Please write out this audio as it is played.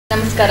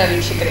ನಮಸ್ಕಾರ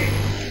ವೀಕ್ಷಕರೇ,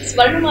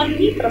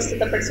 ಸ್ವರ್ಣವಾಹಿನಿ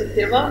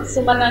ಪ್ರಸ್ತುತಪಡಿಸುತ್ತಿರುವ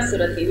ಸುಮನ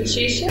ಸುರತಿ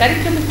ವಿಶೇಷ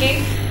ಕಾರ್ಯಕ್ರಮಕ್ಕೆ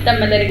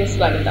ತಮ್ಮೆಲ್ಲರಿಗೂ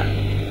ಸ್ವಾಗತ.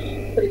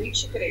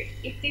 ವೀಕ್ಷಕರೇ,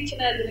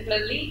 ಇತ್ತೀಚಿನ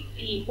ದಿನಗಳಲ್ಲಿ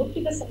ಈ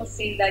ಮುಟ್ಟಿನ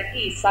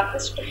ಸಮಸ್ಯೆಯಿಂದಾಗಿ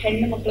ಸಾಕಷ್ಟು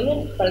ಹೆಣ್ಣು ಮಕ್ಕಳು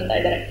ಬಳಲ್ತಾ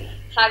ಇದ್ದಾರೆ.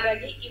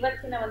 ಹಾಗಾಗಿ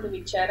ಇವತ್ತಿನ ಒಂದು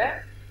ವಿಚಾರ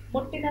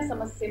ಮುಟ್ಟಿನ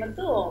ಸಮಸ್ಯೆ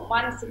ಮತ್ತು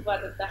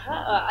ಮಾನಸಿಕವಾದಂತಹ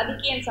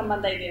ಅದಕ್ಕೆ ಏನು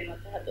ಸಂಬಂಧ ಇದೆ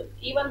ಅನ್ನುವಂತಹದ್ದು.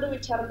 ಈ ಒಂದು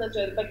ವಿಚಾರದ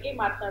ಬಗ್ಗೆ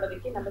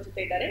ಮಾತನಾಡೋದಕ್ಕೆ ನಮ್ಮ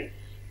ಜೊತೆ ಇದ್ದಾರೆ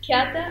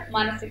ಖ್ಯಾತ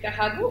ಮಾನಸಿಕ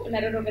ಹಾಗೂ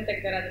ನರರೋಗ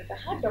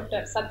ತಜ್ಞರಾದಂತಹ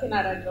ಡಾಕ್ಟರ್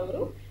ಸತ್ಯನಾರಾಯಣ್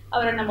ಅವರು.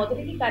 ಅವರನ್ನ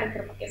ಮೊದಲಿಗೆ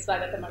ಕಾರ್ಯಕ್ರಮಕ್ಕೆ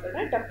ಸ್ವಾಗತ ಮಾಡೋಣ.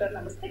 ಡಾಕ್ಟರ್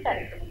ನಮಸ್ತೆ,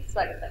 ಕಾರ್ಯಕ್ರಮಕ್ಕೆ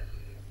ಸ್ವಾಗತ.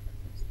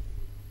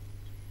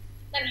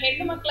 ನನ್ನ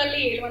ಹೆಣ್ಣು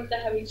ಮಕ್ಕಳಲ್ಲಿ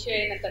ಹೇಳುವಂತಹ ವಿಷಯ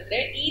ಏನಂತಂದ್ರೆ,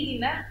 ಈ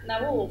ದಿನ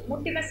ನಾವು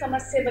ಮುಟ್ಟಿನ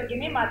ಸಮಸ್ಯೆ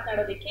ಬಗ್ಗೆನೇ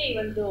ಮಾತನಾಡೋದಕ್ಕೆ ಈ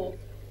ಒಂದು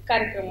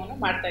ಕಾರ್ಯಕ್ರಮವನ್ನು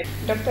ಮಾಡ್ತಾ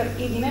ಇದ್ದೀವಿ. ಡಾಕ್ಟರ್,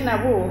 ಈ ದಿನ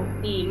ನಾವು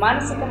ಈ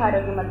ಮಾನಸಿಕ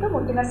ಆರೋಗ್ಯ ಮತ್ತು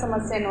ಮುಟ್ಟಿನ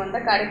ಸಮಸ್ಯೆ ಅನ್ನುವಂಥ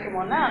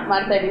ಕಾರ್ಯಕ್ರಮವನ್ನ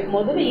ಮಾಡ್ತಾ ಇದ್ದೀವಿ.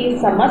 ಮೊದಲು ಈ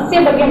ಸಮಸ್ಯೆ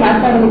ಬಗ್ಗೆ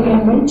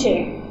ಮಾತನಾಡೋದಕ್ಕೆ ಮುಂಚೆ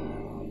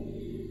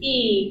ಈ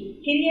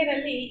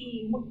ಹಿರಿಯರಲ್ಲಿ ಈ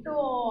ಮುಟ್ಟು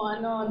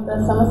ಅನ್ನೋಂಥ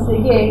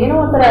ಸಮಸ್ಯೆಗೆ ಏನೋ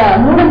ಒಂಥರ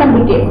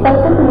ಮೂಢನಂಬಿಕೆ,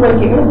 ತಪ್ಪು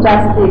ತಿಳುವಳಿಕೆಗಳು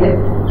ಜಾಸ್ತಿ ಇದೆ.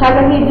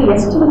 ಹಾಗಾಗಿ ಇದು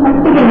ಎಷ್ಟು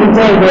ಮಟ್ಟಿಗೆ ನಿಜ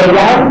ಇದೆ,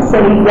 ಯಾವುದು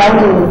ಸರಿ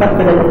ಯಾವುದು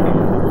ತಪ್ಪುಗಳು?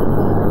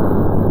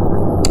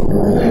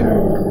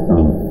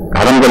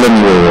 ಆರಂಭದಲ್ಲಿ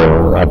ನೀವು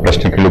ಆ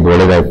ಪ್ರಶ್ನೆ ಕೇಳಿದ್ದು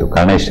ಒಳ್ಳೆದಾಯ್ತು.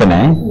 ಕಾರಣ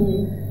ಇಷ್ಟನೇ,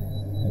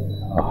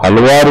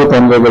 ಹಲವಾರು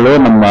ತೊಂದರೆಗಳು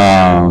ನಮ್ಮ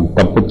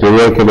ತಪ್ಪು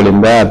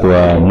ತಿಳುವಳಿಕೆಗಳಿಂದ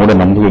ಅಥವಾ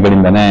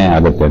ಮೂಢನಂಬಿಕೆಗಳಿಂದನೇ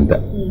ಆಗುತ್ತೆ ಅಂತ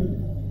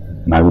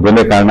ನಾವು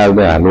ಇದೊಂದೇ ಕಾರಣ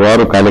ಅಲ್ಲದೆ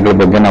ಹಲವಾರು ಕಾಯಿಲೆಗಳ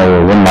ಬಗ್ಗೆ ನಾವು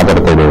ಏನ್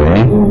ಮಾತಾಡ್ತಾ ಇದ್ದೇವೆ.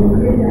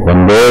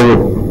 ಒಂದೇ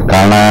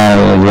ಕಾರಣ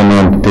ಏನು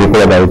ಅಂತ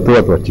ತಿಳ್ಕೊಳ್ಳೋದಾಯ್ತು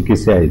ಅಥವಾ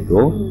ಚಿಕಿತ್ಸೆ ಆಯಿತು,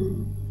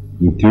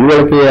 ಈ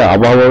ತಿಳುವಳಿಕೆಯ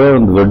ಅಭಾವವೇ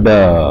ಒಂದು ದೊಡ್ಡ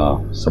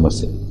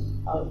ಸಮಸ್ಯೆ.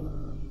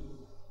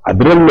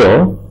 ಅದರಲ್ಲೂ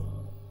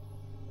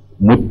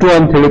ಮುಟ್ಟು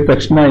ಅಂತ ಹೇಳಿದ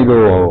ತಕ್ಷಣ ಇದು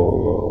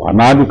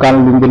ಅನಾದಿ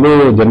ಕಾಲದಿಂದಲೂ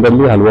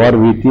ಜನರಲ್ಲಿ ಹಲವಾರು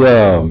ರೀತಿಯ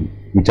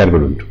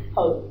ವಿಚಾರಗಳುಂಟು.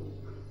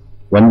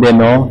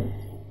 ಒಂದೇನೋ,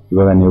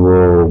 ಇವಾಗ ನೀವು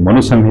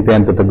ಮನುಸಂಹಿತೆ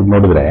ಅಂತ ತೆಗೆದು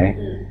ನೋಡಿದ್ರೆ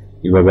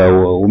ಇವಾಗ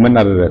women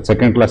R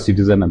second class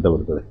citizen ಅಂತ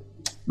ಬರ್ತದೆ,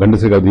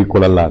 ಗಂಡಸರಿಗೆ ಅದು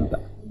ಈಕ್ವಲ್ ಅಲ್ಲ ಅಂತ.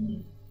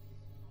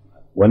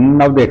 ಒನ್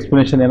ಆಫ್ ದಿ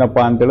ಎಕ್ಸ್ಪ್ಲನೇಷನ್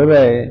ಏನಪ್ಪಾ ಅಂತ ಹೇಳಿದ್ರೆ,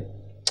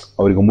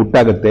 ಅವರಿಗೆ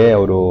ಮುಟ್ಟಾಗತ್ತೆ,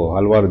 ಅವರು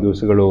ಹಲವಾರು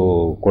ದಿವಸಗಳು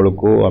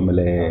ಕೊಳಕು,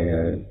 ಆಮೇಲೆ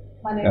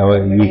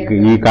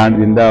ಈ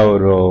ಕಾರಣದಿಂದ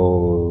ಅವರು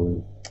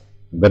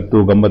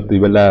ಗತ್ತು ಗಮ್ಮತ್ತು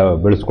ಇವೆಲ್ಲ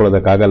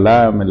ಬೆಳೆಸ್ಕೊಳ್ಳೋದಕ್ಕಾಗಲ್ಲ,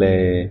 ಆಮೇಲೆ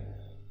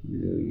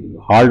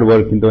ಹಾರ್ಡ್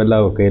ವರ್ಕ್ ಇಂಥವೆಲ್ಲ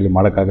ಅವ್ರ ಕೈಯಲ್ಲಿ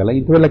ಮಾಡೋಕ್ಕಾಗಲ್ಲ.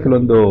 ಇಂಥವೆಲ್ಲ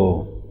ಕೆಲವೊಂದು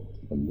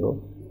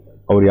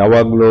ಅವ್ರು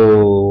ಯಾವಾಗಲೂ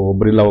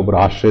ಒಬ್ಬರಿಲ್ಲ ಒಬ್ಬರು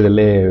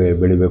ಆಶ್ರಯದಲ್ಲೇ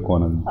ಬೆಳಿಬೇಕು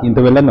ಅನ್ನೋದು,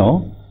 ಇಂಥವೆಲ್ಲನೂ.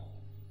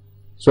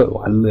 ಸೊ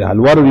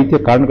ಹಲವಾರು ರೀತಿಯ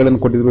ಕಾರಣಗಳನ್ನು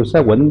ಕೊಟ್ಟಿದ್ರು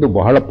ಸಹ ಒಂದು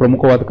ಬಹಳ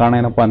ಪ್ರಮುಖವಾದ ಕಾರಣ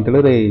ಏನಪ್ಪಾ ಅಂತ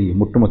ಹೇಳಿದ್ರೆ ಈ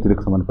ಮುಟ್ಟು ಮತ್ತು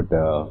ಇದಕ್ಕೆ ಸಂಬಂಧಪಟ್ಟ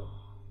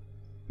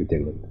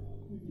ವಿಷಯಗಳು.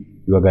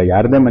 ಇವಾಗ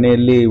ಯಾರದೇ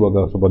ಮನೆಯಲ್ಲಿ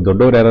ಇವಾಗ ಸ್ವಲ್ಪ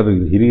ದೊಡ್ಡವರು ಯಾರು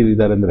ಹಿರಿಯರು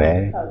ಇದ್ದಾರೆ ಅಂದ್ರೆ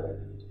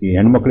ಈ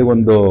ಹೆಣ್ಮಕ್ಳಿಗೆ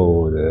ಒಂದು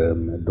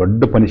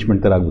ದೊಡ್ಡ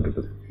ಪನಿಷ್ಮೆಂಟ್ ತರ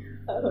ಆಗ್ಬಿಟ್ಟಿರ್ತದೆ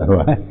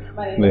ಅಲ್ವಾ.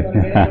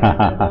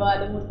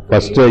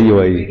 ಫಸ್ಟ್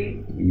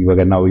ಇವಾಗ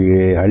ನಾವು ಈ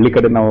ಹಳ್ಳಿ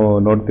ಕಡೆ ನಾವು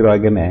ನೋಡ್ತಿರೋ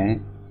ಹಾಗೇನೆ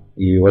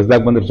ಈ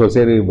ಹೊಸದಾಗಿ ಬಂದ್ರೆ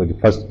ಸೊಸೈಟಿ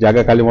ಫಸ್ಟ್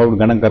ಜಾಗ ಖಾಲಿ ಮಾಡ್ಬಿಟ್ಟು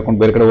ಗಂಡನ ಕರ್ಕೊಂಡು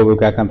ಬೇರೆ ಕಡೆ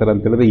ಹೋಗ್ಬೇಕು ಯಾಕಂತಾರೆ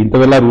ಅಂತ ಹೇಳಿದ್ರೆ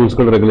ಇಂಥವೆಲ್ಲ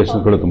ರೂಲ್ಸ್ಗಳು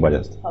ರೆಗ್ಯುಲೇಷನ್ಸ್ಗಳು ತುಂಬಾ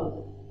ಜಾಸ್ತಿ.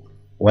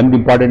 ಒಂದು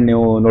ಇಂಪಾರ್ಟೆಂಟ್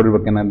ನೀವು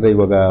ನೋಡಿರ್ಬೇಕೇನಂದ್ರೆ,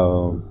 ಇವಾಗ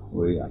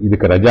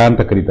ಇದಕ್ಕೆ ರಜಾ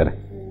ಅಂತ ಕರೀತಾರೆ.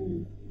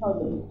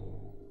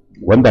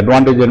 ಒಂದು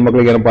ಅಡ್ವಾಂಟೇಜ್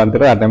ಹೆಣ್ಮಕ್ಳಿಗೆ ಏನಪ್ಪಾ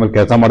ಅಂತಾರೆ, ಆ ಟೈಮಲ್ಲಿ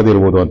ಕೆಲಸ ಮಾಡದೇ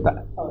ಇರ್ಬೋದು ಅಂತ.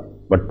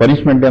 ಬಟ್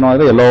ಪನಿಷ್ಮೆಂಟ್ ಏನೋ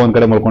ಅಂದ್ರೆ ಎಲ್ಲೋ ಒಂದ್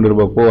ಕಡೆ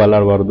ಮಲ್ಕೊಂಡಿರ್ಬೇಕು,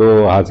 ಅಲ್ಲಾಡಬಾರ್ದು,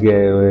 ಹಾಸಿಗೆ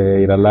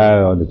ಇರಲ್ಲ,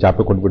 ಒಂದು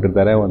ಚಾಪೆ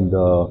ಕೊಟ್ಬಿಟ್ಟಿರ್ತಾರೆ,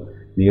 ಒಂದು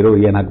ನೀರು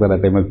ಏನು ಹಾಕ್ತಾರೆ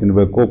ಆ ಟೈಮಲ್ಲಿ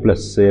ತಿನ್ಬೇಕು.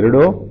 ಪ್ಲಸ್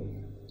ಎರಡು,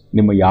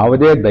 ನಿಮ್ಮ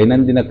ಯಾವುದೇ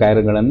ದೈನಂದಿನ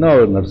ಕಾರ್ಯಗಳನ್ನು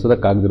ಅವ್ರು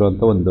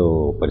ನಡೆಸೋದಕ್ಕಾಗದಿರುವಂಥ ಒಂದು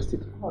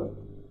ಪರಿಸ್ಥಿತಿ.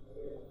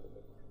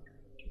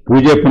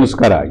 ಪೂಜೆ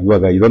ಪುನಸ್ಕಾರ,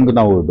 ಇವಾಗ ಇದೊಂದು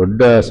ನಾವು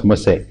ದೊಡ್ಡ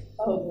ಸಮಸ್ಯೆ.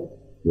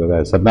 ಇವಾಗ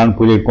ಸತ್ಯನಾರಾಯಣ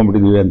ಪೂಜೆ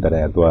ಇಟ್ಕೊಂಡ್ಬಿಟ್ಟಿದೀವಿ ಅಂತಾರೆ,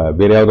 ಅಥವಾ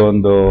ಬೇರೆ ಯಾವುದೋ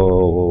ಒಂದು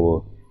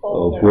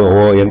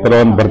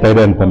ಯಂತ್ರ ಒಂದು ಬರ್ತಾ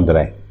ಇದೆ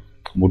ಅಂತಂದ್ರೆ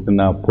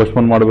ಮುಟ್ಟನ್ನ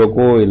ಪೋಸ್ಟ್ಪೋನ್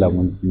ಮಾಡಬೇಕು, ಇಲ್ಲ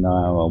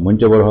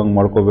ಮುಂಚೆ ಬರೋ ಹಂಗೆ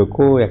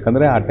ಮಾಡ್ಕೋಬೇಕು.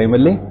 ಯಾಕಂದ್ರೆ ಆ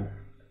ಟೈಮಲ್ಲಿ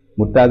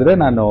ಮುಟ್ಟಾದ್ರೆ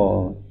ನಾನು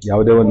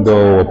ಯಾವುದೇ ಒಂದು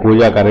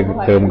ಪೂಜಾ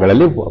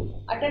ಕಾರ್ಯಕ್ರಮಗಳಲ್ಲಿ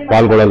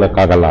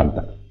ಪಾಲ್ಗೊಳ್ಳೋದಕ್ಕಾಗಲ್ಲ ಅಂತ.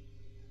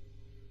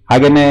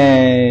 ಹಾಗೇನೆ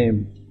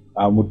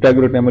ಆ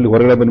ಮುಟ್ಟಾಗಿರೋ ಟೈಮಲ್ಲಿ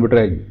ಹೊರಗಡೆ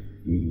ಬಂದ್ಬಿಟ್ರೆ,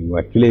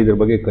 ಆಕ್ಚುಲಿ ಇದ್ರ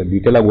ಬಗ್ಗೆ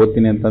ಡೀಟೇಲ್ ಆಗಿ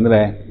ಓದ್ತೀನಿ ಅಂತಂದ್ರೆ,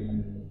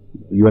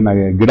 ಇವನ್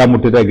ಗಿಡ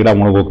ಮುಟ್ಟಿದ್ರೆ ಗಿಡ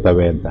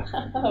ಮುಳುಗೋಗ್ತವೆ ಅಂತ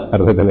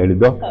ಅರ್ಧದಲ್ಲಿ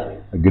ಹೇಳಿದ್ದು,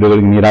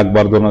 ಗಿಡಗಳಿಗೆ ನೀರು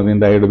ಹಾಕ್ಬಾರ್ದು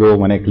ಅನ್ನೋದ್ರಿಂದ ಹಿಡಿದು,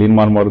 ಮನೆ ಕ್ಲೀನ್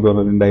ಮಾಡಬಾರ್ದು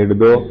ಅನ್ನೋದ್ರಿಂದ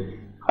ಹಿಡಿದು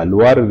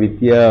ಹಲವಾರು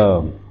ರೀತಿಯ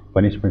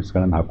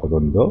ಪನಿಷ್ಮೆಂಟ್ಸ್ಗಳನ್ನು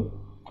ಹಾಕೋದೊಂದು.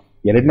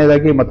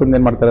 ಎರಡನೇದಾಗಿ ಮತ್ತೊಂದು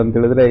ಏನು ಮಾಡ್ತಾರೆ ಅಂತ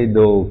ಹೇಳಿದ್ರೆ,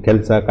 ಇದು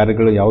ಕೆಲಸ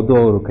ಕಾರ್ಯಗಳು ಯಾವುದೂ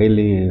ಅವ್ರ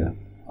ಕೈಲಿ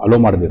ಅಲೋ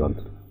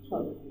ಮಾಡದಿರೋಂಥದ್ದು.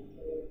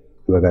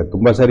 ಇವಾಗ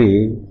ತುಂಬ ಸರಿ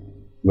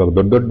ಇವಾಗ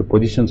ದೊಡ್ಡ ದೊಡ್ಡ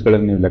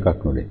ಪೊಸಿಷನ್ಸ್ಗಳನ್ನು ನೀವು ಲೆಕ್ಕ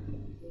ಹಾಕಿ ನೋಡಿ,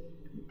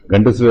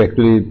 ಗಂಡಸರು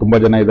ಆ್ಯಕ್ಚುಲಿ ತುಂಬ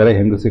ಜನ ಇದ್ದಾರೆ,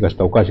 ಹೆಂಗಸಿಗೆ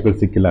ಅಷ್ಟು ಅವಕಾಶಗಳು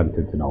ಸಿಕ್ಕಿಲ್ಲ ಅಂತ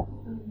ಹೇಳ್ತೀವಿ ನಾವು.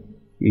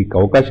 ಈ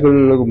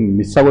ಅವಕಾಶಗಳು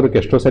ಮಿಸ್ ಆಗೋದಕ್ಕೆ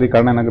ಎಷ್ಟೋ ಸರಿ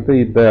ಕಾರಣ ಏನಾಗುತ್ತೆ,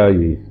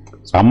 ಈ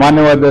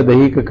ಸಾಮಾನ್ಯವಾದ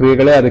ದೈಹಿಕ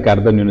ಕ್ರಿಯೆಗಳೇ ಅದಕ್ಕೆ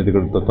ಅರ್ಧ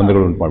ನ್ಯೂನತೆಗಳು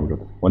ತೊಂದರೆಗಳು ಉಂಟು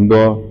ಮಾಡಿಬಿಡುತ್ತೆ. ಒಂದು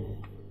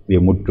ಈ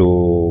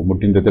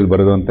ಮುಟ್ಟಿನ ಜೊತೆಲಿ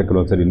ಬರೋದು ಅಂತ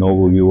ಕೆಲವೊಂದ್ಸರಿ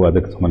ನೋವು ಇವು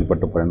ಅದಕ್ಕೆ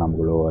ಸಂಬಂಧಪಟ್ಟ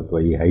ಪರಿಣಾಮಗಳು,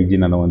 ಅಥವಾ ಈ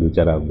ಹೈಜೀನ್ ಅನ್ನೋ ಒಂದು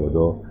ವಿಚಾರ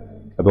ಆಗ್ಬೋದು,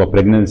 ಅಥವಾ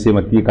ಪ್ರೆಗ್ನೆನ್ಸಿ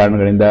ಮತ್ತು ಈ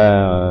ಕಾರಣಗಳಿಂದ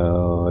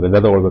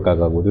ರಜಾ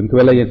ತಗೊಳ್ಬೇಕಾಗ್ಬೋದು.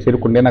 ಇಂಥವೆಲ್ಲ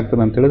ಸೇರಿಕೊಂಡು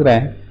ಏನಾಗ್ತದೆ ಅಂತ ಹೇಳಿದ್ರೆ,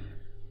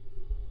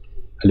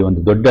 ಅಲ್ಲಿ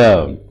ಒಂದು ದೊಡ್ಡ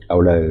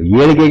ಅವಳ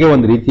ಏಳಿಗೆಗೆ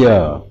ಒಂದು ರೀತಿಯ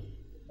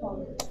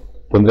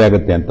ತೊಂದರೆ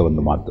ಆಗುತ್ತೆ ಅಂತ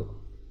ಒಂದು ಮಾತು.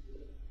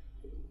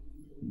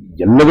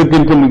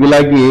 ಎಲ್ಲದಕ್ಕಿಂತ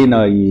ಮಿಗಿಲಾಗಿ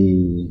ಈ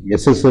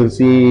SSLC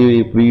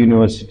ಪ್ರೀ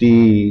ಯೂನಿವರ್ಸಿಟಿ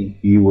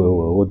ಈ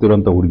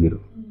ಓದ್ತಿರೋಂಥ ಹುಡುಗಿರು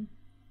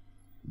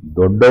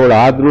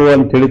ದೊಡ್ಡವಳಾದ್ರು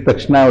ಅಂತ ಹೇಳಿದ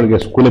ತಕ್ಷಣ ಅವಳಿಗೆ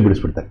ಸ್ಕೂಲೇ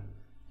ಬಿಡಿಸ್ಬಿಡ್ತಾರೆ.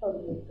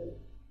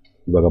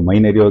 ಇವಾಗ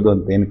ಮೈನ್ ಎರಿಯೋದು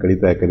ಅಂತ ಏನು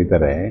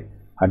ಕರೀತಾರೆ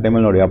ಆ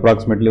ಟೈಮಲ್ಲಿ ನೋಡಿ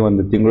ಅಪ್ರಾಕ್ಸಿಮೇಟ್ಲಿ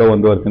ಒಂದು ತಿಂಗಳು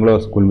 1.5 ತಿಂಗಳು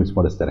ಸ್ಕೂಲ್ ಮಿಸ್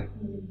ಮಾಡಿಸ್ತಾರೆ.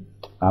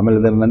 ಆಮೇಲೆ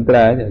ಅದರ ನಂತರ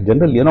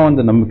ಜನರಲ್ಲಿ ಏನೋ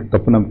ಒಂದು ನಂಬಿಕೆ,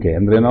 ತಪ್ಪು ನಂಬಿಕೆ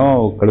ಅಂದರೆ ಏನೋ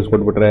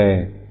ಕಳಿಸ್ಕೊಟ್ಬಿಟ್ರೆ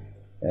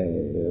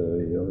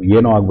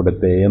ಏನೋ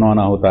ಆಗ್ಬಿಡುತ್ತೆ, ಏನೋ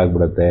ಅನಾಹುತ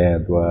ಆಗ್ಬಿಡುತ್ತೆ,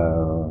 ಅಥವಾ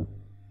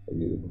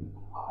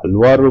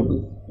ಹಲವಾರು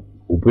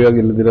ಉಪಯೋಗ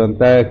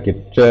ಇಲ್ಲದಿರೋಂಥ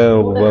ಕೆಟ್ಟ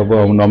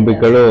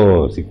ನಂಬಿಕೆಗಳು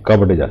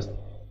ಸಿಕ್ಕಾಪಟ್ಟೆ ಜಾಸ್ತಿ.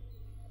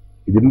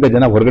 ಇದರಿಂದ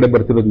ಜನ ಹೊರಗಡೆ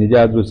ಬರ್ತಿರೋದು ನಿಜ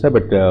ಆದರೂ ಸಹ,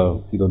 ಬಟ್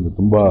ಇದೊಂದು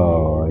ತುಂಬ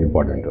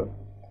ಇಂಪಾರ್ಟೆಂಟು.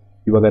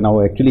 ಇವಾಗ ನಾವು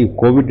ಆ್ಯಕ್ಚುಲಿ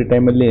ಕೋವಿಡ್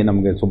ಟೈಮಲ್ಲಿ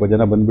ನಮಗೆ ಸ್ವಲ್ಪ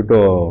ಜನ ಬಂದುಬಿಟ್ಟು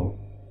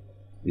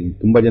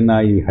ತುಂಬ ಜನ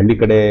ಈ ಹಳ್ಳಿ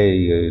ಕಡೆ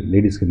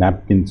ಲೇಡೀಸ್ಗೆ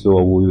ನ್ಯಾಪ್ಕಿನ್ಸು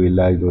ಅವು ಇವು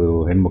ಇಲ್ಲ, ಇದು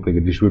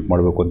ಹೆಣ್ಮಕ್ಳಿಗೆ ಡಿಸ್ಟ್ರಿಬ್ಯೂಟ್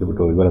ಮಾಡಬೇಕು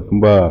ಅಂತಬಿಟ್ಟು ಇವೆಲ್ಲ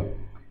ತುಂಬ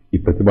ಈ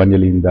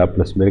ಪ್ರತಿಭಾಂಜಲಿಯಿಂದ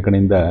ಪ್ಲಸ್ ಬೇರೆ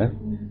ಕಡೆಯಿಂದ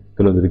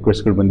ಕೆಲವೊಂದು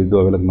ರಿಕ್ವೆಸ್ಟ್ಗಳು ಬಂದಿದ್ದು,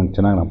 ಅವೆಲ್ಲ ನಂಗೆ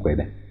ಚೆನ್ನಾಗಿ ಜ್ಞಾಪಕ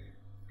ಇದೆ.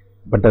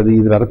 ಬಟ್ ಅದು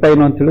ಇದರ ಅರ್ಥ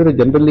ಏನು ಅಂತ ಹೇಳಿದ್ರೆ,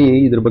 ಜನರಲ್ಲಿ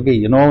ಇದ್ರ ಬಗ್ಗೆ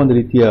ಏನೋ ಒಂದು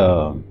ರೀತಿಯ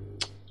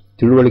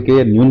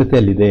ತಿಳುವಳಿಕೆಯ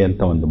ನ್ಯೂನತೆಯಲ್ಲಿದೆ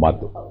ಅಂತ ಒಂದು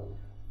ಮಾತು.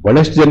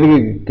 ಭಾಳಷ್ಟು ಜನರಿಗೆ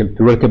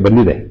ತಿಳುವಳಿಕೆ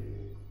ಬಂದಿದೆ.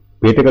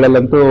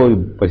 ಪೇಟೆಗಳಲ್ಲಂತೂ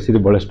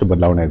ಪರಿಸ್ಥಿತಿ ಭಾಳಷ್ಟು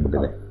ಬದಲಾವಣೆ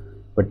ಆಗಿಬಿಟ್ಟಿದೆ.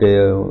 ಬಟ್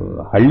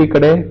ಹಳ್ಳಿ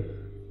ಕಡೆ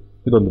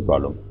ಇದೊಂದು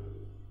ಪ್ರಾಬ್ಲಮ್.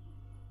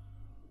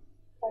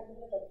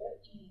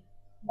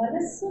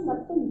 ಮನಸ್ಸು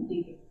ಮತ್ತು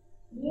ಮುಟ್ಟಿಗೆ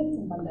ಏನು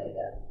ಸಂಬಂಧ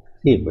ಇದೆ?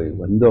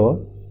 ಒಂದು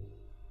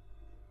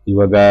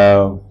ಇವಾಗ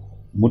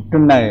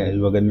ಮುಟ್ಟನ್ನ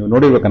ಇವಾಗ ನೀವು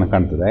ನೋಡಿರ್ಬೇಕನ್ನ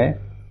ಕಾಣ್ತದೆ,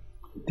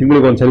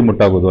 ತಿಂಗಳಿಗೆ ಒಂದ್ಸರಿ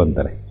ಮುಟ್ಟಾಗೋದು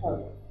ಅಂತಾರೆ.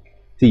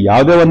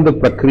 ಯಾವುದೇ ಒಂದು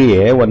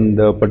ಪ್ರಕ್ರಿಯೆ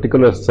ಒಂದು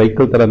ಪರ್ಟಿಕ್ಯುಲರ್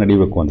ಸೈಕಲ್ ಥರ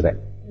ನಡೀಬೇಕು ಅಂದರೆ,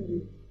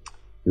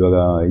 ಇವಾಗ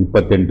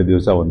 28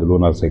 ದಿವಸ ಒಂದು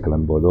ಲೂನಾರ್ ಸೈಕಲ್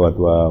ಅನ್ಬೋದು,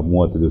 ಅಥವಾ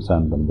 30 ದಿವಸ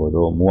ಅಂತ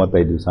ಅನ್ಬೋದು,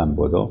 35 ದಿವಸ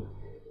ಅನ್ಬೋದು.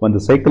 ಒಂದು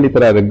ಸೈಕಲ್ ಈ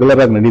ಥರ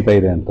ರೆಗ್ಯುಲರ್ ಆಗಿ ನಡೀತಾ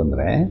ಇದೆ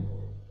ಅಂತಂದರೆ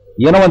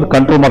ಏನೋ ಒಂದು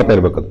ಕಂಟ್ರೋಲ್ ಮಾಡ್ತಾ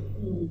ಇರಬೇಕದು.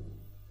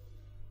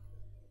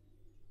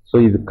 ಸೊ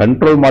ಇದು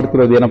ಕಂಟ್ರೋಲ್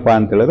ಮಾಡ್ತಿರೋದು ಏನಪ್ಪ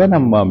ಅಂತ ಹೇಳಿದ್ರೆ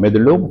ನಮ್ಮ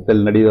ಮೆದುಳು ಮತ್ತು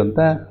ಅಲ್ಲಿ ನಡೆಯುವಂಥ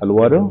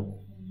ಹಲವಾರು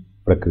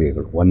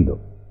ಪ್ರಕ್ರಿಯೆಗಳು ಒಂದು.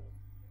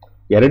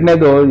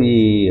 ಎರಡನೇದು ಈ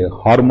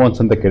ಹಾರ್ಮೋನ್ಸ್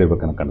ಅಂತ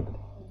ಕೇಳಬೇಕನ್ನ ಕಾಣುತ್ತೆ.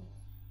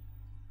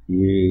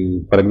 ಈ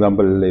ಫಾರ್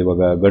ಎಕ್ಸಾಂಪಲ್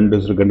ಇವಾಗ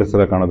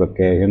ಗಂಡಸರ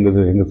ಕಾಣೋದಕ್ಕೆ,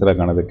 ಹೆಂಗಸರ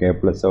ಕಾಣೋದಕ್ಕೆ,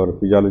 ಪ್ಲಸ್ ಅವರ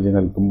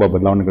ಫಿಸಿಯಾಲಜಿನಲ್ಲಿ ತುಂಬ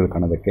ಬದಲಾವಣೆಗಳು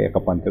ಕಾಣೋದಕ್ಕೆ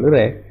ಯಾಕಪ್ಪ ಅಂತ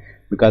ಹೇಳಿದ್ರೆ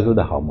ಬಿಕಾಸ್ ಆಫ್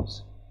ದ ಹಾರ್ಮೋನ್ಸ್.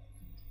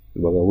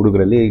 ಇವಾಗ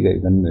ಹುಡುಗರಲ್ಲಿ ಈಗ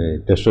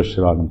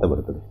ಟೆಸ್ಟೋಸ್ಟೆರಾನ್ ಅಂತ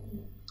ಬರ್ತದೆ,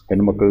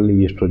 ಹೆಣ್ಮಕ್ಳಲ್ಲಿ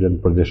ಈಸ್ಟ್ರೋಜನ್,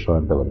 ಪ್ರೊಜೆಸ್ಟ್ರಾನ್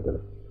ಅಂತ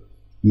ಬರ್ತದೆ.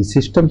 ಈ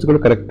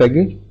ಸಿಸ್ಟಮ್ಸ್ಗಳು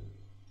ಕರೆಕ್ಟಾಗಿ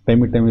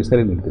ಟೈಮಿಗೆ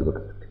ಸರಿ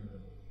ನಡೀತಿರ್ಬೇಕಾಗುತ್ತೆ.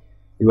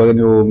 ಇವಾಗ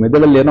ನೀವು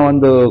ಮೆದುಳಲ್ಲಿ ಏನೋ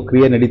ಒಂದು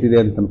ಕ್ರಿಯೆ ನಡೀತಿದೆ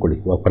ಅಂತ ಅಂದ್ಕೊಳ್ಳಿ.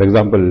 ಇವಾಗ ಫಾರ್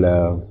ಎಕ್ಸಾಂಪಲ್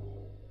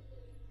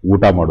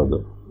ಊಟ ಮಾಡೋದು,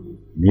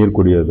 ನೀರು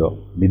ಕುಡಿಯೋದು,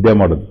 ನಿದ್ದೆ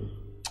ಮಾಡೋದು.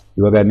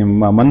 ಇವಾಗ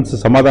ನಿಮ್ಮ ಮನಸ್ಸು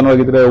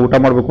ಸಮಾಧಾನವಾಗಿದ್ದರೆ ಊಟ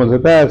ಮಾಡಬೇಕು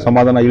ಅನ್ಸುತ್ತೆ,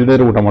 ಸಮಾಧಾನ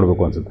ಇಲ್ಲದೇ ಊಟ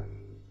ಮಾಡಬೇಕು ಅನ್ಸುತ್ತೆ.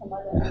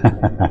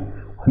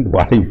 ಒಂದು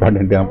ಭಾಳ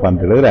ಇಂಪಾರ್ಟೆಂಟ್ ಏನಪ್ಪ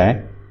ಅಂತ ಹೇಳಿದ್ರೆ,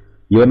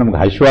 ಇವಾಗ ನಮ್ಗೆ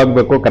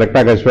ಹಸಿವಾಗಬೇಕು,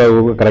 ಕರೆಕ್ಟಾಗಿ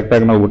ಹಸಿವಾಗಬೇಕು,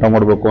 ಕರೆಕ್ಟಾಗಿ ನಾವು ಊಟ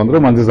ಮಾಡಬೇಕು ಅಂದರೆ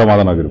ಮನಸ್ಸು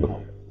ಸಮಾಧಾನವಾಗಿರ್ಬೇಕು.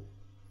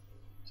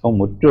 ಸೊ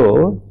ಮುಟ್ಟು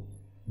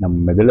ನಮ್ಮ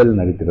ಮೆದುಳಲ್ಲಿ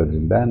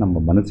ನಡೀತಿರೋದ್ರಿಂದ ನಮ್ಮ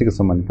ಮನಸ್ಸಿಗೆ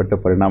ಸಂಬಂಧಪಟ್ಟ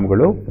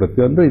ಪರಿಣಾಮಗಳು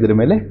ಪ್ರತಿಯೊಂದು ಇದರ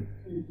ಮೇಲೆ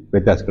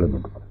ವ್ಯತ್ಯಾಸಗಳನ್ನು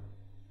ಉಂಟು.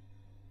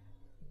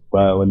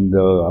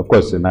 ಒಂದು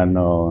ಅಫ್ಕೋರ್ಸ್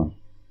ನಾನು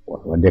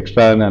ಒಂದು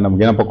ಎಕ್ಸ್ಟ್ರಾ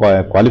ನಮಗೇನಪ್ಪ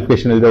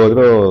ಕ್ವಾಲಿಫಿಕೇಷನ್ ಇಲ್ಲದೆ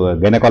ಹೋದರೂ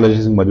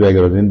ಗೈನಕಾಲಜಿಸ್ಟ್ಗೆ ಮದುವೆ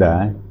ಆಗಿರೋದ್ರಿಂದ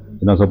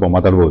ಇನ್ನೊಂದು ಸ್ವಲ್ಪ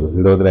ಮಾತಾಡ್ಬೋದು.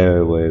 ಇಲ್ಲೋದ್ರೆ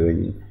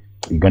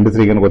ಈ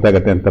ಗಂಡಸರಿಗೇನು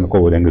ಗೊತ್ತಾಗತ್ತೆ ಅಂತ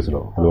ಅನ್ಕೋಬೋದು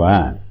ಹೆಂಗಸರು ಅಲ್ವಾ.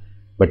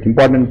 ಬಟ್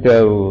ಇಂಪಾರ್ಟೆಂಟ್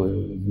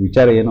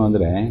ವಿಚಾರ ಏನು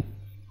ಅಂದರೆ,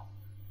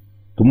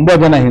 ತುಂಬ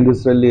ಜನ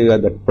ಹೆಂಗಸರಲ್ಲಿ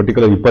ದಟ್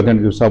ಪರ್ಟಿಕ್ಯುಲರ್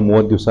 28 ದಿವಸ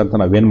 30 ದಿವಸ ಅಂತ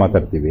ನಾವೇನು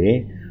ಮಾತಾಡ್ತೀವಿ,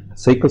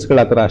 ಸೈಕಲ್ಸ್ಗಳು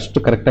ಆ ಥರ ಅಷ್ಟು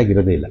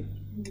ಕರೆಕ್ಟಾಗಿರೋದೇ ಇಲ್ಲ.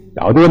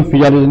 ಯಾವುದೇ ಒಂದು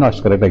ಫಿಸಿಯಾಲಜಿನೂ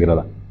ಅಷ್ಟು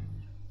ಕರೆಕ್ಟಾಗಿರೋಲ್ಲ.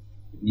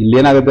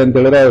 ಇಲ್ಲೇನಾಗುತ್ತೆ ಅಂತ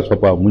ಹೇಳಿದ್ರೆ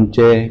ಸ್ವಲ್ಪ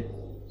ಮುಂಚೆ,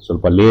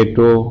 ಸ್ವಲ್ಪ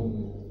ಲೇಟು,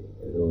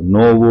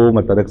 ನೋವು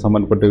ಮತ್ತು ಅದಕ್ಕೆ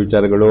ಸಂಬಂಧಪಟ್ಟ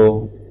ವಿಚಾರಗಳು,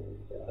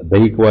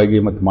 ದೈಹಿಕವಾಗಿ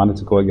ಮತ್ತು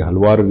ಮಾನಸಿಕವಾಗಿ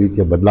ಹಲವಾರು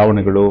ರೀತಿಯ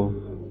ಬದಲಾವಣೆಗಳು.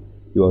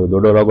 ಇವಾಗ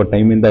ದೊಡ್ಡವರಾಗೋ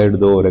ಟೈಮಿಂದ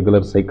ಹಿಡಿದು,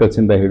 ರೆಗ್ಯುಲರ್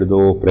ಸೈಕಲ್ಸಿಂದ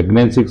ಹಿಡಿದು,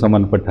 ಪ್ರೆಗ್ನೆನ್ಸಿಗೆ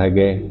ಸಂಬಂಧಪಟ್ಟ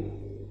ಹಾಗೆ,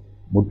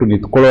 ಮುಟ್ಟು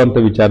ನಿಂತ್ಕೊಳ್ಳುವಂಥ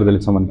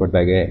ವಿಚಾರದಲ್ಲಿ ಸಂಬಂಧಪಟ್ಟ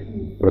ಹಾಗೆ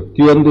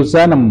ಪ್ರತಿಯೊಂದು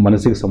ಸಹ ನಮ್ಮ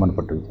ಮನಸ್ಸಿಗೆ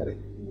ಸಂಬಂಧಪಟ್ಟ ವಿಚಾರ.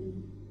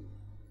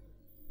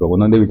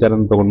 ಒಂದೊಂದೇ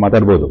ವಿಚಾರನ ತೊಗೊಂಡು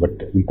ಮಾತಾಡ್ಬೋದು.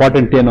 ಬಟ್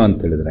ಇಂಪಾರ್ಟೆಂಟ್ ಏನು ಅಂತ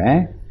ಹೇಳಿದ್ರೆ,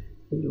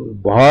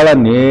 ಬಹಳ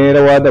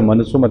ನೇರವಾದ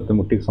ಮನಸ್ಸು ಮತ್ತು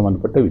ಮುಟ್ಟಿಗೆ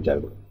ಸಂಬಂಧಪಟ್ಟ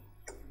ವಿಚಾರಗಳು.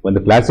 ಒಂದು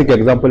ಕ್ಲಾಸಿಕ್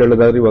ಎಕ್ಸಾಂಪಲ್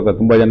ಹೇಳೋದಾದ್ರೆ, ಇವಾಗ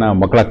ತುಂಬ ಜನ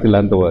ಮಕ್ಕಳಾಗ್ತಿಲ್ಲ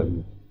ಅಂತ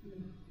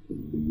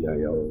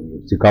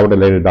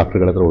ಸಿಕ್ಕಾಪಟ್ಟೆ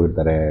ಡಾಕ್ಟರ್ಗಳ ಹತ್ರ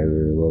ಹೋಗಿರ್ತಾರೆ,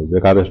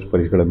 ಬೇಕಾದಷ್ಟು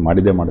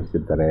ಪರೀಕ್ಷೆಗಳನ್ನು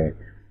ಮಾಡಿಸ್ತಿರ್ತಾರೆ,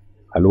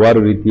 ಹಲವಾರು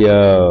ರೀತಿಯ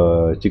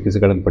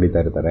ಚಿಕಿತ್ಸೆಗಳನ್ನು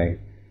ಪಡಿತಾ ಇರ್ತಾರೆ.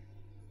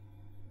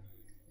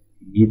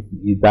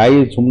 ಈ ತಾಯಿ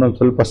ಸುಮ್ಮನೆ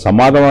ಸ್ವಲ್ಪ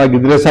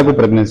ಸಮಾಧಾನವಾಗಿದ್ರೆ ಸಾಕು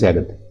ಪ್ರೆಗ್ನೆನ್ಸಿ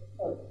ಆಗುತ್ತೆ.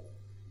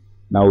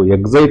 ನಾವು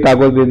ಎಕ್ಸೈಟ್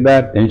ಆಗೋದ್ರಿಂದ,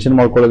 ಟೆನ್ಷನ್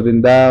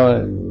ಮಾಡ್ಕೊಳ್ಳೋದ್ರಿಂದ,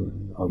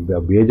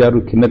 ಬೇಜಾರು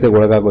ಖಿನ್ನತೆಗೆ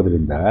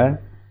ಒಳಗಾಗೋದ್ರಿಂದ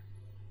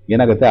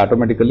ಏನಾಗುತ್ತೆ,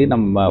 ಆಟೋಮೆಟಿಕಲಿ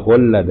ನಮ್ಮ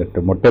ಹೋಲ್ ದಟ್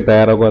ಮೊಟ್ಟೆ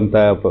ತಯಾರಾಗುವಂಥ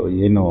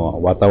ಏನು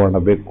ವಾತಾವರಣ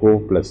ಬೇಕು,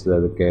 ಪ್ಲಸ್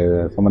ಅದಕ್ಕೆ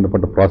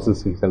ಸಂಬಂಧಪಟ್ಟ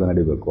ಪ್ರಾಸೆಸಿಂಗ್ಸ್ ಎಲ್ಲ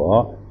ನಡೀಬೇಕು,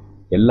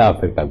 ಎಲ್ಲ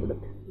ಅಫೆಕ್ಟ್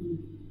ಆಗಿಬಿಡುತ್ತೆ.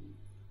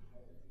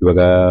 ಇವಾಗ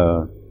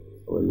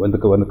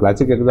ಒಂದು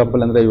ಕ್ಲಾಸಿಕ್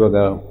ಎಕ್ಸಾಂಪಲ್ ಅಂದರೆ, ಇವಾಗ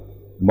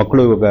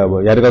ಮಕ್ಕಳು ಇವಾಗ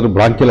ಯಾರಿಗಾದ್ರೂ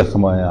ಬ್ರಾಂಕಿಯಲ್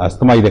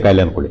ಅಸ್ತಮಾ ಇದೆ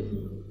ಕಾಯಿಲೆ ಅಂದ್ಕೊಳ್ಳಿ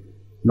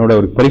ನೋಡಿ,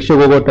 ಅವ್ರಿಗೆ ಪರೀಕ್ಷೆಗೆ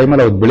ಹೋಗೋ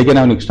ಟೈಮಲ್ಲಿ ಅವ್ರು ಬೆಳಿಗ್ಗೆ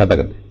ಅವನಿಗೆ ಸ್ಟಾರ್ಟ್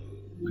ಆಗುತ್ತೆ.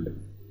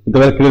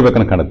 ಇಂಥವೆಲ್ಲ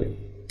ಕೇಳಿರ್ಬೇಕನ್ನ ಕಾಣುತ್ತೆ.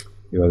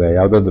 ಇವಾಗ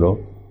ಯಾವುದಾದ್ರು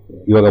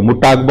ಇವಾಗ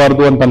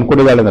ಮುಟ್ಟಾಗಬಾರ್ದು ಅಂತ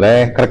ಅಂದ್ಕೊಂಡಿದ್ದಾಳೆ ಅಂದರೆ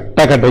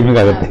ಕರೆಕ್ಟಾಗಿ ಟೈಮಿಂಗ್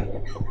ಆಗುತ್ತೆ.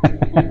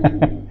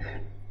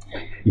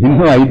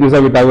 ಇನ್ನೂ 5 ದಿವಸ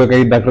ಬಿಟ್ಟು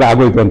ಆಗಬೇಕಾಗಿ ಡಾಕ್ಟರ್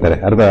ಆಗೋಯ್ತು ಅಂತಾರೆ,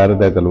 ಅರ್ಧ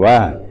ಆಯ್ತಲ್ವಾ.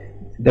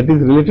 That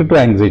is related to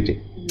anxiety.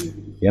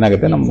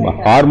 ಏನಾಗುತ್ತೆ, ನಮ್ಮ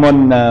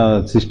ಹಾರ್ಮೋನ್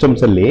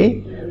ಸಿಸ್ಟಮ್ಸಲ್ಲಿ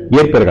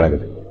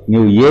ಏರ್ಪೇರ್ಗಳಾಗುತ್ತೆ.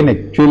 ನೀವು ಏನು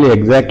ಆ್ಯಕ್ಚುಲಿ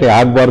ಎಕ್ಸಾಕ್ಟ್ಲಿ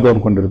ಆಗಬಾರ್ದು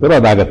ಅಂದ್ಕೊಂಡಿರ್ತಾರೋ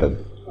ಅದಾಗತ್ತದು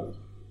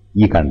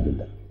ಈ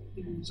ಕಾರಣದಿಂದ.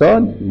 ಸೊ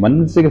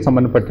ಮನಸ್ಸಿಗೆ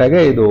ಸಂಬಂಧಪಟ್ಟಾಗೆ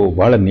ಇದು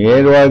ಬಹಳ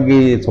ನೇರವಾಗಿ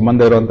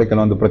ಸಂಬಂಧ ಇರುವಂಥ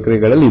ಕೆಲವೊಂದು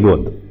ಪ್ರಕ್ರಿಯೆಗಳಲ್ಲಿ ಇದು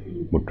ಒಂದು.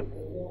 ಮುಟ್ಟು.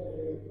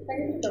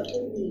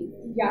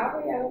 ಯಾವ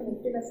ಯಾವ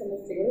ಮುಟ್ಟಿನ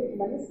ಸಮಸ್ಯೆಗಳು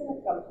ಮನಸ್ಸಿನ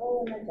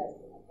ಪ್ರಭಾವವನ್ನು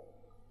ಜಾಸ್ತಿ ಮಾಡ್ತವೆ?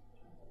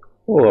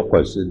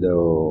 ಅಫ್ಕೋರ್ಸ್ ಇದು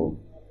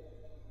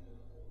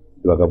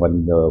ಇವಾಗ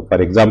ಒಂದು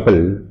ಫಾರ್ ಎಕ್ಸಾಂಪಲ್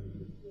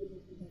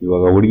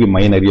ಇವಾಗ ಹುಡುಗಿ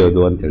ಮೈನ್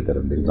ಅರಿಯೋದು ಅಂತ ಹೇಳ್ತಾರೆ,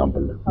 ಒಂದು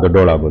ಎಕ್ಸಾಂಪಲ್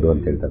ದೊಡ್ಡೋಳಾಗೋದು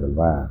ಅಂತ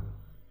ಹೇಳ್ತಾರಲ್ವಾ,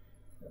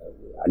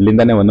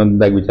 ಅಲ್ಲಿಂದಾನೇ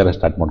ಒಂದೊಂದಾಗಿ ವಿಚಾರ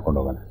ಸ್ಟಾರ್ಟ್ ಮಾಡ್ಕೊಂಡು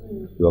ಹೋಗೋಣ.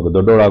 ಇವಾಗ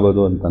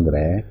ದೊಡ್ಡೋಳಾಗೋದು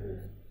ಅಂತಂದರೆ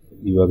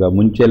ಇವಾಗ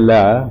ಮುಂಚೆಲ್ಲ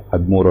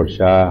 13 ವರ್ಷ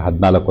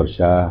 14 ವರ್ಷ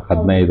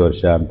 15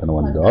 ವರ್ಷ ಅಂತ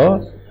ಒಂದು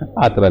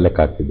ಆ ಥರ ಲೆಕ್ಕ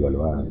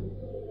ಆಗ್ತಿದ್ವಲ್ವಾ.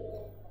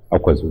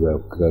 ಅಫ್ಕೋರ್ಸ್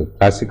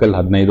ಕ್ಲಾಸಿಕಲ್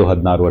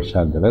 15-16 ವರ್ಷ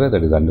ಅಂತ ಹೇಳಿದ್ರೆ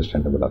ದಟ್ ಈಸ್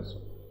ಅಂಡರ್ಸ್ಟ್ಯಾಂಡಬಲ್ ಆಲ್ಸೋ.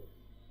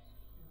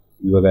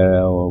 ಇವಾಗ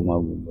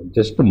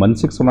ಜಸ್ಟ್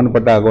ಮನಸ್ಸಿಗೆ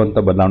ಸಂಬಂಧಪಟ್ಟ ಆಗುವಂಥ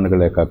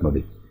ಬದಲಾವಣೆಗಳು ಲೆಕ್ಕ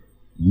ನೋಡಿ.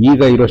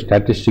 ಈಗ ಇರೋ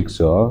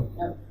ಸ್ಟ್ಯಾಟಿಸ್ಟಿಕ್ಸು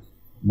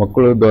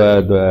ಮಕ್ಕಳು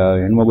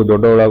ಹೆಣ್ಮಗು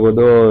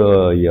ದೊಡ್ಡವಳಾಗೋದು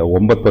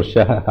 9 ವರ್ಷ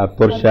 10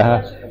 ವರ್ಷ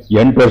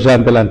 8 ವರ್ಷ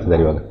ಅಂತೆಲ್ಲ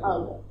ಅಂತಿದ್ದಾರೆ ಇವಾಗ.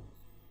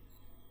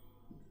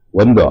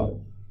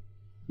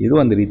 ಇದು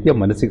ಒಂದು ರೀತಿಯ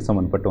ಮನಸ್ಸಿಗೆ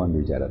ಸಂಬಂಧಪಟ್ಟ ಒಂದು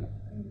ವಿಚಾರ.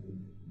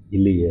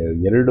 ಇಲ್ಲಿ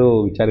 2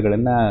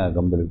 ವಿಚಾರಗಳನ್ನು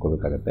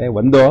ಗಮನದಲ್ಲಿಟ್ಕೋಬೇಕಾಗತ್ತೆ.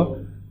 ಒಂದು,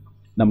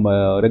 ನಮ್ಮ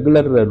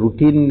ರೆಗ್ಯುಲರ್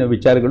ರುಟೀನ್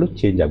ವಿಚಾರಗಳು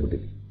ಚೇಂಜ್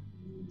ಆಗಿಬಿಟ್ಟಿದೆ.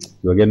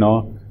 ಇವಾಗ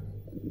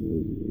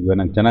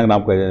ನಂಗೆ ಚೆನ್ನಾಗಿ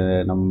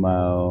ನಮ್ಮ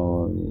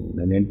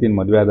ನನ್ನ ಹೆಂಡ್ತಿನ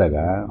ಮದುವೆ ಆದಾಗ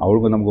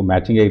ಅವಳಿಗೂ ನಮಗೂ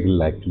ಮ್ಯಾಚಿಂಗೇ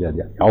ಇರಲಿಲ್ಲ. ಆ್ಯಕ್ಚುಲಿ ಅದು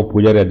ಯಾವ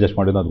ಪೂಜಾರಿ ಅಡ್ಜಸ್ಟ್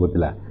ಮಾಡಿದ್ರು ಅದು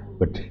ಗೊತ್ತಿಲ್ಲ.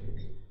 ಬಟ್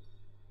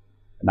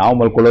ನಾವು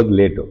ಮಲ್ಕೊಳ್ಳೋದು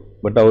ಲೇಟು.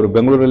 ಬಟ್ ಅವರು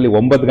ಬೆಂಗಳೂರಲ್ಲಿ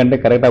 9 ಗಂಟೆ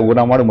ಕರೆಕ್ಟಾಗಿ ಊಟ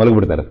ಮಾಡಿ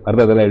ಮಲಗಿಬಿಡ್ತಾರೆ,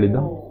 ಅರ್ಧದೆಲ್ಲ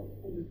ಹೇಳಿದ್ದು.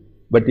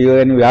 ಬಟ್ ಈಗ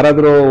ನೀವು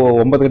ಯಾರಾದರೂ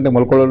 9 ಗಂಟೆ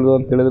ಮಲ್ಕೊಳ್ಳೋದು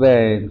ಅಂತ ಹೇಳಿದ್ರೆ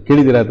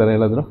ಕೇಳಿದ್ದೀರಾ ಆ ಥರ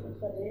ಎಲ್ಲಾದರೂ?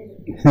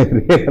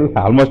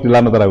 ಆಲ್ಮೋಸ್ಟ್ ಇಲ್ಲ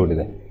ಅನ್ನೋ ಥರ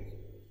ಆಗ್ಬಿಟ್ಟಿದೆ.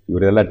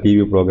 ಇವರೆಲ್ಲ ಟಿ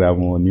ವಿ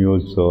ಪ್ರೋಗ್ರಾಮು,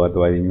 ನ್ಯೂಸು,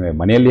 ಅಥವಾ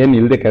ಮನೆಯಲ್ಲಿ ಏನು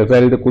ಇಲ್ಲದೆ ಕೆಲಸ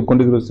ಇಲ್ಲದೆ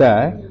ಕೂತ್ಕೊಂಡಿದ್ರು ಸಹ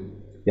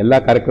ಎಲ್ಲ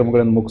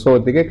ಕಾರ್ಯಕ್ರಮಗಳನ್ನು ಮುಗಿಸೋ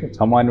ಹೊತ್ತಿಗೆ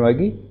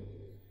ಸಾಮಾನ್ಯವಾಗಿ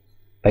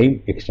ಟೈಮ್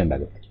ಎಕ್ಸ್ಟೆಂಡ್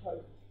ಆಗುತ್ತೆ.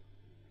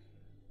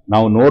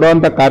 ನಾವು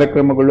ನೋಡೋವಂಥ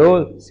ಕಾರ್ಯಕ್ರಮಗಳು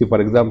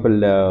ಫಾರ್ ಎಕ್ಸಾಂಪಲ್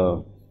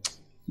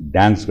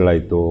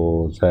ಡ್ಯಾನ್ಸ್ಗಳಾಯಿತು,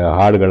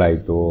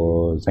 ಹಾಡುಗಳಾಯಿತು,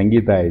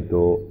 ಸಂಗೀತ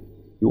ಆಯಿತು,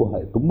 ಇವು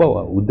ತುಂಬ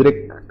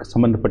ಉದ್ರೇಕಕ್ಕೆ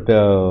ಸಂಬಂಧಪಟ್ಟ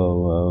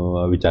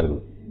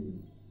ವಿಚಾರಗಳು.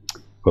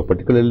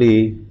 ಪರ್ಟಿಕ್ಯುಲರ್ಲಿ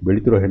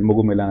ಬೆಳೀತಿರೋ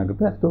ಹೆಣ್ಮಗು ಮೇಲೆ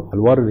ಏನಾಗುತ್ತೆ, ಅದು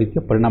ಹಲವಾರು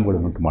ರೀತಿಯ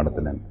ಪರಿಣಾಮಗಳನ್ನು ಉಂಟು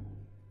ಮಾಡುತ್ತದೆ ಅಂತ.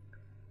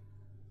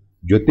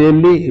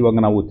 ಜೊತೆಯಲ್ಲಿ ಇವಾಗ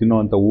ನಾವು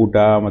ತಿನ್ನುವಂಥ ಊಟ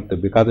ಮತ್ತು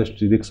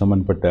ಬೇಕಾದಷ್ಟು ಇದಕ್ಕೆ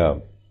ಸಂಬಂಧಪಟ್ಟ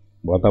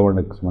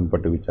ವಾತಾವರಣಕ್ಕೆ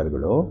ಸಂಬಂಧಪಟ್ಟ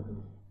ವಿಚಾರಗಳು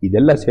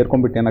ಇದೆಲ್ಲ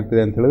ಸೇರ್ಕೊಂಡ್ಬಿಟ್ಟು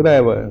ಏನಾಗ್ತದೆ ಅಂತ ಹೇಳಿದ್ರೆ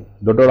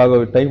ದೊಡ್ಡೊಳಾಗೋ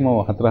ಟೈಮು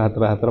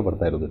ಹತ್ರ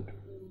ಬರ್ತಾ ಇರೋದುಂಟು.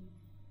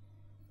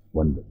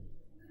 ಒಂದು.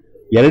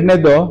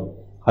 ಎರಡನೇದು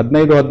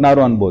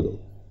 15-16 ಅನ್ಬೋದು.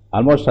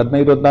 ಆಲ್ಮೋಸ್ಟ್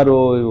 15-16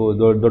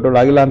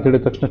 ದೊಡ್ಡೊಳಾಗಿಲ್ಲ ಅಂತ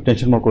ಹೇಳಿದ ತಕ್ಷಣ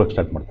ಟೆನ್ಷನ್ ಮಾಡ್ಕೊಳ್ಳೋಕೆ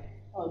ಸ್ಟಾರ್ಟ್ ಮಾಡ್ತಾರೆ.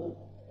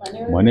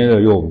 ಮನೆ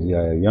ಅಯ್ಯೋ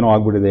ಏನೋ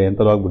ಆಗ್ಬಿಟ್ಟಿದೆ,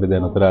 ಎಂಥದೋ ಆಗ್ಬಿಟ್ಟಿದೆ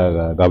ಅನ್ನೋ ಥರ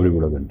ಗಾಬರಿ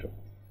ಬಿಡೋದುಂಟು.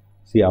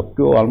 ಅಪ್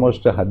ಟು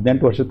ಆಲ್ಮೋಸ್ಟ್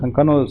 18 ವರ್ಷದ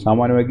ತನಕನೂ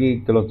ಸಾಮಾನ್ಯವಾಗಿ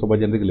ಕೆಲವೊಂದು ಸ್ವಲ್ಪ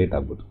ಜನರಿಗೆ ಲೇಟ್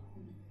ಆಗ್ಬೋದು.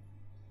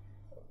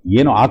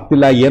 ಏನೋ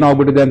ಆಗ್ತಿಲ್ಲ, ಏನೋ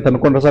ಆಗ್ಬಿಟ್ಟಿದೆ ಅಂತ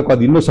ಅಂದ್ಕೊಂಡ್ರೆ ಸಾಕು,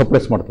 ಅದು ಇನ್ನೂ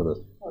ಸಪ್ರೆಸ್ ಮಾಡ್ತದೆ.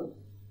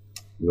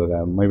 ಇವಾಗ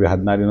ಮೇ ಬಿ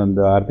 16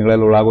 ಇನ್ನೊಂದು 6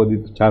 ತಿಂಗಳಲ್ಲಿ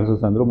ಒಳಗೋದಿತ್ತು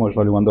ಚಾನ್ಸಸ್ ಅಂದರೂ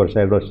ಮೋಸ್ಟ್ಲಿ 1 ವರ್ಷ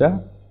 2 ವರ್ಷ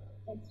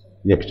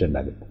ಎಕ್ಸ್ಟೆಂಡ್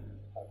ಆಗುತ್ತೆ.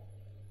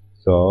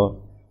 ಸೊ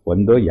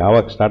ಒಂದು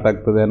ಯಾವಾಗ ಸ್ಟಾರ್ಟ್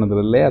ಆಗ್ತದೆ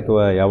ಅನ್ನೋದ್ರಲ್ಲೇ,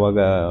 ಅಥವಾ ಯಾವಾಗ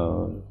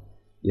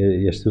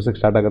ಎಷ್ಟು ದಿವಸಕ್ಕೆ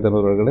ಸ್ಟಾರ್ಟ್ ಆಗುತ್ತೆ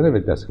ಅನ್ನೋದ್ರೊಳಗಡೆ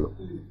ವ್ಯತ್ಯಾಸಗಳು.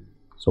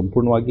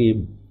 ಸಂಪೂರ್ಣವಾಗಿ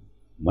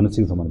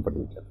ಮನಸ್ಸಿಗೆ ಸಂಬಂಧಪಟ್ಟ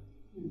ವಿಚಾರ.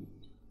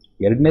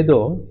 ಎರಡನೇದು,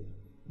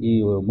 ಈ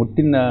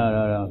ಮುಟ್ಟಿನ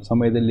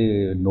ಸಮಯದಲ್ಲಿ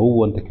ನೋವು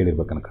ಅಂತ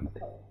ಕೇಳಿರ್ಬೇಕು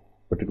ಅನ್ಕಾಣುತ್ತೆ.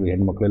 ಪರ್ಟಿಕ್ಯುಲರ್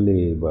ಹೆಣ್ಮಕ್ಳಲ್ಲಿ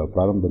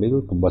ಪ್ರಾರಂಭದಲ್ಲಿ ಇದು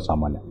ತುಂಬ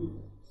ಸಾಮಾನ್ಯ.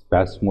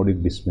 ಸ್ಪ್ಯಾಸ್ಮೋಡಿಕ್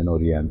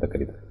ಡಿಸ್ಮೆನೋರಿಯಾ ಅಂತ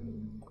ಕರೀತಾರೆ.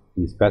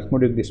 ಈ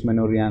ಸ್ಪ್ಯಾಸ್ಮೋಡಿಕ್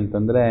ಡಿಸ್ಮೆನೋರಿಯಾ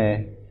ಅಂತಂದರೆ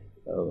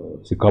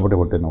ಸಿಕ್ಕಾಪಟ್ಟೆ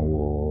ಹೊಟ್ಟೆ ನೋವು,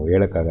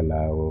 ಹೇಳೋಕ್ಕಾಗಲ್ಲ,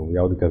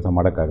 ಯಾವುದು ಕೆಲಸ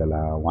ಮಾಡೋಕ್ಕಾಗಲ್ಲ,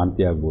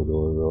 ವಾಂತಿ ಆಗ್ಬೋದು,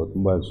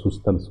 ತುಂಬ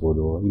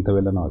ಸುಸ್ತನಿಸ್ಬೋದು,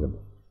 ಇಂಥವೆಲ್ಲನೂ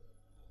ಆಗುತ್ತೆ.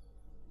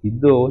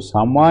 ಇದು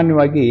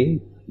ಸಾಮಾನ್ಯವಾಗಿ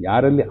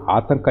ಯಾರಲ್ಲಿ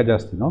ಆತಂಕ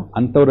ಜಾಸ್ತಿನೋ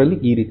ಅಂಥವರಲ್ಲಿ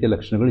ಈ ರೀತಿಯ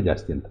ಲಕ್ಷಣಗಳು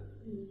ಜಾಸ್ತಿ ಅಂತ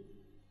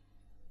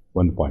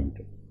ಒಂದು ಪಾಯಿಂಟ್.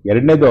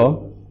 ಎರಡನೇದು,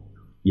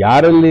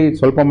 ಯಾರಲ್ಲಿ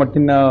ಸ್ವಲ್ಪ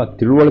ಮಟ್ಟಿನ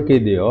ತಿಳುವಳಿಕೆ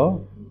ಇದೆಯೋ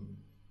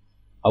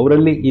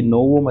ಅವರಲ್ಲಿ ಈ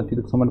ನೋವು ಮತ್ತು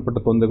ಇದಕ್ಕೆ ಸಂಬಂಧಪಟ್ಟ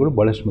ತೊಂದರೆಗಳು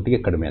ಭಾಳಷ್ಟು ಮಟ್ಟಿಗೆ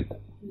ಕಡಿಮೆ ಅಂತ.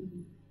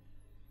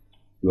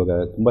 ಇವಾಗ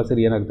ತುಂಬ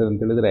ಸರಿ ಏನಾಗ್ತದೆ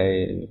ಅಂತ ಹೇಳಿದ್ರೆ,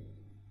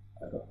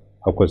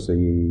 ಅಫ್ಕೋರ್ಸ್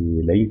ಈ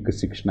ಲೈಂಗಿಕ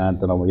ಶಿಕ್ಷಣ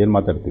ಅಂತ ನಾವು ಏನು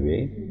ಮಾತಾಡ್ತೀವಿ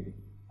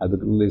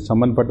ಅದರಲ್ಲಿ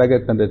ಸಂಬಂಧಪಟ್ಟಾಗೆ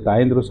ತಂದೆ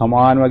ತಾಯಂದಿರು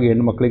ಸಮಾನವಾಗಿ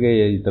ಹೆಣ್ಣುಮಕ್ಕಳಿಗೆ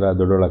ಈ ಥರ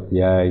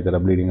ದೊಡ್ಡೋಳಾಗ್ತೀಯಾ, ಈ ಥರ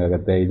ಬ್ಲೀಡಿಂಗ್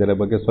ಆಗುತ್ತೆ, ಇದರ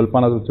ಬಗ್ಗೆ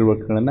ಸ್ವಲ್ಪನಾದರೂ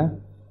ತಿಳುವಳಿಕೆಗಳನ್ನು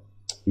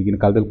ಈಗಿನ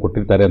ಕಾಲದಲ್ಲಿ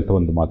ಕೊಟ್ಟಿರ್ತಾರೆ ಅಂತ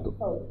ಒಂದು ಮಾತು.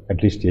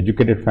 At least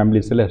educated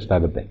ಫ್ಯಾಮಿಲೀಸಲ್ಲೇ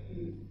ಅಷ್ಟಾಗುತ್ತೆ.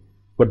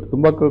 ಬಟ್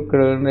ತುಂಬ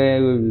ಕಡೆ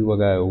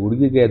ಇವಾಗ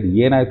ಹುಡುಗಿಗೆ ಅದು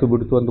ಏನಾಯಿತು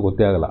ಬಿಡ್ತು ಅಂತ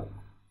ಗೊತ್ತೇ ಆಗಲ್ಲ.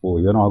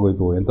 ಏನೋ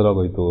ಆಗೋಯ್ತು, ಎಂಥದೋ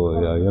ಆಗೋಯ್ತು,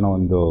 ಏನೋ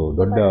ಒಂದು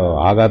ದೊಡ್ಡ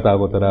ಆಘಾತ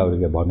ಆಗೋ ಥರ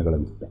ಅವರಿಗೆ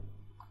ಭಾವನೆಗಳನ್ನಿಸುತ್ತೆ.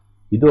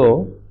 ಇದು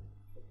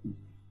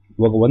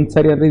ಇವಾಗ ಒಂದು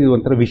ಸಾರಿ ಅಂದರೆ ಇದು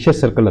ಒಂಥರ ವಿಷಸ್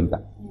ಸರ್ಕಲ್ ಅಂತ.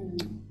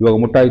 ಇವಾಗ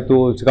ಮುಟ್ಟಾಯಿತು,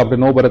 ಸಿಕ್ಕಾಪಟ್ಟೆ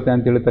ನೋವು ಬರುತ್ತೆ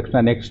ಅಂತ ಹೇಳಿದ ತಕ್ಷಣ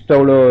ನೆಕ್ಸ್ಟ್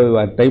ಅವಳು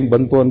ಟೈಮ್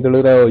ಬಂತು ಅಂತ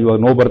ಹೇಳಿದ್ರೆ ಇವಾಗ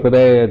ನೋವು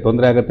ಬರ್ತದೆ,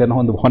 ತೊಂದರೆ ಆಗುತ್ತೆ ಅನ್ನೋ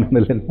ಒಂದು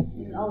ಭಾವನೆಯಲ್ಲಿ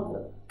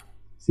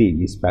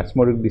ಈ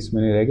ಸ್ಪ್ಯಾಸ್ಮೋಡಿಕ್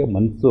ಡಿಸ್ಮೆನೋರಿಯಾಗೆ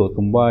ಮನಸ್ಸು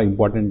ತುಂಬ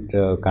ಇಂಪಾರ್ಟೆಂಟ್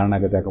ಕಾರಣ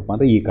ಆಗುತ್ತೆ. ಯಾಕಪ್ಪ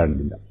ಅಂದರೆ ಈ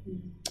ಕಾರಣದಿಂದ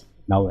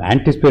ನಾವು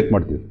ಆ್ಯಂಟಿಸಿಪೇಟ್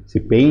ಮಾಡ್ತೀವಿ.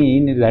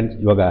 ಪೇಯ್ನ್ ಇಸ್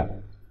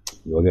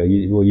ಇವಾಗ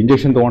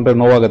ಇಂಜೆಕ್ಷನ್ ತೊಗೊಂಡ್ರೆ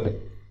ನೋವಾಗುತ್ತೆ.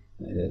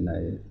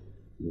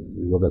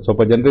 ಇವಾಗ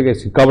ಸ್ವಲ್ಪ ಜನರಿಗೆ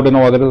ಸಿಕ್ಕಾಪಟ್ಟೆ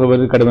ನೋವಾಗುತ್ತೆ,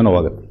 ಸ್ವಲ್ಪ ಕಡಿಮೆ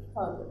ನೋವಾಗುತ್ತೆ.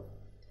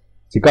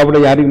 ಸಿಕ್ಕಾಪಟ್ಟೆ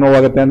ಯಾರಿಗೆ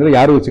ನೋವಾಗುತ್ತೆ ಅಂದರೆ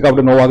ಯಾರು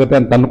ಸಿಕ್ಕಾಪಟ್ಟೆ ನೋವಾಗುತ್ತೆ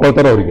ಅಂತ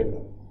ಅಂದ್ಕೊಳ್ತಾರೋ ಅವರಿಗೆ.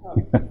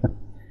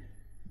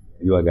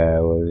 ಇವಾಗ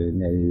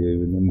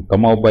ನಿಮ್ಮ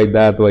ತಮ್ಮ ಒಬ್ಬ ಇದ್ದ,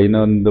 ಅಥವಾ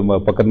ಇನ್ನೊಂದು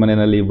ಪಕ್ಕದ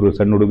ಮನೆಯಲ್ಲಿ ಇಬ್ಬರು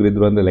ಸಣ್ಣ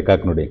ಹುಡುಗರಿದ್ರು ಅಂದರೆ ಲೆಕ್ಕ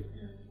ಹಾಕಿ ನೋಡಿ.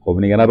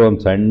 ಒಬ್ಬನಿಗೆ ಏನಾದ್ರು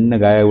ಒಂದು ಸಣ್ಣ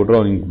ಗಾಯ ಆಗ್ಬಿಟ್ರು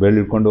ಅವ್ನಿಗೆ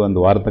ಬೆಳ್ಳಿಟ್ಕೊಂಡು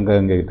 1 ವಾರ ತನಕ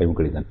ಹಂಗೆ ಟೈಮ್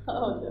ಕಳೀತಾನೆ.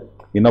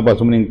 ಇನ್ನೊಬ್ಬ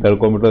ಸುಮ್ಮನೆ ಹಿಂಗೆ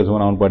ತಳ್ಕೊಂಡ್ಬಿಟ್ರೆ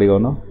ಸುಮ್ಮನೆ ಅವನ ಪಾಡಿಗೆ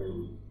ಅವನು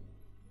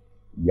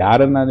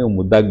ಯಾರನ್ನ ನೀವು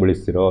ಮುದ್ದಾಗಿ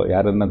ಬೆಳೆಸ್ತಿರೋ,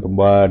 ಯಾರನ್ನ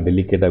ತುಂಬ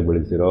ಡೆಲಿಕೇಟಾಗಿ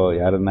ಬೆಳೆಸ್ತಿರೋ,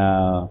 ಯಾರನ್ನ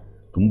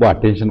ತುಂಬ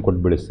ಅಟೆನ್ಷನ್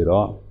ಕೊಟ್ಟು ಬೆಳೆಸ್ತಿರೋ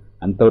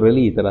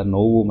ಅಂಥವರಲ್ಲಿ ಈ ಥರ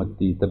ನೋವು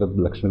ಮತ್ತು ಈ ಥರದ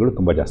ಲಕ್ಷಣಗಳು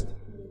ತುಂಬ ಜಾಸ್ತಿ.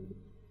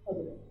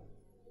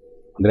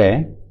 ಅಂದರೆ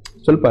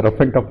ಸ್ವಲ್ಪ ರಫ್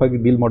ಆ್ಯಂಡ್ ಟಫ್ ಆಗಿ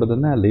ಡೀಲ್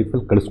ಮಾಡೋದನ್ನು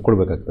ಲೈಫಲ್ಲಿ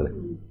ಕಳಿಸ್ಕೊಡ್ಬೇಕಾಗ್ತದೆ.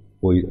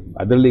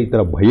 ಅದರಲ್ಲಿ ಈ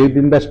ಥರ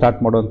ಭಯದಿಂದ ಸ್ಟಾರ್ಟ್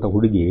ಮಾಡುವಂಥ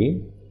ಹುಡುಗಿ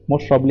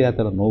ಮೋಸ್ಟ್ ಪ್ರಾಬ್ಲಿ ಆ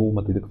ಥರ ನೋವು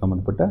ಮತ್ತು ಇದಕ್ಕೆ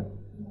ಸಂಬಂಧಪಟ್ಟ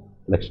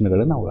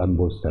ಲಕ್ಷಣಗಳನ್ನು ಅವ್ರು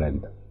ಅನುಭವಿಸ್ತಾಳೆ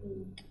ಅಂತ.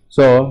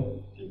 So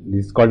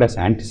this called as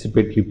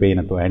anticipatory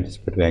pain ಅಥವಾ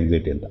ಆ್ಯಂಟಿಸಿಪೇಟ್ರಿ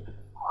ಆ್ಯಂಗ್ಸೈಟಿ ಅಂತ.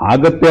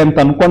 ಆಗತ್ತೆ ಅಂತ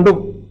ಅಂದ್ಕೊಂಡು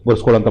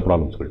ಬರ್ಸ್ಕೊಳ್ಳೋಂಥ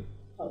ಪ್ರಾಬ್ಲಮ್ಸ್ಗಳು.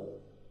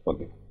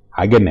 ಓಕೆ,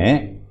 ಹಾಗೆಯೇ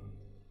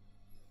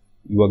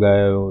ಇವಾಗ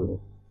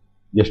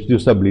ಎಷ್ಟು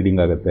ದಿವಸ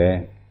ಬ್ಲೀಡಿಂಗ್ ಆಗುತ್ತೆ,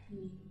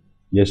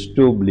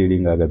 ಎಷ್ಟು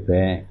ಬ್ಲೀಡಿಂಗ್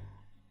ಆಗುತ್ತೆ,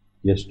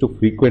 ಎಷ್ಟು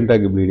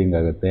ಫ್ರೀಕ್ವೆಂಟಾಗಿ ಬ್ಲೀಡಿಂಗ್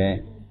ಆಗುತ್ತೆ,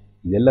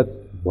 ಇದೆಲ್ಲ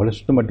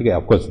ಬಹಳಷ್ಟು ಮಟ್ಟಿಗೆ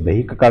ಅಫ್ಕೋರ್ಸ್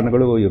ದೈಹಿಕ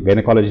ಕಾರಣಗಳು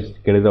ಗೈನಕಾಲಜಿಸ್ಟ್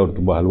ಕೇಳಿದರೆ ಅವ್ರು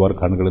ತುಂಬ ಹಲವಾರು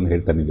ಕಾರಣಗಳನ್ನು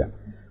ಹೇಳ್ತಾರೆ ನಿಜ.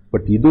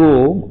 ಬಟ್ ಇದು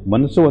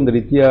ಮನಸ್ಸು ಒಂದು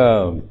ರೀತಿಯ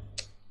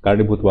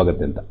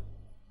ಕಾರಣೀಭೂತವಾಗುತ್ತೆ ಅಂತ.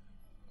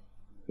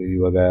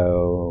 ಇವಾಗ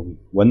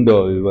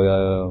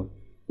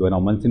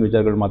ನಾವು ಮನಸ್ಸಿನ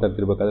ವಿಚಾರಗಳು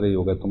ಮಾತಾಡ್ತಿರ್ಬೇಕಾದ್ರೆ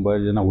ಇವಾಗ ತುಂಬ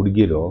ಜನ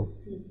ಹುಡುಗಿರು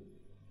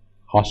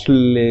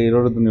ಹಾಸ್ಟೆಲಲ್ಲಿ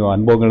ಇರೋದು ನೀವು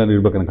ಅನುಭವಗಳನ್ನು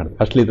ಇರ್ಬೇಕಂತ ಕಾಣುತ್ತೆ.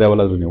 ಹಾಸ್ಟೆಲ್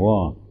ಇದ್ರಾವಲ್ಲ ಆದರೂ ನೀವು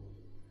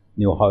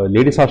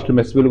ಲೇಡೀಸ್ ಹಾಸ್ಟೆಲ್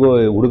ಮೆಸ್ಬಿಲ್ಗೂ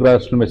ಹುಡುಗರ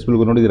ಹಾಸ್ಟೆಲ್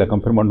ಮೆಸ್ಬಿಲ್ಗೂ ನೋಡಿದ್ದೀರಾ?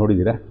 ಕಂಪೇರ್ ಮಾಡಿ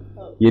ನೋಡಿದ್ದೀರಾ?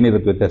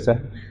 ಏನಿರುತ್ತೆ ವ್ಯತ್ಯಾಸ?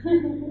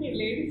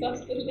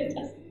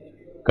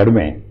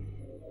 ಕಡಿಮೆ.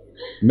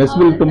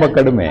 ಮೆಸ್ಬಿಲ್ ತುಂಬ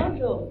ಕಡಿಮೆ,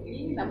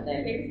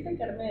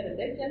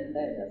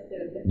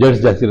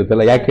 ಜಡ್ಸ್ ಜಾಸ್ತಿ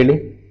ಇರುತ್ತಲ್ಲ. ಯಾಕೆ ಹೇಳಿ?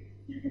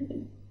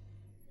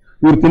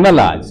 ಇವ್ರು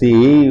ತಿನ್ನಲ್ಲ.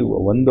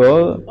 ಒಂದು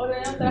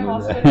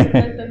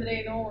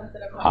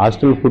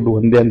ಹಾಸ್ಟೆಲ್ ಫುಡ್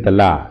ಒಂದೇ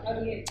ಅಂತಲ್ಲ,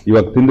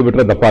 ಇವಾಗ ತಿಂದು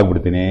ಬಿಟ್ರೆ ದಪ್ಪ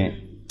ಆಗ್ಬಿಡ್ತೀನಿ,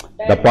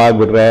 ದಪ್ಪ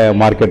ಆಗಿಬಿಟ್ರೆ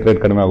ಮಾರ್ಕೆಟ್ ರೇಟ್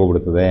ಕಡಿಮೆ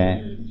ಆಗೋಗ್ಬಿಡ್ತದೆ.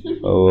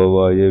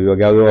 ಇವಾಗ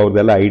ಯಾವುದೋ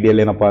ಅವ್ರದ್ದೆಲ್ಲ ಐಡಿಯಲ್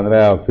ಏನಪ್ಪ ಅಂದರೆ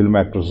ಫಿಲ್ಮ್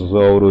ಆ್ಯಕ್ಟ್ರಸ್ಸು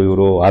ಅವರು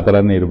ಇವರು ಆ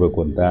ಥರನೇ ಇರಬೇಕು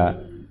ಅಂತ,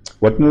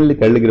 ಒಟ್ಟಿನಲ್ಲಿ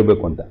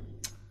ತೆಳ್ಳಗಿರಬೇಕು ಅಂತ.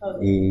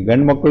 ಈ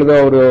ಗಂಡು ಮಕ್ಕಳದು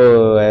ಅವರು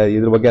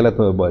ಇದ್ರ ಬಗ್ಗೆ ಎಲ್ಲ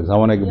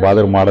ಸಾಮಾನ್ಯವಾಗಿ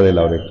ಬಾದರ್ ಮಾಡೋದಿಲ್ಲ.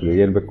 ಅವ್ರು ಆ್ಯಕ್ಚುಲಿ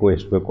ಏನು ಬೇಕು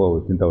ಎಷ್ಟು ಬೇಕೋ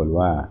ಅವ್ರು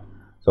ತಿಂತಾವಲ್ವಾ.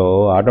 ಸೊ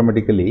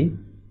ಆಟೋಮೆಟಿಕಲಿ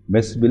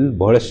ಮೆಸ್ ಬಿಲ್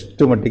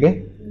ಬಹಳಷ್ಟು ಮಟ್ಟಿಗೆ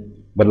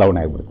ಬದಲಾವಣೆ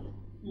ಆಗಿಬಿಡುತ್ತೆ.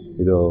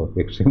 ಇದು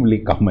ಎಕ್ಸ್ಟ್ರೀಮ್ಲಿ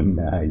ಕಾಮನ್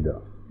ಇದು.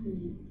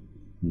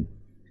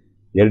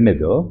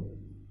 ಎರಡನೇದು,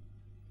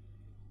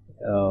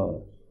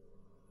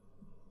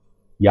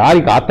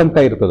 ಯಾರಿಗೆ ಆತಂಕ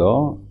ಇರ್ತದೋ,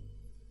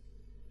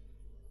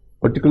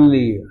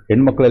 ಪರ್ಟಿಕ್ಯುಲರ್ಲಿ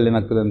ಹೆಣ್ಮಕ್ಳಲ್ಲಿ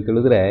ಏನಾಗ್ತದೆ ಅಂತ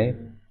ಹೇಳಿದ್ರೆ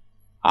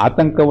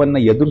ಆತಂಕವನ್ನು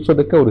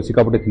ಎದುರಿಸೋದಕ್ಕೆ ಅವರು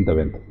ಸಿಕ್ಕಾಪಟ್ಟೆ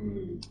ತಿಂತವೆ ಅಂತ.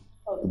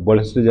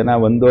 ಬಹಳಷ್ಟು ಜನ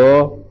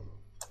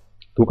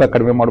ತೂಕ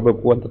ಕಡಿಮೆ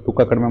ಮಾಡಬೇಕು ಅಂತ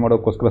ತೂಕ ಕಡಿಮೆ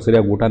ಮಾಡೋಕ್ಕೋಸ್ಕರ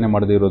ಸರಿಯಾಗಿ ಊಟನೇ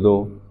ಮಾಡದೇ ಇರೋದು,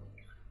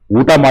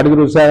 ಊಟ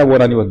ಮಾಡಿದರೂ ಸಹ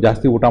ನಾನು ಇವತ್ತು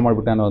ಜಾಸ್ತಿ ಊಟ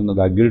ಮಾಡಿಬಿಟ್ಟೆ ಅನ್ನೋ ಒಂದು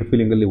ಗಿಲ್ಟ್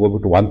ಫೀಲಿಂಗಲ್ಲಿ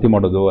ಹೋಗ್ಬಿಟ್ಟು ವಾಂತಿ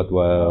ಮಾಡೋದು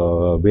ಅಥವಾ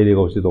ಬೇದಿಗೆ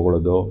ಔಷಧಿ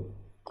ತೊಗೊಳ್ಳೋದು.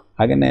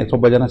 ಹಾಗೆಯೇ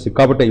ಸ್ವಲ್ಪ ಜನ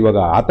ಸಿಕ್ಕಾಪಟ್ಟೆ ಇವಾಗ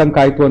ಆತಂಕ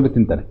ಆಯಿತು ಅಂದರೆ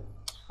ತಿಂತಾರೆ.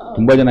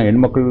 ತುಂಬ ಜನ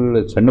ಹೆಣ್ಮಕ್ಳು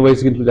ಸಣ್ಣ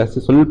ವಯಸ್ಸಿಗಿಂತಲೂ ಜಾಸ್ತಿ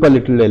ಸ್ವಲ್ಪ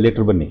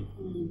ಲೀಟ್ರ್ ಬನ್ನಿ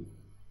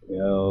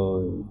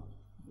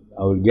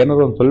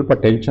ಅವ್ರಿಗೇನಾದ್ರು ಒಂದು ಸ್ವಲ್ಪ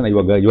ಟೆನ್ಷನ್.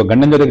 ಇವಾಗ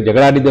ಗಂಡನ ಜೊತೆಗೆ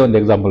ಜಗಳ ಆಡಿದ್ದೆ ಒಂದು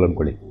ಎಕ್ಸಾಂಪಲ್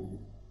ಅಂದ್ಕೊಳ್ಳಿ.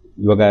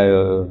 ಇವಾಗ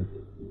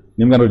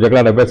ನಿಮ್ಗೇನಾದ್ರು ಜಗಳ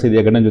ಆಡೋ ಅಭ್ಯಾಸ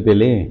ಇದೆಯಾ ಗಂಡನ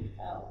ಜೊತೆಯಲ್ಲಿ?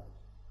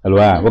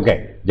 ಅಲ್ವಾ? ಓಕೆ,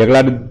 ಜಗಳ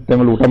ಆಡಿದ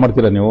ಟೈಮಲ್ಲಿ ಊಟ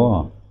ಮಾಡ್ತೀರಾ ನೀವು?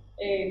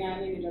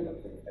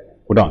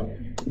 ಊಟ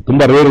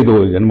ತುಂಬ ರೇರ್ ಇದು.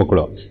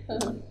 ಹೆಣ್ಮಕ್ಳು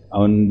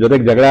ಅವನ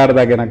ಜೊತೆಗೆ ಜಗಳ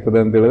ಆಡಿದಾಗ ಏನಾಗ್ತದೆ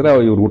ಅಂತ ಹೇಳಿದ್ರೆ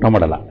ಇವ್ರು ಊಟ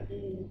ಮಾಡಲ್ಲ.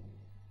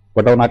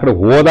 ಬಟ್ ಅವ್ನು ಆ ಕಡೆ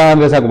ಹೋದ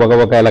ಅಂದರೆ ಸಾಕು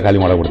ಬಗಬಕ ಎಲ್ಲ ಖಾಲಿ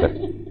ಮಾಡಿಬಿಡ್ತಾರೆ,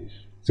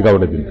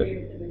 ಸಿಕ್ಕಾಬಿಟ್ಟೆ ತಿಂತಾರೆ.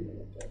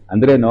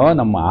 ಅಂದ್ರೇನು,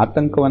 ನಮ್ಮ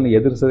ಆತಂಕವನ್ನು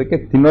ಎದುರಿಸೋದಕ್ಕೆ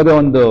ತಿನ್ನೋದೇ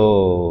ಒಂದು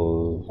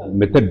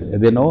ಮೆಥಡ್.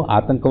 ಅದೇನೋ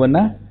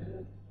ಆತಂಕವನ್ನು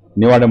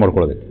ನಿವಾರಣೆ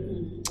ಮಾಡ್ಕೊಳ್ಳೋದಕ್ಕೆ.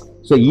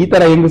 ಸೊ ಈ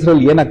ಥರ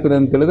ಹೆಂಗಸರಲ್ಲಿ ಏನಾಗ್ತದೆ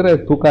ಅಂತ ಹೇಳಿದ್ರೆ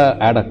ತೂಕ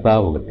ಆ್ಯಡ್ ಆಗ್ತಾ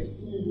ಹೋಗುತ್ತೆ.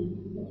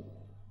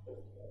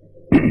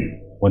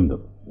 ಒಂದು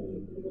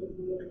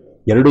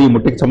ಎರಡು, ಈ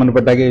ಮುಟ್ಟಿಗೆ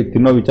ಸಂಬಂಧಪಟ್ಟಾಗೆ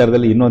ತಿನ್ನೋ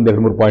ವಿಚಾರದಲ್ಲಿ ಇನ್ನೊಂದು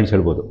 2-3 ಪಾಯಿಂಟ್ಸ್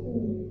ಹೇಳ್ಬೋದು.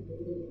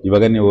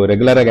 ಇವಾಗ ನೀವು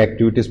ರೆಗ್ಯುಲರಾಗಿ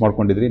ಆ್ಯಕ್ಟಿವಿಟೀಸ್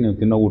ಮಾಡ್ಕೊಂಡಿದ್ರಿ, ನೀವು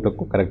ತಿನ್ನೋ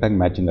ಊಟಕ್ಕೂ ಕರೆಕ್ಟಾಗಿ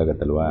ಮ್ಯಾಚಿಂಗ್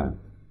ಆಗುತ್ತಲ್ವಾ?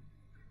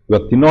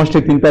 ಇವಾಗ ತಿನ್ನೋ ಅಷ್ಟೇ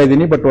ತಿಂತಾ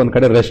ಇದ್ದೀನಿ ಬಟ್ ಒಂದು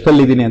ಕಡೆ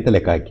ರೆಸ್ಟಲ್ಲಿ ಇದ್ದೀನಿ ಅಂತ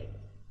ಲೆಕ್ಕ ಹಾಕಿ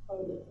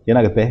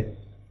ಏನಾಗುತ್ತೆ?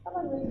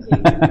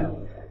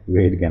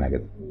 ವೆಯ್ಟ್ ಗೇನ್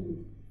ಆಗುತ್ತೆ.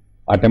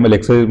 ಆ ಟೈಮಲ್ಲಿ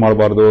ಎಕ್ಸಸೈಸ್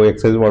ಮಾಡಬಾರ್ದು,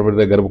 ಎಕ್ಸಸೈಸ್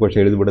ಮಾಡಿಬಿಟ್ರೆ ಗರ್ಭಕೋಶ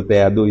ಇಳಿದುಬಿಡುತ್ತೆ,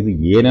 ಅದು ಇದು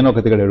ಏನೇನೋ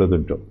ಕಥೆಗಳು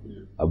ಹೇಳೋದುಂಟು.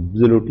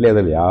 ಅಬ್ಸಲ್ಯೂಟ್ಲಿ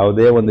ಅದರಲ್ಲಿ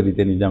ಯಾವುದೇ ಒಂದು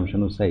ರೀತಿಯ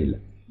ನಿಜಾಂಶನೂ ಸಹ ಇಲ್ಲ.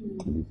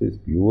 This is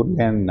purely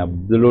and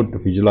absolute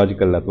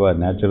physiological ಅಥವಾ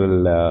ನ್ಯಾಚುರಲ್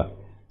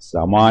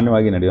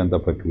ಸಾಮಾನ್ಯವಾಗಿ ನಡೆಯುವಂಥ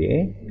ಪ್ರಕ್ರಿಯೆ.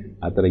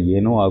 ಆ ಥರ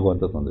ಏನೂ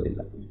ಆಗುವಂಥ ತೊಂದರೆ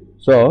ಇಲ್ಲ.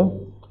 ಸೊ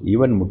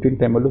ಈವನ್ ಮುಟ್ಟಿನ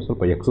ಟೈಮಲ್ಲೂ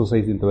ಸ್ವಲ್ಪ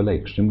ಎಕ್ಸಸೈಸ್ ಇಂಥವೆಲ್ಲ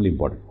ಎಕ್ಸ್ಟ್ರೀಮ್ಲಿ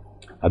ಇಂಪಾರ್ಟೆಂಟ್.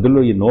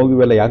 ಅದರಲ್ಲೂ ಈ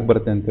ನೋವಿವೆಲ್ಲ ಯಾಕೆ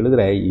ಬರುತ್ತೆ ಅಂತ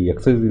ಹೇಳಿದ್ರೆ, ಈ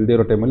ಎಕ್ಸಸೈಸ್ ಇಲ್ಲದೇ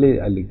ಇರೋ ಟೈಮಲ್ಲಿ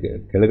ಅಲ್ಲಿ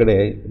ಕೆಳಗಡೆ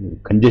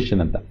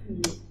ಕಂಜೆಷನ್ ಅಂತ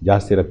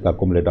ಜಾಸ್ತಿ ರಕ್ತ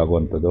ಅಕ್ಯುಮುಲೇಟ್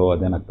ಆಗುವಂಥದ್ದು.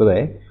 ಅದೇನಾಗ್ತದೆ,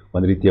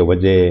 ಒಂದು ರೀತಿಯ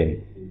ವಜೆ,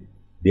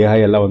 ದೇಹ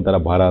ಎಲ್ಲ ಒಂಥರ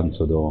ಭಾರ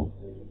ಅನಿಸೋದು,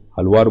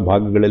 ಹಲವಾರು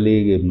ಭಾಗಗಳಲ್ಲಿ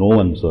ನೋವು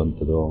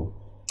ಅನಿಸೋವಂಥದ್ದು,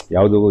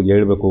 ಯಾವುದು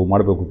ಹೇಳ್ಬೇಕು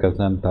ಮಾಡಬೇಕು ಕೆಲಸ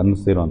ಅಂತ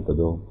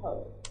ಅನ್ನಿಸ್ತಿರೋವಂಥದ್ದು,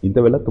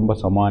 ಇಂಥವೆಲ್ಲ ತುಂಬ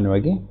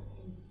ಸಾಮಾನ್ಯವಾಗಿ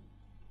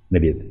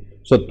ನಡೆಯುತ್ತೆ.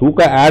 ಸೊ ತೂಕ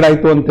ಆ್ಯಡ್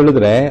ಆಯಿತು ಅಂತ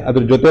ಹೇಳಿದ್ರೆ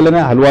ಅದ್ರ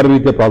ಜೊತೆಲೇ ಹಲವಾರು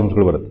ರೀತಿಯ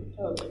ಪ್ರಾಬ್ಲಮ್ಸ್ಗಳು ಬರುತ್ತೆ.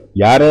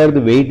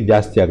 ಯಾರ್ಯಾರ್ದು ವೆಯ್ಟ್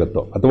ಜಾಸ್ತಿ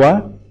ಆಗುತ್ತೋ ಅಥವಾ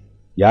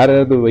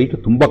ಯಾರ್ಯಾರ್ದು ವೆಯ್ಟ್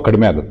ತುಂಬ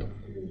ಕಡಿಮೆ ಆಗುತ್ತೋ.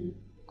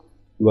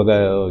 ಇವಾಗ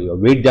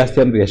ವೆಯ್ಟ್ ಜಾಸ್ತಿ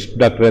ಅಂದರೆ ಎಷ್ಟು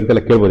ಡಾಕ್ಟ್ರೆ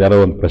ಅಂತೆಲ್ಲ ಕೇಳ್ಬೋದು. ಯಾರೋ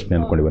ಒಂದು ಪ್ರಶ್ನೆ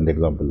ಅಂದ್ಕೊಂಡು ಒಂದು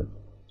ಎಕ್ಸಾಂಪಲ್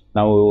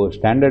ನಾವು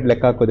ಸ್ಟ್ಯಾಂಡರ್ಡ್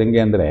ಲೆಕ್ಕ ಹಾಕೋದು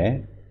ಹೆಂಗೆ ಅಂದರೆ,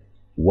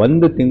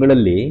 1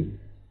 ತಿಂಗಳಲ್ಲಿ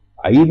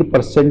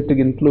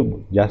 5%ಗಿಂತಲೂ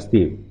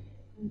ಜಾಸ್ತಿ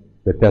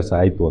ವ್ಯತ್ಯಾಸ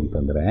ಆಯಿತು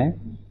ಅಂತಂದರೆ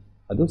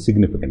ಅದು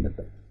ಸಿಗ್ನಿಫಿಕೆಂಟ್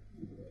ಅಂತ.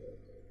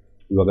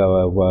 ಇವಾಗ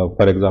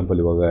ಫಾರ್ ಎಕ್ಸಾಂಪಲ್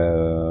ಇವಾಗ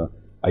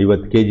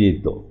 50 kg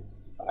ಇತ್ತು,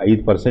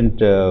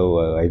 5%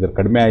 5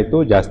 ಕಡಿಮೆ ಆಯಿತು,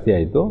 ಜಾಸ್ತಿ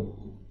ಆಯಿತು,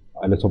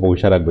 ಅಲ್ಲಿ ಸ್ವಲ್ಪ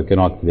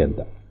ಹುಷಾರಾಗಬೇಕೇನೋ ಆಗ್ತಿದೆ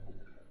ಅಂತ.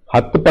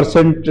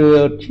 10%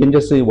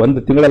 ಚೇಂಜಸ್ ಒಂದು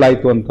ತಿಂಗಳಲ್ಲಿ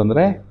ಆಯಿತು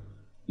ಅಂತಂದರೆ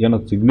ಏನೋ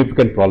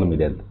ಸಿಗ್ನಿಫಿಕೆಂಟ್ ಪ್ರಾಬ್ಲಮ್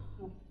ಇದೆ ಅಂತ,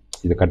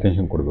 ಇದಕ್ಕೆ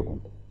ಅಟೆನ್ಷನ್ ಕೊಡಬೇಕು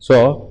ಅಂತ. ಸೊ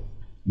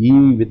ಈ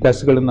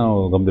ವ್ಯತ್ಯಾಸಗಳನ್ನ ನಾವು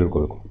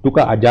ಗಮನದಲ್ಲಿಟ್ಕೋಬೇಕು. ತೂಕ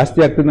ಜಾಸ್ತಿ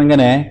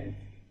ಆಗ್ತಿದ್ದಂಗೆ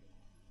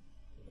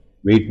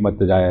ವೆಯ್ಟ್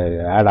ಮತ್ತು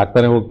ಆ್ಯಡ್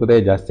ಆಗ್ತಾನೆ ಹೋಗ್ತದೆ,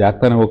 ಜಾಸ್ತಿ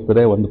ಆಗ್ತಾನೆ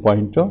ಹೋಗ್ತದೆ, ಒಂದು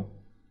ಪಾಯಿಂಟು.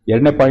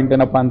 ಎರಡನೇ ಪಾಯಿಂಟ್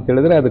ಏನಪ್ಪ ಅಂತ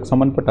ಹೇಳಿದ್ರೆ ಅದಕ್ಕೆ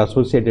ಸಂಬಂಧಪಟ್ಟ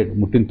ಅಸೋಸಿಯೇಟೆಡ್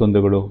ಮುಟ್ಟಿನ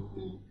ತೊಂದರೆಗಳು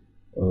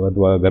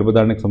ಅಥವಾ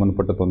ಗರ್ಭಧಾರಣೆಗೆ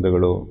ಸಂಬಂಧಪಟ್ಟ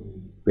ತೊಂದರೆಗಳು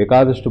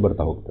ಬೇಕಾದಷ್ಟು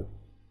ಬರ್ತಾ ಹೋಗ್ತದೆ.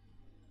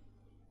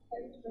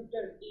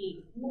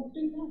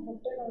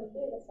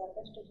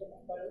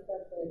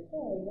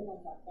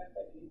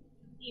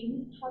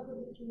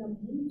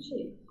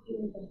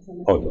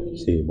 ಹೌದು,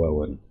 ಸಿ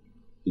ಭವನ್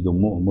ಇದು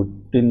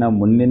ಮುಟ್ಟಿನ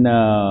ಮುನ್ನಿನ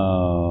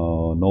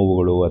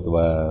ನೋವುಗಳು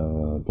ಅಥವಾ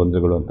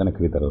ತೊಂದರೆಗಳು ಅಂತಲೇ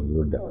ಕರೀತಾರೆ. ಒಂದು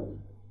ದೊಡ್ಡ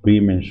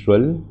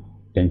ಪ್ರೀಮೆನ್ಸ್ಟ್ರಲ್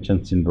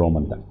ಟೆನ್ಷನ್ ಸಿಂಡ್ರೋಮ್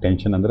ಅಂತ.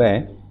 ಟೆನ್ಷನ್ ಅಂದರೆ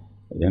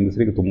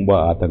ಹೆಂಗಸರಿಗೆ ತುಂಬ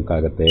ಆತಂಕ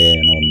ಆಗುತ್ತೆ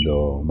ಅನ್ನೋ ಒಂದು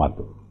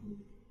ಮಾತು.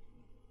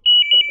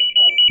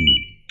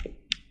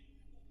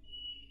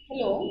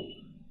 ಹಲೋ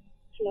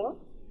ಹಲೋ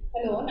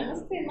ಹಲೋ,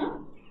 ನಮಸ್ತೆ ಅಮ್ಮ.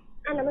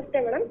 ನಮಸ್ತೆ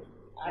ಮೇಡಮ್.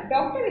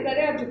 ಡಾಕ್ಟರ್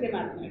ಇದ್ದಾರೆ, ಅವ್ರ ಜೊತೆ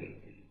ಮಾತನಾಡಿ.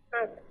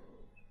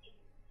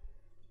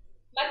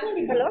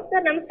 ಹಲೋ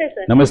ಸರ್, ನಮಸ್ತೆ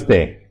ಸರ್. ನಮಸ್ತೆ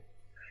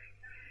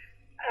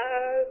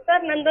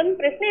ಸರ್, ನಂದೊಂದು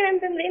ಪ್ರಶ್ನೆ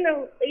ಏನಂತಂದ್ರೆ,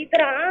 ನಾವು ಈ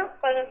ತರ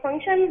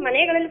ಫಂಕ್ಷನ್,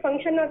 ಮನೆಗಳಲ್ಲಿ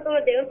ಫಂಕ್ಷನ್ ಅಥವಾ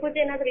ದೇವ್ರ ಪೂಜೆ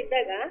ಏನಾದ್ರು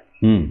ಇದ್ದಾಗ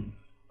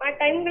ಆ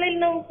ಟೈಮ್ಗಳಲ್ಲಿ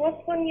ನಾವು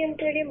ಪೋಸ್ಟ್ಪೋನ್ ಅಂತ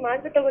ಹೇಳಿ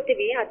ಮಾತ್ರ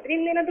ತಗೋತೀವಿ.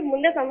 ಅದರಿಂದ ಏನಾದ್ರು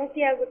ಮುಂದೆ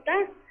ಸಮಸ್ಯೆ ಆಗುತ್ತಾ?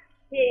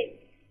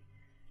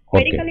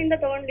 ಮೆಡಿಕಲ್ ಇಂದ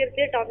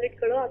ತಗೊಂಡಿರ್ತೀವಿ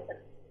ಟ್ಯಾಬ್ಲೆಟ್ಗಳು ಆ ಥರ.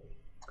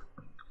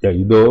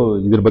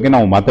 ಇದ್ರ ಬಗ್ಗೆ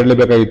ನಾವು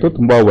ಮಾತಾಡಲೇಬೇಕಾಗಿತ್ತು.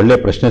 ತುಂಬಾ ಒಳ್ಳೆ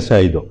ಪ್ರಶ್ನೆ ಸಹ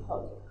ಇದು.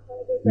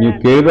 ನೀವು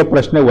ಕೇಳಿರೋ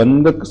ಪ್ರಶ್ನೆ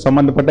ಒಂದಕ್ಕೆ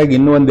ಸಂಬಂಧಪಟ್ಟಾಗ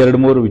ಇನ್ನೂ ಒಂದು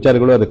 2-3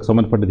 ವಿಚಾರಗಳು ಅದಕ್ಕೆ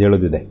ಸಂಬಂಧಪಟ್ಟದ್ದು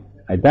ಹೇಳೋದಿದೆ.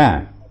 ಆಯ್ತಾ?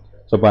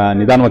 ಸ್ವಲ್ಪ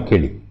ನಿಧಾನವಾಗಿ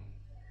ಕೇಳಿ.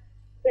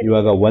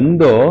 ಇವಾಗ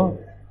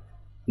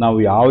ನಾವು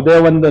ಯಾವುದೇ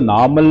ಒಂದು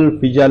ನಾರ್ಮಲ್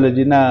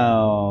ಫಿಸಿಯಾಲಜಿನ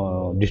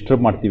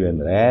ಡಿಸ್ಟರ್ಬ್ ಮಾಡ್ತೀವಿ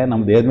ಅಂದರೆ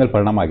ನಮ್ಮ ದೇಹದ ಮೇಲೆ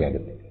ಪರಿಣಾಮ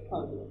ಆಗುತ್ತೆ.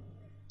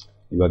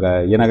 ಇವಾಗ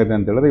ಏನಾಗುತ್ತೆ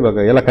ಅಂತ ಹೇಳಿದ್ರೆ, ಇವಾಗ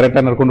ಎಲ್ಲ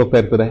ಕರೆಕ್ಟಾಗಿ ನಡ್ಕೊಂಡು ಹೋಗ್ತಾ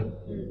ಇರ್ತದೆ,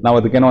 ನಾವು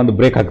ಅದಕ್ಕೇನೋ ಒಂದು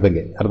ಬ್ರೇಕ್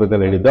ಹಾಕ್ದಂಗೆ.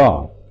 ಅರ್ಧದಲ್ಲಿ ಹೇಳಿದ್ದು,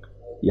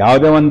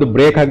 ಯಾವುದೇ ಒಂದು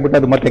ಬ್ರೇಕ್ ಹಾಕ್ಬಿಟ್ಟು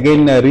ಅದು ಮತ್ತೆ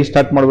ಅಗೈನ್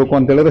ರೀಸ್ಟಾರ್ಟ್ ಮಾಡಬೇಕು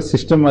ಅಂತ ಹೇಳಿದ್ರೆ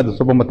ಸಿಸ್ಟಮ್ ಅದು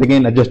ಸ್ವಲ್ಪ ಮತ್ತೆ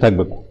ಅಗೈನ್ ಅಡ್ಜಸ್ಟ್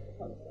ಆಗಬೇಕು.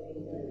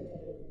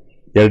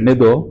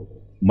 ಎರಡನೇದು,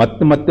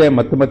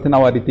 ಮತ್ತೆ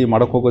ನಾವು ಆ ರೀತಿ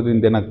ಮಾಡೋಕ್ಕೆ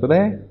ಹೋಗೋದ್ರಿಂದ ಏನಾಗ್ತದೆ,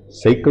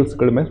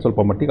 ಸೈಕಲ್ಸ್ಗಳ ಮೇಲೆ ಸ್ವಲ್ಪ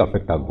ಮಟ್ಟಿಗೆ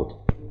ಅಫೆಕ್ಟ್ ಆಗ್ಬೋದು.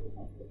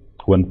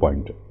 ಒಂದು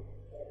ಪಾಯಿಂಟ್.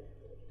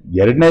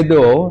 ಎರಡನೇದು,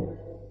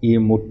 ಈ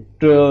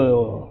ಮುಟ್ಟು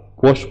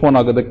ಪೋಸ್ಟ್ಪೋನ್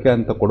ಆಗೋದಕ್ಕೆ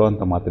ಅಂತ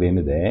ಕೊಡುವಂಥ ಮಾತ್ರೆ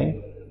ಏನಿದೆ,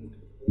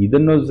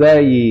 ಇದನ್ನು ಸಹ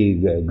ಈ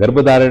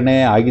ಗರ್ಭಧಾರಣೆ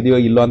ಆಗಿದೆಯೋ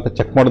ಇಲ್ಲೋ ಅಂತ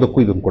ಚೆಕ್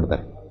ಮಾಡೋದಕ್ಕೂ ಇದನ್ನು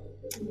ಕೊಡ್ತಾರೆ.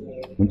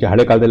 ಮುಂಚೆ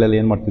ಹಳೆ ಕಾಲದಲ್ಲೆಲ್ಲ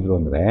ಏನು ಮಾಡ್ತಿದ್ರು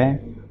ಅಂದರೆ,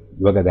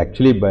 ಇವಾಗ ಅದು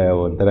ಆ್ಯಕ್ಚುಲಿ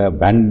ಒಂಥರ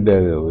ಬ್ಯಾಂಡ್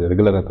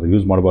ರೆಗ್ಯುಲರ್ ಹತ್ರ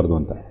ಯೂಸ್ ಮಾಡಬಾರ್ದು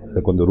ಅಂತ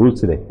ಅದಕ್ಕೊಂದು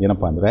ರೂಲ್ಸ್ ಇದೆ.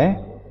 ಏನಪ್ಪ ಅಂದರೆ,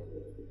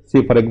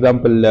 ಫಾರ್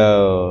ಎಕ್ಸಾಂಪಲ್,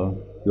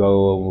 ಇವಾಗ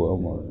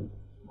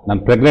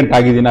ನಾನು ಪ್ರೆಗ್ನೆಂಟ್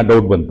ಆಗಿದ್ದೀನ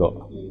ಡೌಟ್ ಬಂತು,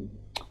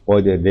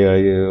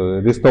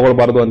 ರಿಸ್ಕ್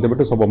ತೊಗೊಳ್ಬಾರ್ದು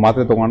ಅಂತಬಿಟ್ಟು ಸ್ವಲ್ಪ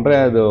ಮಾತ್ರೆ ತೊಗೊಂಡ್ರೆ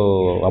ಅದು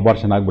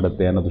ಅಬಾರ್ಷನ್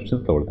ಆಗಿಬಿಡುತ್ತೆ ಅನ್ನೋ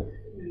ದೃಷ್ಟಿಯಿಂದ ತೊಗೊಳ್ತಾರೆ.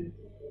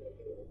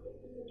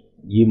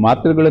 ಈ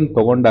ಮಾತ್ರೆಗಳನ್ನು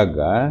ತೊಗೊಂಡಾಗ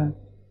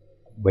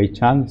ಬೈ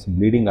ಚಾನ್ಸ್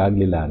ಬ್ಲೀಡಿಂಗ್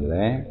ಆಗಲಿಲ್ಲ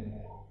ಅಂದರೆ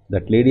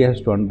that lady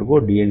has to undergo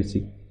DNC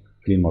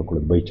clean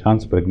ಮಾಡ್ಕೊಳ್ಳೋದು. ಬೈ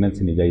ಚಾನ್ಸ್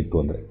ಪ್ರೆಗ್ನೆನ್ಸಿ ನಿಜ ಇತ್ತು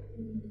ಅಂದರೆ,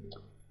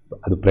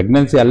 ಅದು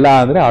ಪ್ರೆಗ್ನೆನ್ಸಿ ಅಲ್ಲ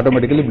ಅಂದರೆ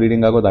ಆಟೋಮೆಟಿಕಲಿ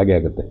ಬ್ಲೀಡಿಂಗ್ ಆಗೋದು ಹಾಗೆ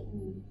ಆಗುತ್ತೆ.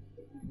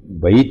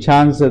 ಬೈ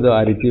ಚಾನ್ಸ್ ಅದು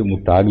ಆ ರೀತಿ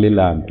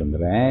ಮುಟ್ಟಾಗಲಿಲ್ಲ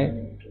ಅಂತಂದರೆ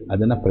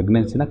ಅದನ್ನು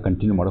ಪ್ರೆಗ್ನೆನ್ಸಿನ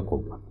ಕಂಟಿನ್ಯೂ ಮಾಡೋಕ್ಕೆ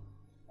ಹೋಗ್ಬಾರ್ದು.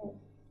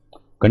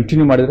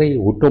 ಕಂಟಿನ್ಯೂ ಮಾಡಿದರೆ ಈ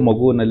ಹುಟ್ಟೋ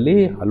ಮಗುವಿನಲ್ಲಿ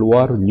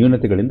ಹಲವಾರು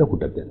ನ್ಯೂನತೆಗಳಿಂದ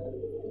ಹುಟ್ಟುತ್ತೆ.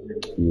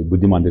 ಈ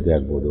ಬುದ್ಧಿಮಾಂದ್ಯತೆ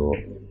ಆಗ್ಬೋದು,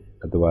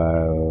 ಅಥವಾ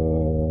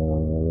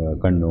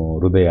ಕಣ್ಣು,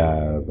 ಹೃದಯ,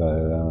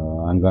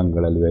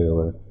 ಅಂಗಾಂಗಗಳಲ್ಲಿ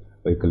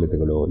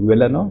ವೈಕಲ್ಯತೆಗಳು,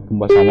 ಇವೆಲ್ಲನೂ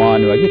ತುಂಬ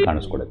ಸಾಮಾನ್ಯವಾಗಿ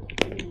ಕಾಣಿಸ್ಕೊಳ್ಳುತ್ತೆ.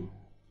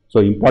 ಸೊ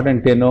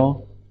ಇಂಪಾರ್ಟೆಂಟ್ ಏನು,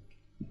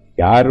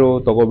 ಯಾರು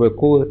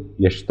ತೊಗೋಬೇಕು,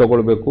 ಎಷ್ಟು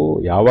ತೊಗೊಳ್ಬೇಕು,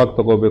 ಯಾವಾಗ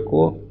ತೊಗೋಬೇಕು,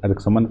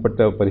 ಅದಕ್ಕೆ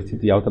ಸಂಬಂಧಪಟ್ಟ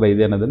ಪರಿಸ್ಥಿತಿ ಯಾವ ಥರ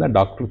ಇದೆ ಅನ್ನೋದನ್ನು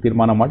ಡಾಕ್ಟ್ರು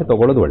ತೀರ್ಮಾನ ಮಾಡಿ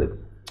ತೊಗೊಳ್ಳೋದು ಒಳ್ಳೆಯದು.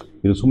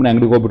 ಇದು ಸುಮ್ಮನೆ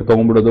ಅಂಗಡಿಗೆ ಹೋಗ್ಬಿಟ್ಟು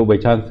ತೊಗೊಂಡ್ಬಿಡೋದು, ಬೈ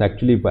ಚಾನ್ಸ್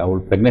ಆ್ಯಕ್ಚುಲಿ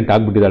ಅವಳು ಪ್ರೆಗ್ನೆಂಟ್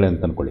ಆಗಿಬಿಟ್ಟಿದ್ದಾಳೆ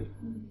ಅಂತ ಅಂದ್ಕೊಳ್ಳಿ,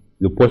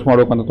 ಇದು ಪೋಸ್ಟ್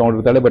ಮಾಡ್ಬೇಕು ಅಂತ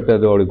ತೊಗೊಂಡಿರ್ತಾಳೆ, ಬಟ್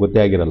ಅದು ಅವಳಿಗೆ ಗೊತ್ತೇ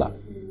ಆಗಿರಲ್ಲ.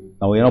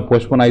 ನಾವು ಏನೋ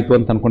ಪೋಸ್ಟ್ಪೋನ್ ಆಯಿತು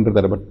ಅಂತ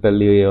ಅಂದ್ಕೊಂಡಿರ್ತಾರೆ, ಬಟ್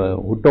ಅಲ್ಲಿ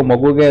ಹುಟ್ಟೋ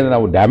ಮಗುಗೆ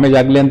ನಾವು ಡ್ಯಾಮೇಜ್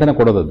ಆಗಲಿ ಅಂತಲೇ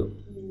ಕೊಡೋದು.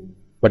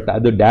 ಬಟ್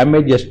ಅದು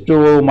ಡ್ಯಾಮೇಜ್ ಎಷ್ಟು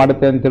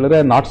ಮಾಡುತ್ತೆ ಅಂತ ಹೇಳಿದ್ರೆ,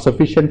 not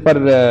sufficient for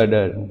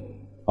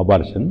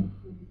abortion,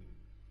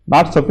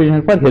 not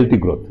sufficient for healthy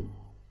growth,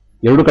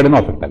 ಎರಡೂ ಕಡೆನೂ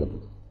ಅಫೆಕ್ಟ್ ಆಗುತ್ತೆ.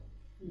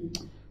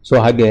 ಸೊ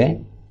ಹಾಗೆ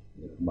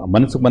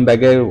ಮನಸ್ಸಿಗೆ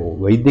ಬಂದಾಗೆ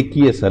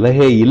ವೈದ್ಯಕೀಯ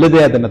ಸಲಹೆ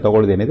ಇಲ್ಲದೆ ಅದನ್ನು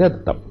ತೊಗೊಳ್ಳೋದೇನಿದೆ ಅದು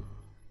ತಪ್ಪು.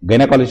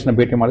 ಗೈನಕಾಲಜಿಸ್ಟ್ನ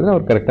ಭೇಟಿ ಮಾಡಿದ್ರೆ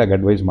ಅವ್ರು ಕರೆಕ್ಟಾಗಿ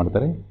ಅಡ್ವೈಸ್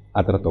ಮಾಡ್ತಾರೆ,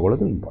 ಆ ಥರ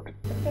ತೊಗೊಳ್ಳೋದು ಇಂಪಾರ್ಟೆಂಟ್.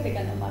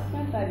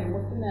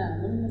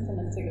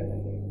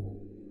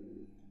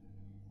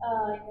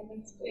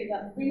 ಈಗ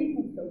ಬಿಳಿ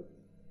ಮುಟ್ಟು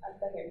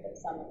ಅಂತ ಹೇಳ್ತಾರೆ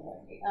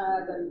ಸಾಮಾನ್ಯವಾಗಿ,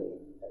 ಅದೊಂದು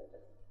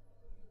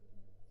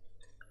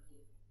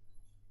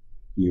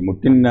ಈ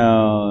ಮುಟ್ಟಿನ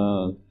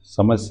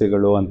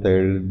ಸಮಸ್ಯೆಗಳು ಅಂತ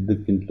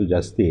ಹೇಳೋದಕ್ಕಿಂತಲೂ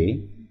ಜಾಸ್ತಿ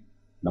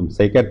ನಮ್ಮ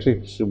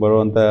ಸೈಕ್ಯಾಟ್ರಿಕ್ಸ್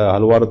ಬರುವಂಥ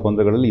ಹಲವಾರು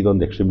ತೊಂದರೆಗಳಲ್ಲಿ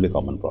ಇದೊಂದು extremely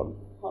common problem.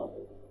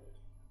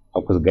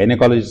 Of course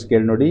gynaecologist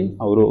ಕೇಳಿ ನೋಡಿ,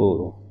 ಅವರು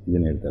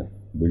ಇದನ್ನು ಹೇಳ್ತಾರೆ,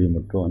 ಬಿಳಿ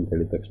ಮುಟ್ಟು ಅಂತ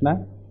ಹೇಳಿದ ತಕ್ಷಣ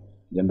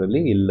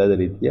ಜನರಲ್ಲಿ ಇಲ್ಲದ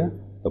ರೀತಿಯ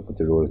ತಪ್ಪು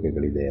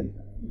ತಿಳುವಳಿಕೆಗಳಿದೆ ಅಂತ.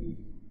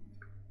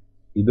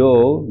 ಇದು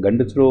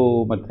ಗಂಡಸರು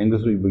ಮತ್ತು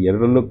ಹೆಂಗಸರು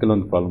ಎರಡರಲ್ಲೂ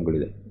ಕೆಲವೊಂದು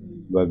ಪ್ರಾಬ್ಲಮ್ಗಳಿದೆ.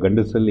 ಇವಾಗ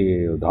ಗಂಡಸರಲ್ಲಿ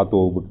ಧಾತು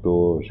ಹೋಗ್ಬಿಟ್ಟು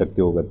ಶಕ್ತಿ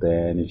ಹೋಗುತ್ತೆ,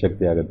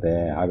 ನಿಶಕ್ತಿ ಆಗುತ್ತೆ,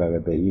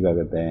 ಹಾಗಾಗತ್ತೆ,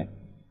 ಹೀಗಾಗತ್ತೆ.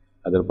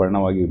 ಅದರ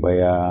ಪರಿಣಾಮವಾಗಿ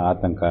ಭಯ,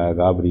 ಆತಂಕ,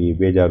 ಗಾಬರಿ,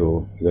 ಬೇಜಾರು,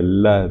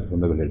 ಇವೆಲ್ಲ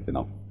ತೊಂದರೆಗಳು ಹೇಳ್ತೀವಿ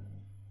ನಾವು.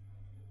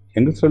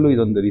 ಹೆಂಗಸರಲ್ಲೂ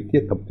ಇದೊಂದು ರೀತಿಯ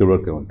ತಪ್ಪು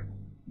ತಿಳುವಳಿಕೆ ಉಂಟು.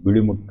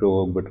 ಬಿಳಿ ಮುಟ್ಟು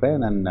ಹೋಗ್ಬಿಟ್ರೆ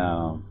ನನ್ನ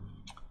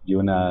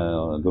ಜೀವನ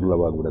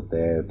ದುರ್ಲಭ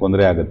ಆಗಿಬಿಡುತ್ತೆ,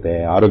 ತೊಂದರೆ ಆಗುತ್ತೆ,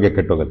 ಆರೋಗ್ಯ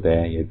ಕೆಟ್ಟೋಗುತ್ತೆ,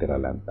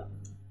 ಹೇಳ್ತಿರಲ್ಲ ಅಂತ.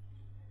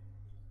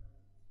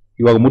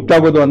 ಇವಾಗ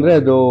ಮುಟ್ಟಾಗೋದು ಅಂದರೆ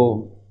ಅದು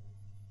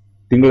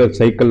ತಿಂಗಳ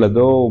ಸೈಕಲ್,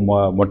 ಅದು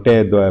ಮೊಟ್ಟೆ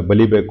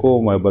ಬಲಿಬೇಕು,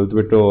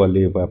 ಬಲ್ತ್ಬಿಟ್ಟು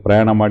ಅಲ್ಲಿ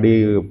ಪ್ರಯಾಣ ಮಾಡಿ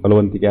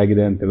ಫಲವಂತಿಕೆ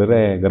ಆಗಿದೆ ಅಂತ ಹೇಳಿದ್ರೆ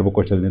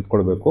ಗರ್ಭಕೋಶದಲ್ಲಿ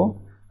ನಿಂತ್ಕೊಳ್ಬೇಕು.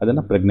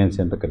 ಅದನ್ನು ಪ್ರೆಗ್ನೆನ್ಸಿ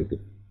ಅಂತ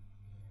ಕರಿತೀವಿ.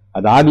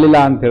 ಅದಾಗಲಿಲ್ಲ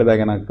ಅಂತ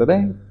ಹೇಳಿದಾಗ ಏನಾಗ್ತದೆ,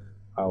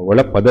 ಒಳ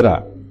ಪದರ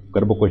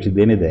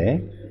ಗರ್ಭಕೋಶದ್ದೇನಿದೆ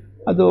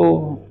ಅದು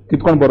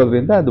ಕಿತ್ಕೊಂಡು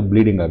ಬರೋದ್ರಿಂದ ಅದು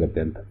ಬ್ಲೀಡಿಂಗ್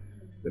ಆಗುತ್ತೆ ಅಂತ.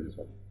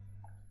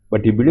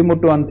 ಬಟ್ ಈ ಬಿಳಿ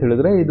ಮುಟ್ಟು ಅಂತ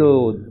ಹೇಳಿದ್ರೆ ಇದು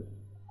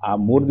ಆ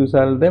 3 ದಿವಸ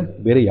ಅಲ್ಲದೆ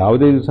ಬೇರೆ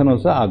ಯಾವುದೇ ದಿವಸನೂ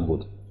ಸಹ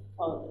ಆಗ್ಬೋದು.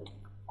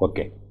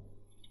 ಓಕೆ,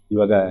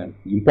 ಇವಾಗ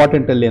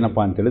ಇಂಪಾರ್ಟೆಂಟಲ್ಲಿ ಏನಪ್ಪ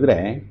ಅಂತ ಹೇಳಿದ್ರೆ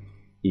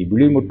ಈ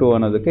ಬಿಳಿ ಮುಟ್ಟು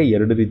ಅನ್ನೋದಕ್ಕೆ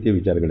 2 ರೀತಿಯ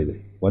ವಿಚಾರಗಳಿದೆ.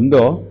 ಒಂದು,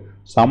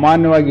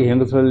 ಸಾಮಾನ್ಯವಾಗಿ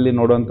ಹೆಂಗಸರಲ್ಲಿ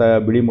ನೋಡುವಂಥ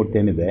ಬಿಳಿ ಮುಟ್ಟು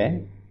ಏನಿದೆ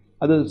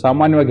ಅದು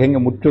ಸಾಮಾನ್ಯವಾಗಿ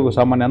ಹೆಂಗೆ ಮುಟ್ಟು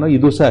ಸಾಮಾನ್ಯನೋ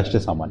ಇದು ಸಹ ಅಷ್ಟೇ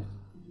ಸಾಮಾನ್ಯ.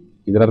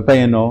 ಇದರರ್ಥ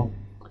ಏನು,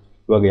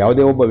 ಇವಾಗ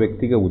ಯಾವುದೇ ಒಬ್ಬ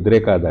ವ್ಯಕ್ತಿಗೆ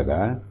ಉದ್ರೇಕ ಆದಾಗ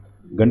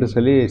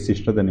ಗಂಡಸರಲ್ಲಿ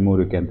ಶಿಶ್ನದ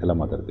ನಿಮುರುವಿಕೆ ಅಂತೆಲ್ಲ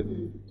ಮಾತಾಡ್ತೀವಿ.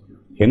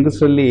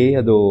 ಹೆಂಗಸರಲ್ಲಿ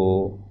ಅದು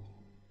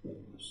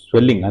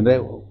ಸ್ವೆಲ್ಲಿಂಗ್ ಅಂದರೆ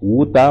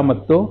ಊತ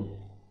ಮತ್ತು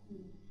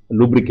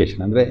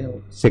ಲೂಬ್ರಿಕೇಶನ್ ಅಂದರೆ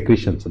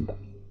ಸೆಕ್ರಿಷನ್ಸ್ ಅಂತ.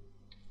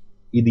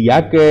 ಇದು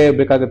ಯಾಕೆ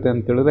ಬೇಕಾಗುತ್ತೆ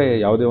ಅಂತ ಹೇಳಿದ್ರೆ,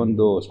 ಯಾವುದೇ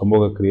ಒಂದು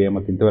ಸಂಭೋಗ ಕ್ರಿಯೆ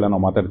ಮತ್ತು ಇಂಥವೆಲ್ಲ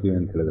ನಾವು ಮಾತಾಡ್ತೀವಿ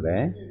ಅಂತ ಹೇಳಿದ್ರೆ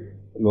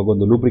ಇವಾಗ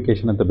ಒಂದು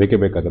ಲೂಬ್ರಿಕೇಶನ್ ಅಂತ ಬೇಕೇ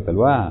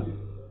ಬೇಕಾಗತ್ತಲ್ವಾ.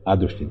 ಆ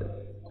ದೃಷ್ಟಿಯಿಂದ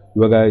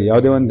ಇವಾಗ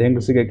ಯಾವುದೇ ಒಂದು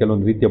ಹೆಂಗಸಿಗೆ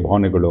ಕೆಲವೊಂದು ರೀತಿಯ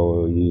ಭಾವನೆಗಳು,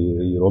 ಈ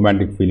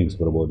ರೊಮ್ಯಾಂಟಿಕ್ ಫೀಲಿಂಗ್ಸ್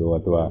ಬರ್ಬೋದು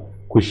ಅಥವಾ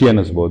ಖುಷಿ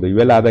ಅನ್ನಿಸ್ಬೋದು,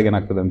 ಇವೆಲ್ಲ ಆದಾಗ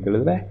ಏನಾಗ್ತದೆ ಅಂತ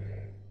ಹೇಳಿದ್ರೆ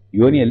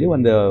ಯೋನಿಯಲ್ಲಿ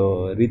ಒಂದು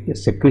ರೀತಿಯ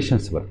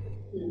ಸೆಕ್ರಿಷನ್ಸ್ ಬರುತ್ತೆ.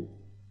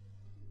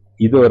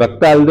 ಇದು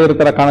ರಕ್ತ ಅಲ್ಲದೇ ಇರೋ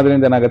ಥರ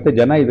ಕಾಣೋದ್ರಿಂದ ಏನಾಗುತ್ತೆ,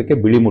 ಜನ ಇದಕ್ಕೆ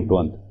ಬಿಳಿ ಮುಟ್ಟು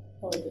ಅಂತ.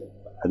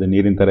 ಅದು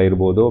ನೀರಿನ ಥರ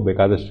ಇರ್ಬೋದು,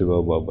 ಬೇಕಾದಷ್ಟು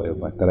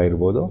ಥರ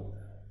ಇರ್ಬೋದು.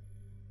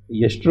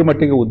 ಎಷ್ಟರ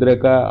ಮಟ್ಟಿಗೆ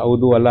ಉದ್ರೇಕ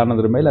ಹೌದು ಅಲ್ಲ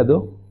ಅನ್ನೋದ್ರ ಮೇಲೆ ಅದು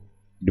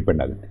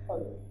ಡಿಪೆಂಡ್ ಆಗುತ್ತೆ.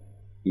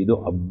 ಇದು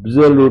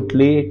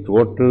ಅಬ್ಸಲ್ಯೂಟ್ಲಿ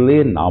ಟೋಟಲಿ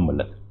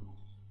ನಾರ್ಮಲ್.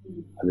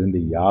 ಅದರಿಂದ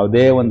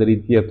ಯಾವುದೇ ಒಂದು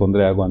ರೀತಿಯ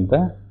ತೊಂದರೆ ಆಗುವಂಥ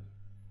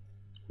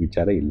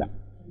ವಿಚಾರ ಇಲ್ಲ.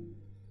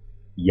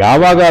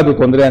 ಯಾವಾಗ ಅದು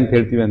ತೊಂದರೆ ಅಂತ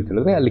ಹೇಳ್ತೀವಿ ಅಂತ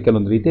ಹೇಳಿದ್ರೆ ಅಲ್ಲಿ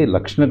ಕೆಲವೊಂದು ರೀತಿಯ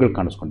ಲಕ್ಷಣಗಳು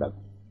ಕಾಣಿಸ್ಕೊಂಡಾಗ.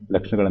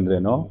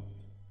 ಲಕ್ಷಣಗಳಂದ್ರೇನು,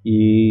 ಈ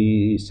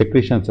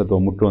ಸೆಕ್ರಿಷನ್ಸ್ ಅಥವಾ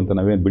ಮುಟ್ಟು ಅಂತ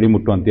ನಾವೇನು ಬಿಳಿ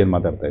ಮುಟ್ಟು ಅಂತ ಏನು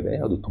ಮಾತಾಡ್ತಾ ಇದೆ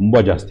ಅದು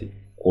ತುಂಬ ಜಾಸ್ತಿ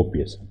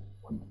ಕೋಪಿಯಸ್.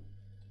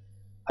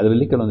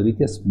 ಅದರಲ್ಲಿ ಕೆಲವೊಂದು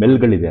ರೀತಿಯ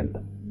ಸ್ಮೆಲ್ಗಳಿದೆ ಅಂತ.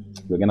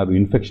 ಇವಾಗ ಏನಾದರೂ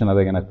ಇನ್ಫೆಕ್ಷನ್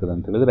ಆದಾಗ ಏನಾಗ್ತದೆ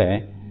ಅಂತ ಹೇಳಿದ್ರೆ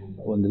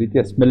ಒಂದು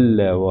ರೀತಿಯ ಸ್ಮೆಲ್,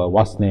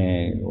 ವಾಸನೆ,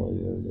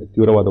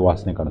 ತೀವ್ರವಾದ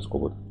ವಾಸನೆ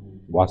ಕಾಣಿಸ್ಕೋಬೋದು.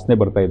 ವಾಸನೆ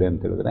ಬರ್ತಾ ಇದೆ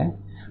ಅಂತ ಹೇಳಿದ್ರೆ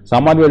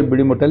ಸಾಮಾನ್ಯವಾಗಿ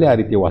ಬಿಳಿ ಮುಟ್ಟಲ್ಲಿ ಆ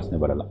ರೀತಿಯ ವಾಸನೆ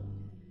ಬರಲ್ಲ.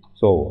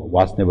 ಸೊ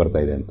ವಾಸನೆ ಬರ್ತಾ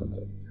ಇದೆ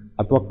ಅಂತಂದರೆ,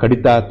 ಅಥವಾ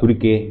ಕಡಿತ,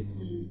 ತುರಿಕೆ,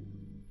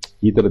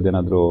 ಈ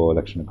ಥರದ್ದೇನಾದರೂ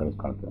ಲಕ್ಷಣ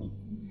ಕಾಣ್ತದೆ.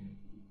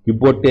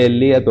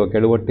 ಕಿಬ್ಬೊಟ್ಟೆಯಲ್ಲಿ ಅಥವಾ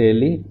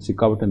ಕೆಳಗೊಟ್ಟೆಯಲ್ಲಿ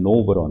ಸಿಕ್ಕಾಪಟ್ಟೆ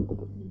ನೋವು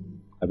ಬರುವಂಥದ್ದು,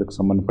 ಅದಕ್ಕೆ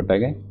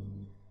ಸಂಬಂಧಪಟ್ಟಾಗೆ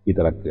ಈ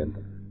ಥರ ಆಗ್ತದೆ ಅಂತ.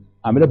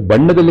 ಆಮೇಲೆ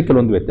ಬಣ್ಣದಲ್ಲಿ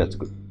ಕೆಲವೊಂದು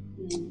ವ್ಯತ್ಯಾಸಗಳು.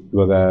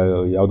 ಇವಾಗ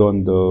ಯಾವುದೋ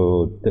ಒಂದು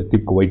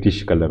ತಿಕ್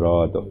ವೈಟಿಶ್ ಕಲರೋ,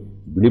 ಅಥವಾ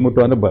ಬಿಳಿ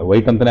ಮುಟ್ಟು ಅಂದರೆ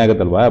ವೈಟ್ ಅಂತಲೇ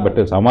ಆಗುತ್ತಲ್ವಾ, ಬಟ್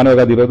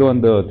ಸಾಮಾನ್ಯವಾಗಿ ಅದಿರೋದು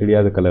ಒಂದು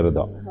ತಿಳಿಯಾದ ಕಲರ್,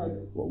 ಅದು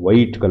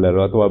ವೈಟ್ ಕಲರು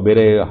ಅಥವಾ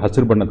ಬೇರೆ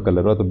ಹಸಿರು ಬಣ್ಣದ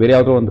ಕಲರು ಅಥವಾ ಬೇರೆ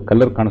ಯಾವುದೋ ಒಂದು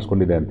ಕಲರ್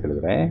ಕಾಣಿಸ್ಕೊಂಡಿದೆ ಅಂತ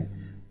ಹೇಳಿದ್ರೆ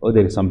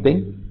ದೇರ್ ಇಸ್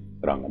ಸಮಥಿಂಗ್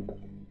ರಾಂಗ್ ಅಂತ.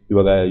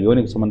 ಇವಾಗ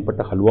ಯೋನಿಗೆ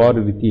ಸಂಬಂಧಪಟ್ಟ ಹಲವಾರು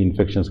ರೀತಿ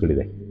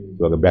ಇನ್ಫೆಕ್ಷನ್ಸ್ಗಳಿದೆ.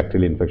 ಇವಾಗ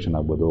ಬ್ಯಾಕ್ಟೀರಿಯಲ್ ಇನ್ಫೆಕ್ಷನ್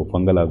ಆಗ್ಬೋದು,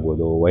 ಫಂಗಲ್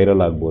ಆಗ್ಬೋದು,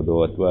 ವೈರಲ್ ಆಗ್ಬೋದು,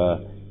 ಅಥವಾ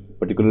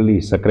ಪರ್ಟಿಕ್ಯುಲರ್ಲಿ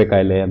ಸಕ್ಕರೆ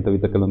ಕಾಯಿಲೆ ಅಂತ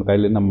ಇಂಥ ಕೆಲವೊಂದು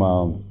ಕಾಯಿಲೆ ನಮ್ಮ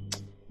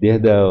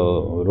ದೇಹದ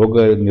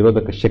ರೋಗ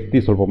ನಿರೋಧಕ ಶಕ್ತಿ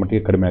ಸ್ವಲ್ಪ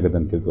ಮಟ್ಟಿಗೆ ಕಡಿಮೆ ಆಗುತ್ತೆ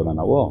ಅಂತ ತಿಳ್ಕೊಳ್ಳೋಣ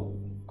ನಾವು.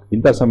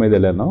 ಇಂಥ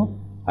ಸಮಯದಲ್ಲೇನೋ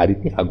ಆ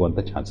ರೀತಿ ಆಗುವಂಥ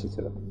ಚಾನ್ಸಸ್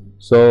ಇರುತ್ತೆ.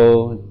 ಸೊ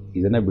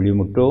ಇದನ್ನು ಬಿಳಿ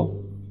ಮುಟ್ಟು,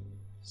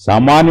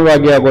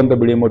 ಸಾಮಾನ್ಯವಾಗಿ ಆಗುವಂಥ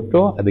ಬಿಳಿ ಮುಟ್ಟು,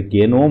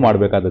 ಅದಕ್ಕೇನೂ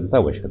ಮಾಡಬೇಕಾದಂಥ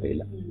ಅವಶ್ಯಕತೆ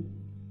ಇಲ್ಲ.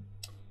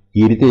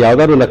 ಈ ರೀತಿ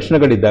ಯಾವುದಾದ್ರು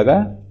ಲಕ್ಷಣಗಳಿದ್ದಾಗ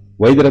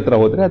ವೈದ್ಯರ ಹತ್ರ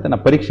ಹೋದರೆ ಅದನ್ನು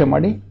ಪರೀಕ್ಷೆ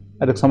ಮಾಡಿ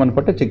ಅದಕ್ಕೆ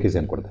ಸಂಬಂಧಪಟ್ಟ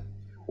ಚಿಕಿತ್ಸೆಯನ್ನು ಕೊಡ್ತಾರೆ.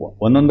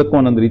 ಒಂದೊಂದಕ್ಕೂ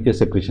ಒಂದೊಂದು ರೀತಿಯ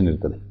ಸೆಕ್ರಿಷನ್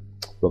ಇರ್ತದೆ.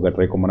 ಇವಾಗ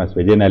ಟ್ರೈಕೋಮೋನಾಸ್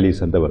ವೆಜೆನಾಲಿಸ್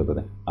ಅಂತ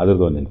ಬರ್ತದೆ,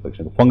 ಅದರದ್ದು ಒಂದು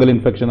ಇನ್ಫೆಕ್ಷನ್. ಫಂಗಲ್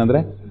ಇನ್ಫೆಕ್ಷನ್ ಅಂದರೆ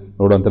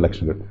ನೋಡುವಂಥ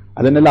ಲಕ್ಷಣಗಳು.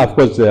 ಅದನ್ನೆಲ್ಲ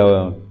ಅಫ್ಕೋರ್ಸ್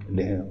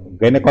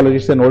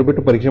ಗೈನಕಾಲಜಿಸ್ಟ್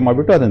ನೋಡಿಬಿಟ್ಟು ಪರೀಕ್ಷೆ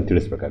ಮಾಡಿಬಿಟ್ಟು ಅದನ್ನು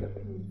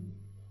ತಿಳಿಸ್ಬೇಕಾಗತ್ತೆ.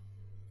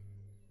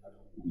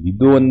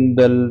 ಇದು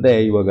ಒಂದಲ್ಲದೆ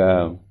ಇವಾಗ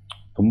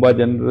ತುಂಬ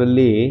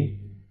ಜನರಲ್ಲಿ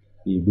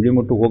ಈ ಬಿಳಿ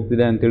ಮುಟ್ಟು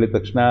ಹೋಗ್ತಿದೆ ಅಂತೇಳಿದ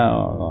ತಕ್ಷಣ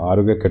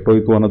ಆರೋಗ್ಯ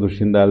ಕೆಟ್ಟೋಯ್ತು ಅನ್ನೋ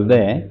ದೃಷ್ಟಿಯಿಂದ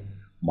ಅಲ್ಲದೆ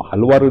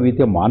ಹಲವಾರು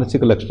ರೀತಿಯ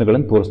ಮಾನಸಿಕ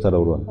ಲಕ್ಷಣಗಳನ್ನು ತೋರಿಸ್ತಾರೆ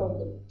ಅವರು ಅಂತ.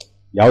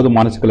 ಯಾವುದು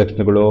ಮಾನಸಿಕ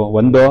ಲಕ್ಷಣಗಳು?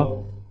 ಒಂದು,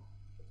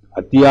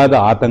 ಅತಿಯಾದ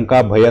ಆತಂಕ,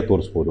 ಭಯ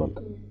ತೋರಿಸ್ಬೋದು ಅಂತ.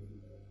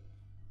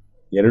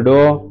 2,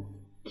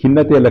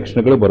 ಖಿನ್ನತೆಯ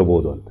ಲಕ್ಷಣಗಳು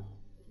ಬರ್ಬೋದು ಅಂತ.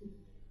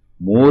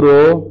 3,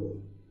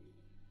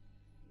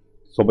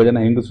 ಸ್ವಲ್ಪ ಜನ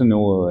ಹೆಂಗಸರು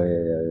ನೀವು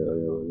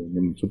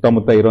ನಿಮ್ಮ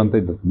ಸುತ್ತಮುತ್ತ ಇರೋವಂಥ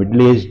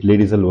ಮಿಡ್ಲ್ ಏಜ್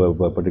ಲೇಡೀಸಲ್ಲಿ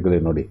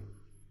ಪರ್ಟಿಕ್ಯುಲರ್ ನೋಡಿ,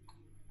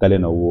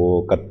 ತಲೆನೋವು,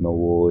 ಕತ್ತು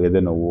ನೋವು,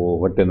 ಎದೆ ನೋವು,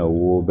 ಹೊಟ್ಟೆ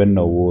ನೋವು,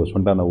 ಬೆನ್ನೋವು,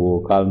 ಸೊಂಟ ನೋವು,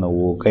 ಕಾಲು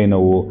ನೋವು, ಕೈ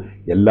ನೋವು,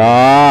 ಎಲ್ಲ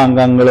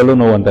ಅಂಗಾಂಗಗಳಲ್ಲೂ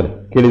ನೋವು ಅಂತಾರೆ.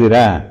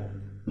 ಕೇಳಿದ್ದೀರಾ?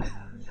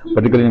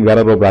 ಪರ್ಟಿಕ್ಯುಲರ್ ನಿಮ್ಗೆ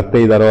ಯಾರು ಒಬ್ಬರು ಅತ್ತೆ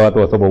ಇದ್ದಾರೋ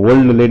ಅಥವಾ ಸ್ವಲ್ಪ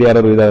ಓಲ್ಡ್ ಲೇಡಿ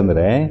ಯಾರು ಇದ್ದಾರೆ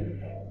ಅಂದರೆ,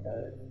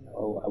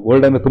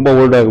 ಓಲ್ಡ್ ಅಂದರೆ ತುಂಬ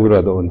ಓಲ್ಡ್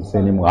ಆಗಿಬಿಡೋದು,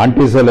 ಒಂದು ನಿಮ್ಗೆ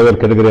ಆಂಟೀಸ್ ಲೆವೆಲ್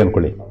ಕೆಟಗರಿ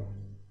ಅಂದ್ಕೊಳ್ಳಿ.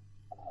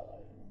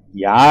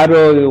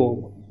 ಯಾರು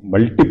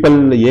ಮಲ್ಟಿಪಲ್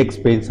ಏಕ್ಸ್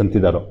ಪೇನ್ಸ್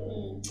ಅಂತಿದ್ದಾರೋ,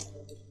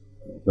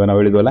 ಇವಾಗ ನಾವು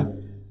ಹೇಳಿದ್ವಲ್ಲ,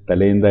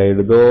 ತಲೆಯಿಂದ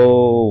ಹಿಡಿದು,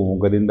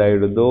 ಮುಖದಿಂದ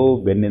ಹಿಡಿದು,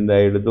 ಬೆನ್ನಿಂದ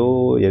ಹಿಡಿದು,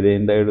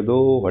 ಎದೆಯಿಂದ ಹಿಡಿದು,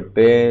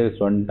 ಹೊಟ್ಟೆ,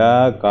 ಸೊಂಟ,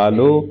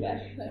 ಕಾಲು.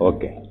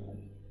 ಓಕೆ,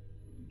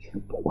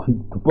 ಒಂದು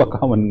ತುಂಬ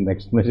ಕಾಮನ್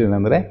ಎಕ್ಸ್ಪ್ಲನೇಷನ್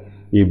ಅಂದರೆ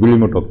ಈ ಬಿಳಿ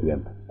ಮುಟ್ಟು ಹೋಗ್ತಿದೆ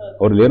ಅಂತ.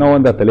 ಅವ್ರಲ್ಲಿ ಏನೋ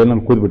ಒಂದು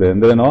ತಲೆಯನ್ನು ಕೂದ್ಬಿಟ್ಟಿದೆ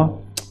ಅಂದ್ರೇನೋ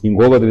ಹಿಂಗೆ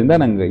ಹೋಗೋದ್ರಿಂದ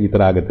ನಂಗೆ ಈ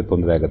ಥರ ಆಗುತ್ತೆ,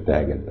 ತೊಂದರೆ ಆಗುತ್ತೆ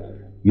ಹಾಗೆ ಅಂತ.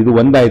 ಇದು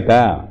ಒಂದಾಯ್ತಾ?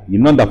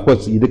 ಇನ್ನೊಂದು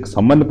ಅಫ್ಕೋರ್ಸ್ ಇದಕ್ಕೆ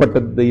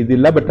ಸಂಬಂಧಪಟ್ಟದ್ದು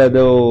ಇದಿಲ್ಲ, ಬಟ್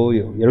ಅದು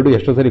ಎರಡು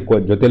ಎಷ್ಟೋ ಸರಿ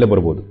ಜೊತೆಯಲ್ಲೇ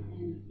ಬರ್ಬೋದು.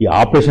 ಈ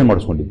ಆಪ್ರೇಷನ್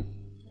ಮಾಡಿಸ್ಕೊಂಡಿದ್ದು,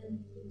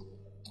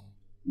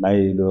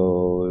 ಇದು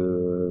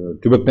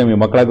ಟ್ಯೂಬೆಕ್ಟಮಿ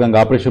ಮಕ್ಕಳಾಗ್ದಂಗೆ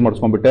ಆಪ್ರೇಷನ್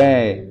ಮಾಡಿಸ್ಕೊಂಡ್ಬಿಟ್ಟೆ,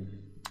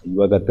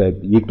 ಇವಾಗ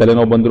ಈಗ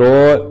ತಲೆನೋವು ಬಂದರೂ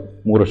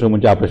 3 ವರ್ಷ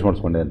ಮುಂಚೆ ಆಪ್ರೇಷನ್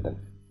ಮಾಡಿಸ್ಕೊಂಡೆ ಅಂತ,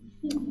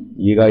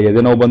 ಈಗ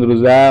ಎದೆನೋವು ಬಂದರೂ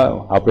ಸಹ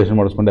ಆಪ್ರೇಷನ್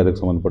ಮಾಡಿಸ್ಕೊಂಡೆ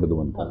ಅದಕ್ಕೆ ಸಂಬಂಧಪಟ್ಟದ್ದು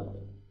ಅಂತ.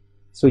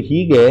 ಸೊ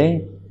ಹೀಗೆ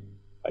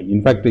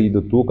ಇನ್ಫ್ಯಾಕ್ಟ್ ಇದು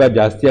ತೂಕ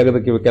ಜಾಸ್ತಿ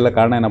ಆಗೋದಕ್ಕೆ ಇವಕ್ಕೆಲ್ಲ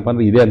ಕಾರಣ ಏನಪ್ಪ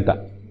ಅಂದರೆ ಇದೆ ಅಂತ,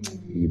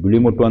 ಈ ಬಿಳಿ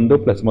ಮುಟ್ಟು ಒಂದು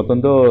ಪ್ಲಸ್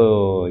ಮತ್ತೊಂದು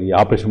ಈ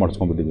ಆಪ್ರೇಷನ್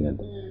ಮಾಡಿಸ್ಕೊಂಡ್ಬಿಟ್ಟಿದ್ದೀನಿ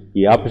ಅಂತ.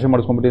 ಈ ಆಪ್ರೇಷನ್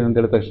ಮಾಡಿಸ್ಕೊಂಡ್ಬಿಟ್ಟಿದ್ದೀನಿ ಅಂತ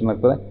ಹೇಳಿದ ತಕ್ಷಣ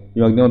ಆಗ್ತದೆ,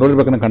 ಇವಾಗ ನೀವು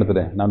ನೋಡಿರ್ಬೇಕನ್ನ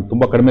ಕಾಣ್ತದೆ ನಾನು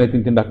ತುಂಬ ಕಡಿಮೆ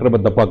ತಿಂತೀನಿ ಡಾಕ್ಟರ್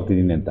ಬಂದು ದಪ್ಪ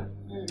ಆಗ್ತಿದ್ದೀನಿ ಅಂತ.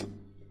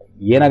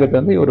 ಏನಾಗುತ್ತೆ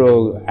ಅಂದರೆ ಇವರು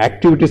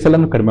ಆ್ಯಕ್ಟಿವಿಟೀಸ್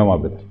ಎಲ್ಲ ಕಡಿಮೆ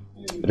ಮಾಡಬೇಕು,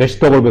 ರೆಸ್ಟ್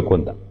ತೊಗೊಳ್ಬೇಕು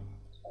ಅಂತ.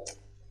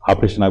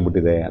 ಆಪ್ರೇಷನ್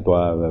ಆಗಿಬಿಟ್ಟಿದೆ ಅಥವಾ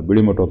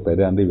ಬಿಳಿ ಮುಟ್ಟು ಹೋಗ್ತಾ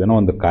ಇದೆ ಅಂದರೆ ಇವೇನೋ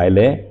ಒಂದು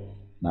ಕಾಯಿಲೆ,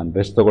 ನಾನು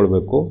ರೆಸ್ಟ್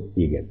ತೊಗೊಳ್ಬೇಕು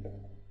ಹೀಗೆ ಅಂತ.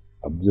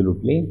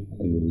 ಅಬ್ಸಲ್ಯೂಟ್ಲಿ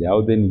ಇಲ್ಲಿ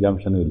ಯಾವುದೇ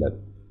ನಿಜಾಂಶನೂ ಇಲ್ಲ.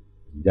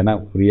 ಜನ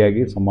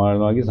ಫ್ರೀಯಾಗಿ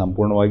ಸಮಾನವಾಗಿ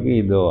ಸಂಪೂರ್ಣವಾಗಿ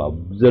ಇದು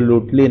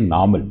ಅಬ್ಸಲ್ಯೂಟ್ಲಿ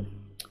ನಾರ್ಮಲ್.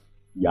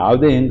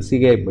 ಯಾವುದೇ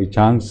ಹೆಂಗಸಿಗೆ ಬೈ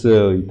ಚಾನ್ಸ್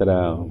ಈ ಥರ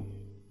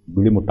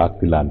ಬಿಳಿ ಮುಟ್ಟು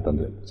ಆಗ್ತಿಲ್ಲ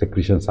ಅಂತಂದರೆ,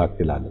 ಸೆಕ್ರಿಷನ್ಸ್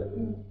ಆಗ್ತಿಲ್ಲ ಅಂದರೆ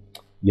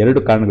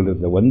 2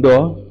 ಕಾರಣಗಳಿರುತ್ತೆ. ಒಂದು,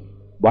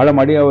 ಭಾಳ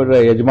ಮಾಡಿ ಅವರ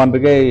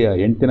ಯಜಮಾನರಿಗೆ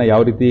ಹೆಂಡ್ತಿನ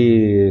ಯಾವ ರೀತಿ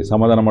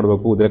ಸಮಾಧಾನ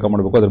ಮಾಡಬೇಕು, ಉದ್ರೇಕ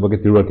ಮಾಡಬೇಕು ಅದ್ರ ಬಗ್ಗೆ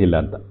ತಿಳುವಳಿಕೆ ಇಲ್ಲ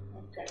ಅಂತ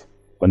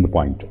ಒಂದು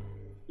ಪಾಯಿಂಟು.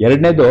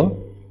 ಎರಡನೇದು,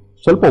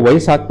 ಸ್ವಲ್ಪ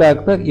ವಯಸ್ಸಾಗ್ತಾ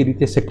ಆಗ್ತಾ ಈ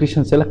ರೀತಿಯ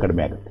ಸೆಕ್ರಿಷನ್ಸ್ ಎಲ್ಲ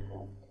ಕಡಿಮೆ ಆಗುತ್ತೆ.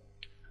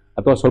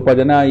 ಅಥವಾ ಸ್ವಲ್ಪ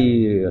ಜನ ಈ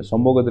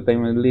ಸಂಭೋಗದ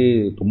ಟೈಮಲ್ಲಿ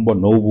ತುಂಬ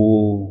ನೋವು,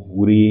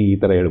 ಉರಿ ಈ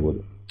ಥರ ಹೇಳ್ಬೋದು.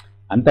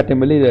 ಅಂಥ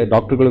ಟೈಮಲ್ಲಿ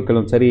ಡಾಕ್ಟ್ರುಗಳು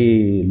ಕೆಲವೊಂದು ಸಾರಿ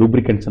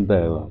ಲೂಬ್ರಿಕೆಂಟ್ಸ್ ಅಂತ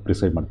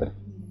ಪ್ರಿಸ್ಕ್ರೈಬ್ ಮಾಡ್ತಾರೆ.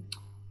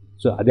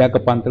 ಸೊ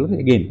ಅದ್ಯಾಕಪ್ಪ ಅಂತ ಹೇಳಿದ್ರೆ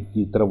ಅಗೇನ್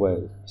ಈ ಥರ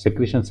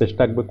ಸೆಕ್ರಿಷನ್ಸ್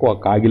ಎಷ್ಟಾಗಬೇಕು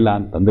ಆಗಿಲ್ಲ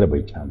ಅಂತಂದರೆ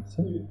ಬೈ ಚಾನ್ಸ್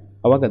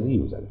ಅವಾಗ ಅದು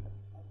ಯೂಸ್ ಆಗುತ್ತೆ.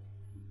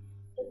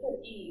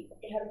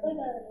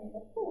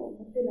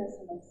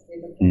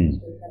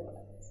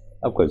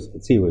 ಅಫ್ಕೋರ್ಸ್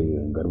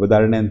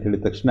ಗರ್ಭಧಾರಣೆ ಅಂತ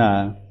ಹೇಳಿದ ತಕ್ಷಣ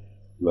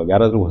ಇವಾಗ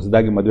ಯಾರಾದರೂ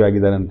ಹೊಸದಾಗಿ ಮದುವೆ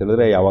ಆಗಿದ್ದಾರೆ ಅಂತ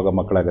ಹೇಳಿದ್ರೆ ಯಾವಾಗ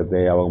ಮಕ್ಕಳಾಗುತ್ತೆ,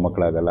 ಯಾವಾಗ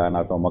ಮಕ್ಕಳಾಗಲ್ಲ,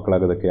 ಅಥವಾ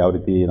ಮಕ್ಕಳಾಗೋದಕ್ಕೆ ಯಾವ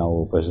ರೀತಿ ನಾವು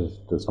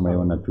ಪ್ರಶಸ್ತ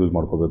ಸಮಯವನ್ನು ಚೂಸ್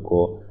ಮಾಡ್ಕೋಬೇಕು,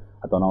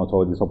 ಅಥವಾ ನಾವು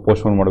ಸ್ವಲ್ಪ ದಿವಸ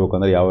ಪೋಸ್ಟ್ಪೋನ್ ಮಾಡಬೇಕು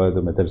ಅಂದರೆ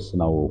ಯಾವ್ಯಾವುದು ಮೆಥಡ್ಸ್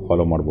ನಾವು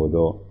ಫಾಲೋ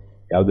ಮಾಡ್ಬೋದು,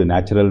 ಯಾವುದು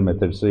ನ್ಯಾಚುರಲ್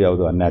ಮೆಥಡ್ಸು,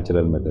 ಯಾವುದು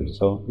ಅನ್ಯಾಚುರಲ್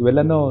ಮೆಥಡ್ಸು,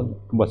 ಇವೆಲ್ಲನೂ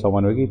ತುಂಬ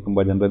ಸಾಮಾನ್ಯವಾಗಿ ತುಂಬ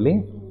ಜನರಲ್ಲಿ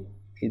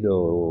ಇದು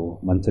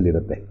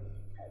ಮನಸ್ಸಲ್ಲಿರುತ್ತೆ.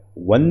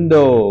 ಒಂದು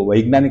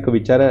ವೈಜ್ಞಾನಿಕ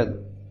ವಿಚಾರ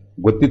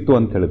ಗೊತ್ತಿತ್ತು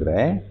ಅಂತ ಹೇಳಿದ್ರೆ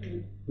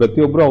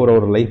ಪ್ರತಿಯೊಬ್ಬರು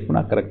ಅವರವ್ರ ಲೈಫ್ನ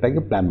ಕರೆಕ್ಟಾಗಿ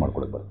ಪ್ಲ್ಯಾನ್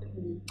ಮಾಡ್ಕೊಳಕ್ಕೆ ಬರುತ್ತೆ.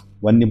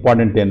 ಒಂದು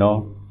ಇಂಪಾರ್ಟೆಂಟ್ ಏನೋ,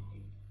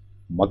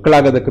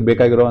 ಮಕ್ಕಳಾಗೋದಕ್ಕೆ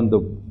ಬೇಕಾಗಿರೋ ಒಂದು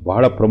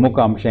ಬಹಳ ಪ್ರಮುಖ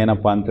ಅಂಶ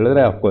ಏನಪ್ಪ ಅಂತ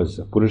ಹೇಳಿದ್ರೆ ಅಫ್ಕೋರ್ಸ್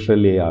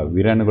ಪುರುಷರಲ್ಲಿ ಆ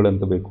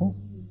ವೀರ್ಯಾಣುಗಳಂತ ಬೇಕು,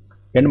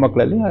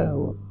 ಹೆಣ್ಮಕ್ಳಲ್ಲಿ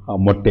ಆ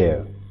ಮೊಟ್ಟೆ.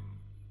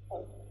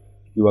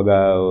 ಇವಾಗ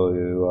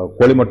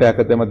ಕೋಳಿ ಮೊಟ್ಟೆ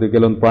ಹಾಕುತ್ತೆ ಮತ್ತು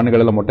ಕೆಲವೊಂದು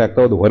ಪ್ರಾಣಿಗಳೆಲ್ಲ ಮೊಟ್ಟೆ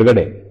ಹಾಕ್ತಾವೆ, ಅದು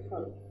ಹೊರಗಡೆ.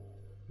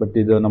 ಬಟ್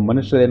ಇದು ನಮ್ಮ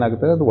ಮನುಷ್ಯರು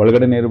ಏನಾಗುತ್ತೆ, ಅದು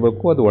ಒಳಗಡೆನೇ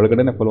ಇರಬೇಕು, ಅದು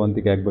ಒಳಗಡೆನೇ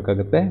ಫಲವಂತಿಕೆ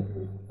ಆಗಬೇಕಾಗತ್ತೆ,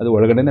 ಅದು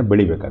ಒಳಗಡೆನೇ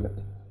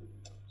ಬೆಳಿಬೇಕಾಗತ್ತೆ.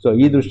 ಸೊ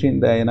ಈ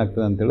ದೃಷ್ಟಿಯಿಂದ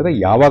ಏನಾಗ್ತದೆ ಅಂತ ಹೇಳಿದ್ರೆ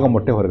ಯಾವಾಗ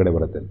ಮೊಟ್ಟೆ ಹೊರಗಡೆ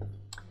ಬರುತ್ತೆ ಅಂತ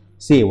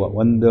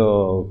ಒಂದು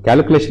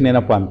ಕ್ಯಾಲ್ಕುಲೇಷನ್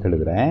ಏನಪ್ಪ ಅಂತ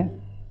ಹೇಳಿದ್ರೆ,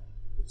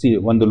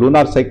 ಒಂದು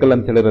ಲೂನಾರ್ ಸೈಕಲ್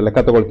ಅಂತ ಹೇಳಿದ್ರೆ ಲೆಕ್ಕ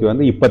ತಗೊಳ್ತೀವಿ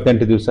ಅಂದರೆ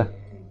 28 ದಿವಸ,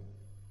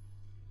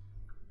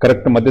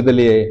 ಕರೆಕ್ಟ್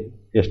ಮಧ್ಯದಲ್ಲಿ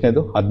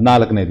ಎಷ್ಟನೇದು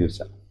 14ನೇ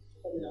ದಿವಸ,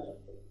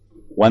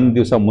 1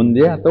 ದಿವಸ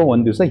ಮುಂದೆ ಅಥವಾ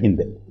 1 ದಿವಸ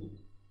ಹಿಂದೆ.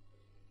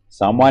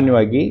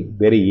 ಸಾಮಾನ್ಯವಾಗಿ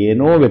ಬೇರೆ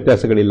ಏನೋ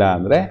ವ್ಯತ್ಯಾಸಗಳಿಲ್ಲ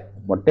ಅಂದರೆ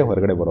ಮೊಟ್ಟೆ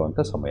ಹೊರಗಡೆ ಬರುವಂಥ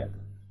ಸಮಯ.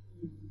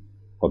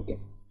 ಓಕೆ,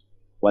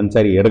 ಒಂದು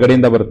ಸಾರಿ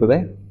ಎಡಗಡೆಯಿಂದ ಬರ್ತದೆ,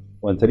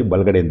 ಒಂದು ಸಾರಿ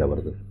ಬಲಗಡೆಯಿಂದ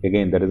ಬರ್ತದೆ. ಹೇಗೆ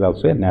that is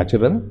also A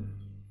natural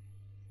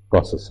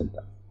process ಅಂತ.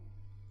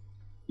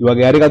 ಇವಾಗ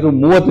ಯಾರಿಗಾದ್ರೂ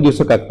 30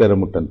 ದಿವಸಕ್ಕೆ ಆಗ್ತಾರೆ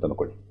ಮುಟ್ಟು ಅಂತ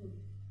ಅನ್ಕೊಳ್ಳಿ,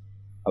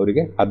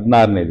 ಅವರಿಗೆ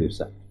 16ನೇ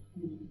ದಿವಸ,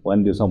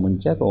 1 ದಿವಸ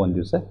ಮುಂಚೆ ಅಥವಾ 1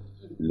 ದಿವಸ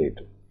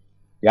ಲೇಟು.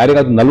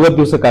 ಯಾರಿಗಾದ್ರೂ 40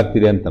 ದಿವಸಕ್ಕೆ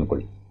ಆಗ್ತಿದೆ ಅಂತ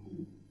ಅನ್ಕೊಳ್ಳಿ,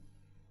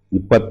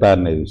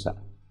 26ನೇ ದಿವಸ,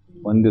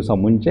 1 ದಿವಸ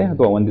ಮುಂಚೆ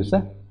ಅಥವಾ 1 ದಿವಸ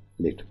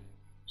ಲೇಟು.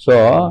 ಸೊ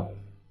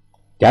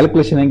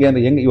ಕ್ಯಾಲ್ಕುಲೇಷನ್ ಹೆಂಗೆ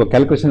ಅಂದರೆ ಇವಾಗ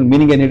ಕ್ಯಾಲ್ಕುಲೇಷನ್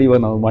ಮೀನಿಂಗ್ ಏನು ಹೇಳಿ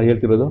ಇವಾಗ ನಾವು ಮಾಡಿ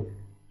ಹೇಳ್ತಿರೋದು,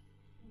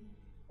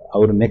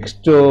 ಅವರು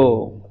ನೆಕ್ಸ್ಟು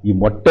ಈ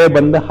ಮೊಟ್ಟೆ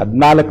ಬಂದ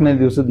 14ನೇ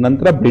ದಿವಸದ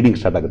ನಂತರ ಬ್ಲೀಡಿಂಗ್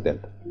ಸ್ಟಾರ್ಟ್ ಆಗುತ್ತೆ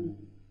ಅಂತ.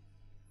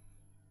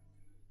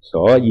 ಸೊ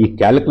ಈ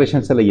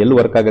ಕ್ಯಾಲ್ಕುಲೇಷನ್ಸ್ ಎಲ್ಲ ಎಲ್ಲಿ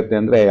ವರ್ಕ್ ಆಗುತ್ತೆ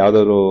ಅಂದರೆ,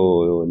 ಯಾವುದಾದ್ರು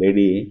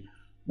ಲೇಡಿ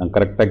ನಾನು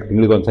ಕರೆಕ್ಟಾಗಿ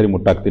ತಿಂಗಳಿಗೆ ಒಂದ್ಸರಿ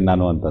ಮುಟ್ಟಾಕ್ತೀನಿ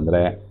ನಾನು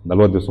ಅಂತಂದರೆ,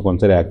 40 ದಿವಸಕ್ಕೆ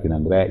ಒಂದ್ಸರಿ ಆಗ್ತೀನಿ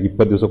ಅಂದರೆ,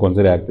 20 ದಿವಸಕ್ಕೆ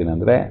ಒಂದ್ಸರಿ ಆಗ್ತೀನಿ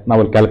ಅಂದರೆ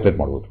ನಾವಲ್ಲಿ ಕ್ಯಾಲ್ಕುಲೇಟ್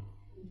ಮಾಡ್ಬೋದು.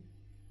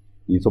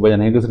 ಈ ಸ್ವಲ್ಪ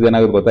ಜನ ಹೆಂಗಸ್ರಿಗೆ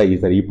ಏನಾಗುತ್ತೆ ಗೊತ್ತಾ, ಈ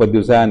ಸರಿ 20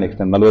 ದಿವಸ,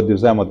 ನೆಕ್ಸ್ಟ್ 40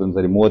 ದಿವಸ, ಮತ್ತೊಂದು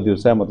ಸರಿ 30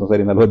 ದಿವಸ, ಮತ್ತೊಂದು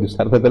ಸರಿ 40 ದಿವಸ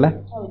ಅರ್ಥದಲ್ಲ,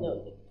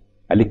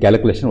 ಅಲ್ಲಿ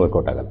ಕ್ಯಾಲ್ಕುಲೇಷನ್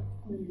ವರ್ಕೌಟ್ ಆಗಲ್ಲ.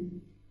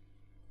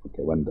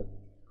 ಓಕೆ, ಒಂದು.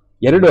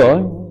 ಎರಡು,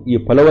 ಈ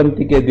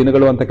ಫಲವಂತಿಕೆ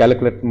ದಿನಗಳು ಅಂತ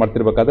ಕ್ಯಾಲ್ಕುಲೇಟ್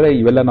ಮಾಡ್ತಿರ್ಬೇಕಾದ್ರೆ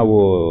ಇವೆಲ್ಲ ನಾವು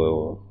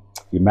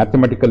ಈ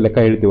ಮ್ಯಾಥಮೆಟಿಕಲ್ ಲೆಕ್ಕ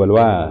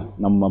ಹೇಳ್ತೀವಲ್ವಾ,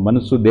 ನಮ್ಮ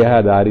ಮನಸ್ಸು ದೇಹ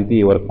ಅದು ಆ ರೀತಿ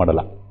ವರ್ಕ್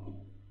ಮಾಡಲ್ಲ.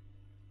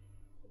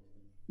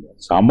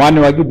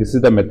 ಸಾಮಾನ್ಯವಾಗಿ ದಿಸ್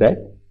ಇಸ್ ದ ಮೆಥಡ್.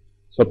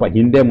 ಸ್ವಲ್ಪ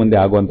ಹಿಂದೆ ಮುಂದೆ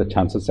ಆಗುವಂಥ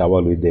ಚಾನ್ಸಸ್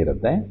ಯಾವಾಗಲೂ ಇದ್ದೇ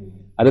ಇರುತ್ತೆ.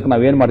 ಅದಕ್ಕೆ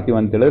ನಾವೇನು ಮಾಡ್ತೀವಿ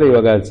ಅಂತ ಹೇಳಿದ್ರೆ,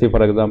 ಇವಾಗ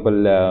ಫಾರ್ ಎಕ್ಸಾಂಪಲ್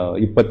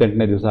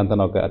 28ನೇ ದಿವಸ ಅಂತ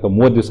ನಾವು ಅಥವಾ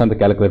 30 ದಿವಸ ಅಂತ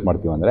ಕ್ಯಾಲ್ಕುಲೇಟ್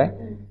ಮಾಡ್ತೀವಿ ಅಂದರೆ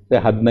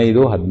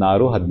 15,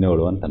 16,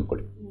 17 ಅಂತ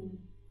ಅಂದ್ಕೊಳ್ಳಿ.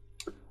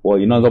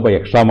 ಇನ್ನೊಂದು ಸ್ವಲ್ಪ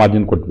ಎಕ್ಸ್ಟ್ರಾ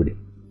ಮಾರ್ಜಿನ್ ಕೊಟ್ಬಿಡಿ,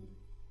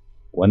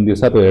 1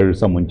 ದಿವಸ ಅಥವಾ 2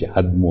 ದಿವಸ ಮುಂಚೆ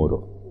 13,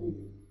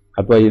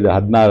 ಅಥವಾ ಇದು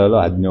 14,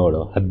 17,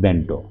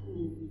 18,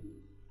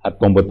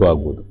 19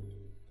 ಆಗ್ಬೋದು.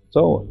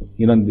 ಸೊ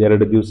ಇನ್ನೊಂದು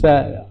 2 ದಿವಸ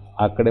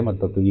ಆ ಕಡೆ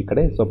ಮತ್ತು ಈ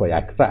ಕಡೆ ಸ್ವಲ್ಪ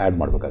ಎಕ್ಸ್ಟ್ರಾ ಆ್ಯಡ್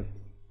ಮಾಡಬೇಕಾಗುತ್ತೆ.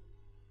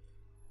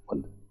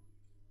 ಒಂದು.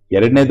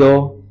 ಎರಡನೇದು,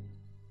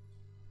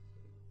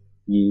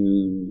 ಈ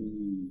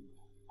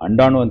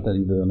ಅಂಡಾಣು ಅಂತ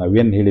ಇದು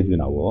ನಾವೇನು ಹೇಳಿದ್ವಿ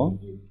ನಾವು,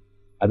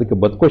 ಅದಕ್ಕೆ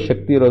ಬದುಕೋ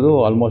ಶಕ್ತಿ ಇರೋದು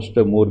ಆಲ್ಮೋಸ್ಟ್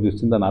 3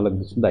 ದಿವಸದಿಂದ 4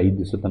 ದಿವಸದಿಂದ 5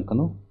 ದಿವಸ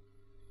ತನಕನೂ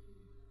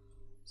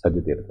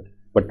ಸಾಧ್ಯತೆ ಇರ್ತದೆ.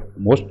 ಬಟ್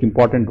ಮೋಸ್ಟ್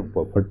ಇಂಪಾರ್ಟೆಂಟ್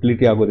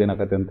ಫರ್ಟಿಲಿಟಿ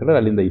ಆಗೋದೇನಾಗತ್ತೆ ಅಂತ ಹೇಳಿದ್ರೆ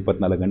ಅಲ್ಲಿಂದ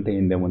 24 ಗಂಟೆ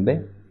ಹಿಂದೆ ಮುಂದೆ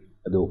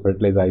ಅದು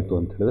ಫರ್ಟಿಲೈಸ್ ಆಯಿತು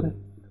ಅಂತ ಹೇಳಿದ್ರೆ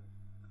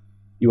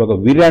ಇವಾಗ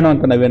ವೀರ್ಯಾಣು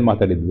ಅಂತ ನಾವೇನು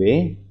ಮಾತಾಡಿದ್ವಿ,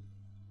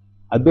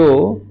 ಅದು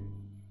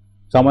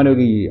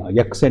ಸಾಮಾನ್ಯವಾಗಿ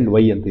ಎಕ್ಸ್ ಆ್ಯಂಡ್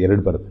ವೈ ಅಂತ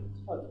ಎರಡು ಬರುತ್ತೆ.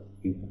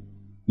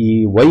 ಈ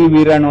ವೈ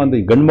ವೀರ್ಯಾಣು ಅಂತ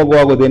ಗಂಡು ಮಗು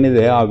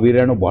ಆಗೋದೇನಿದೆ, ಆ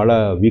ವೀರ್ಯಾಣು ಬಹಳ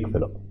ವೀಕ್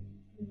ಫೆಲೋ.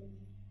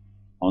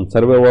 ಅವ್ನು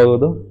ಸರ್ವೈವ್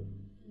ಆಗೋದು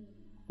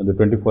ಒಂದು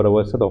 24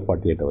 hours ಅಥವಾ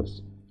 48 hours.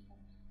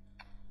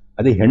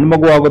 ಅದೇ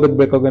ಹೆಣ್ಮಗು ಆಗೋದಕ್ಕೆ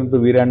ಬೇಕಾಗಂತ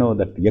ವೀರ್ಯಾಣು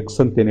ದಟ್ ಎಕ್ಸ್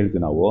ಅಂತ ಏನು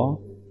ಹೇಳ್ತೀವಿ ನಾವು,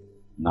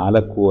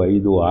 4,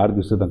 5, 6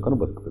 ದಿವಸದ ತನಕ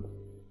ಬದುಕ್ತದೆ.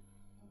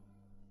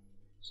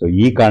 ಸೊ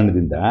ಈ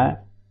ಕಾರಣದಿಂದ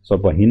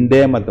ಸ್ವಲ್ಪ ಹಿಂದೆ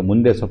ಮತ್ತು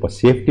ಮುಂದೆ ಸ್ವಲ್ಪ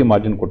ಸೇಫ್ಟಿ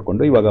ಮಾರ್ಜಿನ್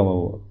ಕೊಟ್ಕೊಂಡು, ಇವಾಗ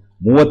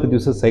 30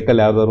 ದಿವಸ ಸೈಕಲ್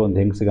ಯಾವ್ದಾದ್ರು ಒಂದು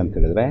ಹೆಂಗಸಿಗೆ ಅಂತ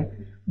ಹೇಳಿದ್ರೆ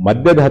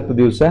ಮಧ್ಯದ 10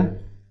 ದಿವಸ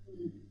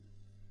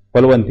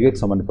ಫಲವಂತಿಗೆ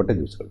ಸಂಬಂಧಪಟ್ಟ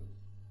ದಿವಸಗಳು,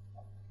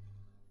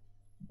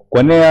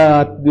 ಕೊನೆಯ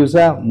 10 ದಿವಸ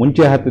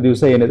ಮುಂಚೆ 10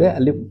 ದಿವಸ ಏನಿದೆ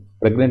ಅಲ್ಲಿ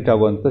ಪ್ರೆಗ್ನೆಂಟ್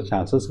ಆಗುವಂಥ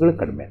ಚಾನ್ಸಸ್ಗಳು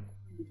ಕಡಿಮೆ.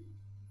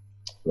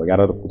 ಇವಾಗ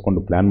ಯಾರಾದ್ರು ಕೂತ್ಕೊಂಡು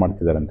ಪ್ಲ್ಯಾನ್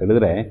ಮಾಡ್ತಿದ್ದಾರೆ ಅಂತ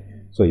ಹೇಳಿದ್ರೆ,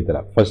 ಸೊ ಈ ಥರ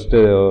first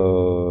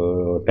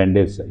 10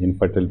 days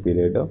infertile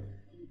period,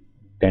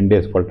 10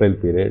 days fertile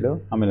period,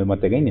 ಆಮೇಲೆ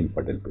ಮತ್ತೆ ಅಗೈನ್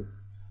ಇನ್ಫರ್ಟೈಲ್ ಪೀರಿಯಡ್.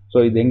 ಸೊ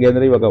ಇದು ಹೆಂಗೆ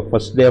ಅಂದರೆ, ಇವಾಗ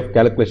ಫಸ್ಟ್ ಡೇ ಆಫ್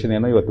ಕ್ಯಾಲ್ಕುಲೇಷನ್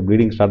ಏನೋ ಇವತ್ತು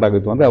ಬ್ಲೀಡಿಂಗ್ ಸ್ಟಾರ್ಟ್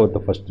ಆಗುತ್ತೆ ಅಂದರೆ ಅವತ್ತು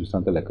ಫಸ್ಟ್ ದಿವಸ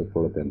ಅಂತ ಲೆಕ್ಕಕ್ಕೆ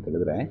ಕೊಡುತ್ತೆ ಅಂತ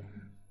ಹೇಳಿದ್ರೆ,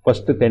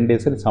 ಫಸ್ಟ್ 10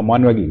 days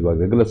ಸಾಮಾನ್ಯವಾಗಿ ಇವಾಗ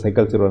ರೆಗ್ಯುಲರ್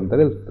ಸೈಕಲ್ಸ್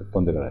ಇರುವಂಥದ್ದು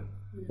ತೊಂದರೆಗಳು,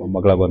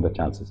 ಮಕ್ಕಳಾಗುವಂಥ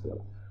ಚಾನ್ಸಸ್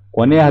ಇರೋಲ್ಲ.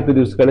 ಕೊನೆಯ 10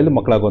 ದಿವಸಗಳಲ್ಲಿ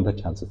ಮಕ್ಕಳಾಗುವಂಥ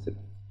ಚಾನ್ಸಸ್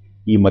ಇದೆ.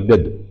 ಈ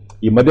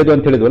ಮಧ್ಯದ್ದು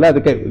ಅಂತ ಹೇಳಿದ್ವಲ್ಲ,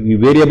 ಅದಕ್ಕೆ ಈ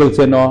ವೇರಿಯಬಲ್ಸ್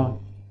ಏನೋ,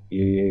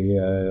 ಈ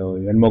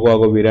ಹೆಣ್ಮಗು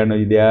ಆಗೋ ವೀರ್ಯಾಣು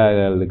ಇದೆಯಾ,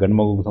 ಅಲ್ಲಿ ಗಂಡು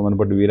ಮಗುಗೆ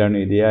ಸಂಬಂಧಪಟ್ಟ ವೀರ್ಯಾಣು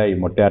ಇದೆಯಾ, ಈ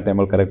ಮೊಟ್ಟೆ ಆ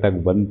ಟೈಮಲ್ಲಿ ಕರೆಕ್ಟಾಗಿ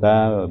ಬಂತಾ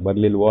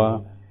ಬರಲಿಲ್ವೋ,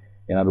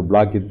 ಏನಾದ್ರು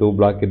ಬ್ಲಾಕ್ ಇತ್ತು,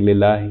 ಬ್ಲಾಕ್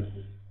ಇರಲಿಲ್ಲ,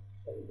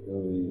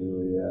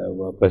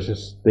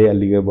 ಪ್ರಶಸ್ತಿ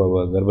ಅಲ್ಲಿಗೆ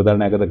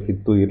ಗರ್ಭಧಾರಣೆ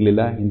ಆಗೋದಕ್ಕಿತ್ತು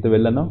ಇರಲಿಲ್ಲ,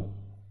 ಇಂಥವೆಲ್ಲನೂ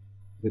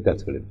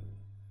ವ್ಯತ್ಯಾಸಗಳಿವೆ.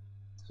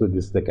 So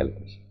this the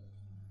calculation.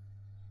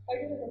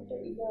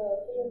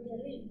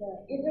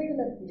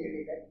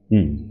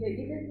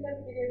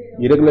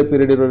 Irregular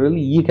period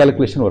ಇರೋದ್ರಲ್ಲಿ ಈ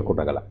ಕ್ಯಾಲ್ಕುಲೇಷನ್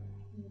ವರ್ಕೌಟ್ ಆಗಲ್ಲ,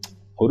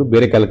 ಅವರು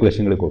ಬೇರೆ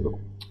ಕ್ಯಾಲ್ಕುಲೇಷನ್ಗಳಿಗೆ ಹೋಗಬೇಕು.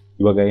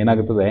 ಇವಾಗ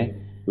ಏನಾಗುತ್ತದೆ,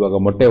 ಇವಾಗ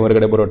ಮೊಟ್ಟೆ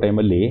ಹೊರಗಡೆ ಬರೋ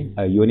ಟೈಮಲ್ಲಿ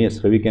ಯೋನಿಯ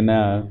ಸ್ರವಿಕೆನ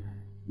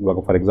ಇವಾಗ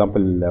ಫಾರ್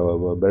ಎಕ್ಸಾಂಪಲ್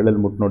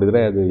ಬೆರಳಲ್ಲಿ ಮುಟ್ಟು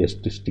ನೋಡಿದರೆ ಅದು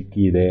ಎಷ್ಟು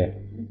ಸ್ಟಿಕ್ಕಿ ಇದೆ,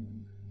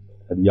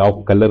 ಅದು ಯಾವ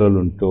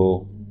ಕಲರಲ್ಲುಂಟು,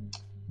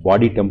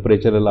 ಬಾಡಿ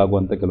ಟೆಂಪ್ರೇಚರಲ್ಲಿ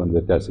ಆಗುವಂಥ ಕೆಲವೊಂದು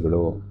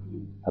ವ್ಯತ್ಯಾಸಗಳು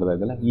ಅರ್ಥ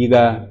ಆಗಲ್ಲ.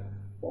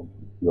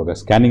 ಇವಾಗ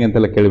ಸ್ಕ್ಯಾನಿಂಗ್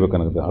ಅಂತೆಲ್ಲ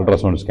ಕೇಳಬೇಕನ್ನೋದು,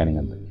 ಅಲ್ಟ್ರಾಸೌಂಡ್ ಸ್ಕ್ಯಾನಿಂಗ್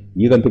ಅಂತ.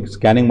 ಈಗಂತೂ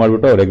ಸ್ಕ್ಯಾನಿಂಗ್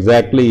ಮಾಡಿಬಿಟ್ಟು ಅವ್ರು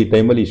ಎಕ್ಸಾಕ್ಟ್ಲಿ ಈ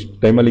ಟೈಮಲ್ಲಿ ಇಷ್ಟು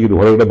ಟೈಮಲ್ಲಿ ಇದು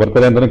ಹೊರಗಡೆ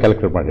ಬರ್ತದೆ ಅಂತಲೇ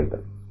ಕ್ಯಾಲ್ಕುಲೇಟ್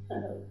ಮಾಡಿರ್ತಾರೆ.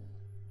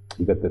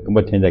 ಈಗ ತುಂಬ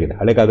ಚೇಂಜ್ ಆಗಿದೆ.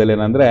 ಹಳೆ ಕಾಲದಲ್ಲಿ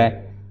ಏನಂದರೆ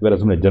ಇವೆಲ್ಲ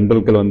ಸುಮ್ಮನೆ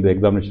ಜನರಲ್ ಕೆಲವೊಂದು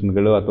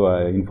ಎಕ್ಸಾಮಿನೇಷನ್ಗಳು ಅಥವಾ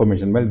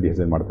ಇನ್ಫಾರ್ಮೇಷನ್ ಮೇಲೆ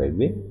ಡಿಸೈನ್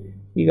ಮಾಡ್ತಾಯಿದ್ವಿ.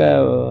 ಈಗ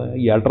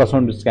ಈ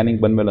ಅಲ್ಟ್ರಾಸೌಂಡ್ ಸ್ಕ್ಯಾನಿಂಗ್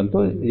ಬಂದಮೇಲಂತೂ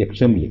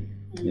ಎಕ್ಸ್ಟ್ರೀಮ್ಲಿ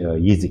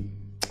ಈಸಿ.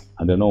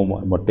 ಅಂದ್ರೇನೋ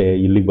ಮೊಟ್ಟೆ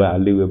ಇಲ್ಲಿಗೆ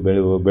ಅಲ್ಲಿ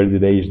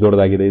ಬೆಳೆದಿದೆ, ಇಷ್ಟು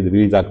ದೊಡ್ಡದಾಗಿದೆ, ಇದು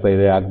ರಿಲೀಸ್ ಆಗ್ತಾ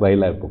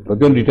ಇಲ್ಲ,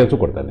 ಪ್ರತಿಯೊಂದು ಡೀಟೇಲ್ಸು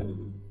ಕೊಡ್ತಾರೆ.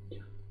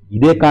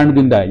 ಇದೇ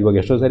ಕಾರಣದಿಂದ ಇವಾಗ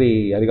ಎಷ್ಟೋ ಸರಿ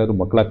ಯಾರಿಗಾದ್ರೂ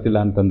ಮಕ್ಕಳಾಗ್ತಿಲ್ಲ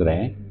ಅಂತಂದರೆ,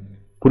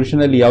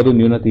 ಪುರುಷನಲ್ಲಿ ಯಾವುದೂ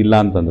ನ್ಯೂನತೆ ಇಲ್ಲ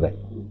ಅಂತಂದರೆ,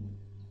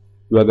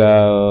 ಇವಾಗ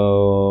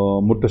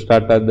ಮುಟ್ಟು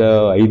ಸ್ಟಾರ್ಟ್ ಆದ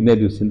 5ನೇ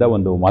ದಿವಸದಿಂದ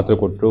ಒಂದು ಮಾತ್ರೆ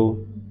ಕೊಟ್ಟರು,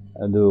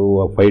 ಅದು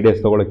 5 days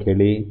ತೊಗೊಳಕ್ಕೆ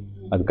ಹೇಳಿ,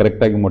 ಅದು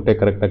ಕರೆಕ್ಟಾಗಿ ಮೊಟ್ಟೆ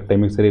ಕರೆಕ್ಟಾಗಿ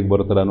ಟೈಮಿಗೆ ಸರಿಯಾಗಿ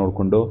ಬರೋ ಥರ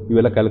ನೋಡಿಕೊಂಡು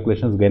ಇವೆಲ್ಲ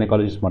ಕ್ಯಾಲ್ಕುಲೇಷನ್ಸ್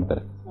ಗೈನಕಾಲಜಿಸ್ಟ್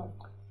ಮಾಡ್ತಾರೆ.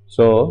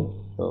 ಸೊ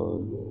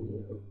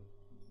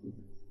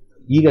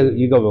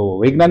ಈಗ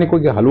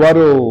ವೈಜ್ಞಾನಿಕವಾಗಿ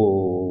ಹಲವಾರು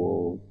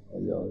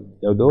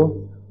ಯಾವುದು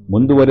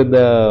ಮುಂದುವರೆದ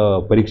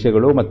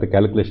ಪರೀಕ್ಷೆಗಳು ಮತ್ತು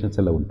ಕ್ಯಾಲ್ಕುಲೇಷನ್ಸ್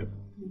ಎಲ್ಲ ಉಂಟು.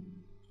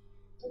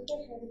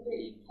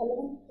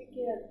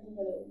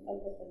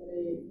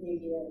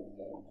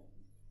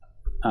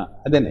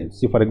 ಅದೇನೆ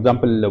ಫಾರ್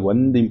ಎಕ್ಸಾಂಪಲ್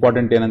ಒಂದು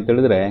ಇಂಪಾರ್ಟೆಂಟ್ ಏನಂತ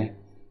ಹೇಳಿದ್ರೆ,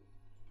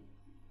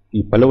 ಈ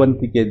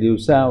ಫಲವಂತಿಕೆ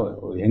ದಿವಸ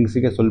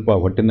ಹೆಂಗಸಿಗೆ ಸ್ವಲ್ಪ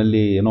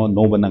ಹೊಟ್ಟೆನಲ್ಲಿ ಏನೋ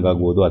ನೋವು ಬಂದಂಗೆ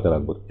ಆಗ್ಬೋದು, ಆ ಥರ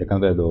ಆಗ್ಬೋದು.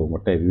 ಯಾಕಂದರೆ ಅದು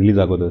ಮೊಟ್ಟೆ ರಿಲೀಸ್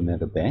ಆಗೋದು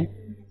ಏನಾಗುತ್ತೆ,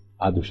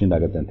 ಆ ದೃಷ್ಟಿಯಿಂದ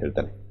ಆಗುತ್ತೆ ಅಂತ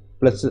ಹೇಳ್ತಾರೆ.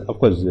 ಪ್ಲಸ್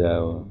ಅಫ್ಕೋರ್ಸ್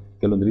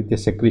ಕೆಲವೊಂದು ರೀತಿಯ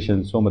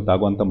ಸೆಕ್ರಿಷನ್ಸು ಮತ್ತು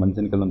ಆಗುವಂಥ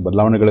ಮನಸ್ಸಿನ ಕೆಲವೊಂದು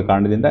ಬದಲಾವಣೆಗಳ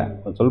ಕಾರಣದಿಂದ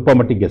ಸ್ವಲ್ಪ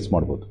ಮಟ್ಟಿಗೆ ಗೆಸ್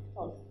ಮಾಡ್ಬೋದು,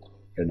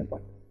 ಎರಡನೇ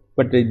ಪಾರ್ಟ್.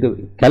 ಬಟ್ ಇದು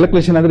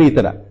ಕ್ಯಾಲ್ಕುಲೇಷನ್ ಅಂದರೆ ಈ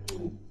ಥರ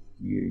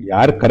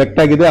ಯಾರು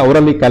ಕರೆಕ್ಟಾಗಿದೆ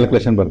ಅವರಲ್ಲಿ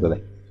ಕ್ಯಾಲ್ಕುಲೇಷನ್ ಬರ್ತದೆ.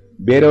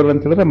 ಬೇರೆಯವ್ರು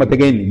ಅಂತ ಹೇಳಿದ್ರೆ ಮತ್ತೆ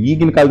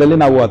ಈಗಿನ ಕಾಲದಲ್ಲಿ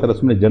ನಾವು ಆ ಥರ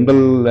ಸುಮ್ಮನೆ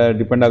ಜನರಲ್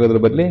ಡಿಪೆಂಡ್ ಆಗೋದ್ರ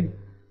ಬದಲಿ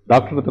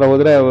ಡಾಕ್ಟರ್ ಹತ್ರ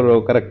ಹೋದರೆ ಅವರು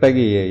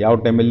ಕರೆಕ್ಟಾಗಿ ಯಾವ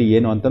ಟೈಮಲ್ಲಿ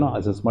ಏನು ಅಂತಲೂ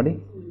ಅಸೆಸ್ ಮಾಡಿ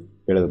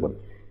ಹೇಳೋದು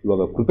ಬರುತ್ತೆ.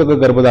 ಇವಾಗ ಕೃತಕ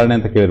ಗರ್ಭಧಾರಣೆ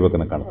ಅಂತ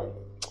ಕೇಳಿರ್ಬೇಕನ್ನ ಕಾಣುತ್ತೆ,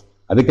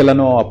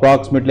 ಅದಕ್ಕೆಲ್ಲನೂ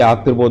ಅಪ್ರಾಕ್ಸಿಮೇಟ್ಲಿ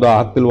ಆಗ್ತಿರ್ಬೋದಾ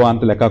ಆಗ್ತಿಲ್ವಾ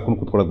ಅಂತ ಲೆಕ್ಕ ಹಾಕೊಂಡು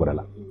ಕೂತ್ಕೊಳ್ಳೋಕೆ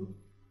ಬರೋಲ್ಲ.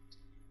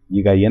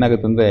 ಈಗ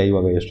ಏನಾಗುತ್ತೆ ಅಂದರೆ,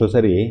 ಇವಾಗ ಎಷ್ಟೋ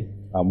ಸರಿ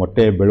ಆ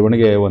ಮೊಟ್ಟೆ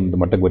ಬೆಳವಣಿಗೆ ಒಂದು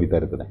ಮಟ್ಟಕ್ಕೆ ಬರೀತಾ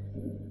ಇರ್ತದೆ,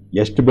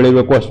 ಎಷ್ಟು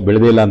ಬೆಳಿಬೇಕು ಅಷ್ಟು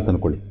ಬೆಳೆದೇ ಇಲ್ಲ ಅಂತ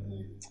ಅಂದ್ಕೊಳ್ಳಿ,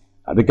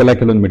 ಅದಕ್ಕೆಲ್ಲ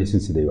ಕೆಲವೊಂದು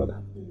ಮೆಡಿಸಿನ್ಸ್ ಇದೆ. ಇವಾಗ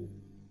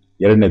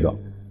ಎರಡನೇದು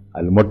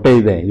ಅಲ್ಲಿ ಮೊಟ್ಟೆ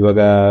ಇದೆ, ಇವಾಗ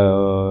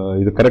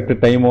ಇದು ಕರೆಕ್ಟ್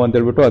ಟೈಮು ಅಂತ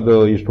ಹೇಳ್ಬಿಟ್ಟು ಅದು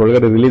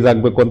ಇಷ್ಟೊಳಗಡೆ ರಿಲೀಸ್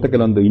ಆಗಬೇಕು ಅಂತ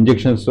ಕೆಲವೊಂದು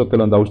ಇಂಜೆಕ್ಷನ್ಸು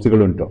ಕೆಲವೊಂದು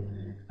ಔಷಧಿಗಳುಂಟು,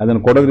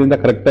 ಅದನ್ನು ಕೊಡೋದ್ರಿಂದ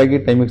ಕರೆಕ್ಟಾಗಿ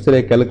ಟೈಮಿಗೆ ಸರಿ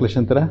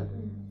ಕ್ಯಾಲ್ಕುಲೇಷನ್ ಥರ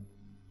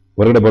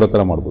ಹೊರಗಡೆ ಬರೋ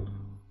ಥರ ಮಾಡ್ಬೋದು.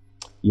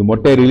 ಈ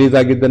ಮೊಟ್ಟೆ ರಿಲೀಸ್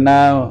ಆಗಿದ್ದನ್ನು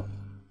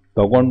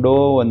ತಗೊಂಡು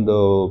ಒಂದು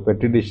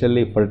ಪೆಟ್ರಿ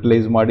ಡಿಶಲ್ಲಿ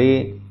ಫರ್ಟಿಲೈಸ್ ಮಾಡಿ,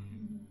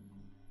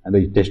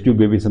 ಅಂದರೆ ಟೆಸ್ಟ್ ಟ್ಯೂಬ್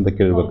ಬೇಬೀಸ್ ಅಂತ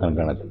ಕೇಳಬೇಕು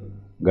ಕಾಣುತ್ತೆ,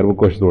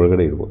 ಗರ್ಭಕೋಶದ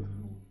ಒಳಗಡೆ ಇರ್ಬೋದು.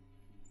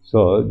 ಸೊ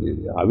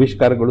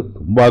ಆವಿಷ್ಕಾರಗಳು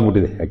ತುಂಬ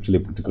ಆಗ್ಬಿಟ್ಟಿದೆ ಆ್ಯಕ್ಚುಲಿ,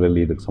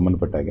 ಪರ್ಟಿಕ್ಯುಲರ್ಲಿ ಇದಕ್ಕೆ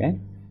ಸಂಬಂಧಪಟ್ಟಾಗೆ.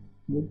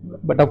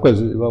 But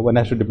of course one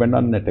has to depend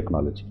on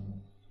technology.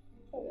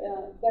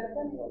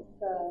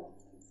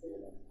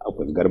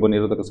 Of course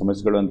ಗರ್ಭನಿರೋಧಕ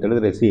ಸಮಸ್ಯೆಗಳು ಅಂತ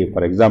ಹೇಳಿದ್ರೆ,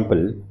 ಫಾರ್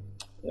ಎಕ್ಸಾಂಪಲ್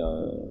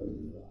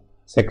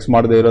ಸೆಕ್ಸ್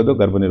ಮಾಡದೇ ಇರೋದು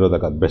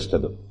ಗರ್ಭನಿರೋಧಕ, ಅದು ಬೆಸ್ಟ್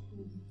ಅದು.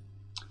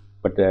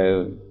 ಬಟ್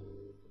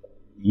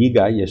ಈಗ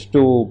ಎಷ್ಟು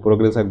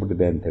ಪ್ರೋಗ್ರೆಸ್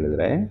ಆಗಿಬಿಟ್ಟಿದೆ ಅಂತ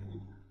ಹೇಳಿದ್ರೆ,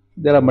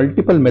 ದೇರ್ ಆರ್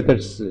ಮಲ್ಟಿಪಲ್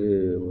ಮೆಥಡ್ಸ್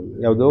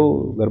ಯಾವುದೋ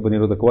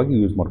ಗರ್ಭನಿರೋಧಕವಾಗಿ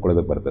ಯೂಸ್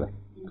ಮಾಡ್ಕೊಳ್ಳೋದಕ್ಕೆ ಬರ್ತದೆ.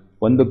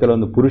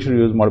 ಕೆಲವೊಂದು ಪುರುಷರು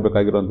ಯೂಸ್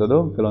ಮಾಡಬೇಕಾಗಿರೋವಂಥದ್ದು,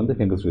 ಕೆಲವೊಂದು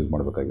ಹೆಂಗಸರು ಯೂಸ್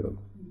ಮಾಡಬೇಕಾಗಿರೋದು.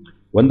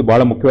 ಒಂದು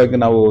ಭಾಳ ಮುಖ್ಯವಾಗಿ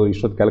ನಾವು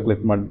ಇಷ್ಟೊತ್ತು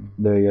ಕ್ಯಾಲ್ಕುಲೇಟ್ ಮಾಡಿ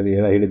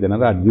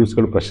ಹೇಳಿದ್ದೇನೆಂದರೆ ಆ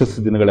ದಿವಸಗಳು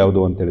ಪ್ರಶಸ್ತ ದಿನಗಳು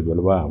ಯಾವುದು ಅಂತ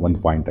ಹೇಳಿದ್ವಲ್ವಾ, ಒಂದು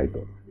ಪಾಯಿಂಟ್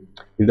ಆಯಿತು.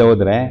 ಇಲ್ಲದೆ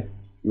ಹೋದರೆ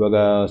ಇವಾಗ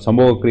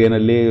ಸಂಭೋಗ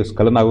ಕ್ರಿಯೆಯಲ್ಲಿ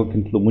ಸ್ಖಲನ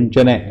ಆಗೋಕ್ಕಿಂತಲೂ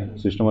ಮುಂಚೆನೇ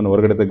ಸಿಸ್ಟಮನ್ನು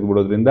ಹೊರಗಡೆ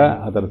ತೆಗೆದುಬಿಡೋದ್ರಿಂದ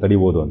ಆ ಥರ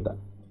ತಡಿಬೋದು ಅಂತ.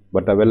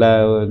 ಬಟ್ ಅವೆಲ್ಲ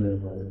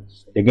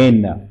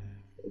ಎಗೈನ್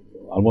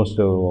ಆಲ್ಮೋಸ್ಟ್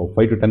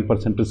 5 to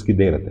 10% ರಿಸ್ಕ್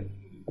ಇದ್ದೇ ಇರುತ್ತೆ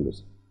ಅದು.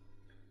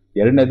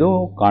 ಎರಡನೇದು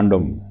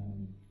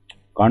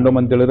ಕಾಂಡೋಮ್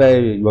ಅಂತೇಳಿದ್ರೆ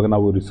ಇವಾಗ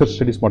ನಾವು ರಿಸರ್ಚ್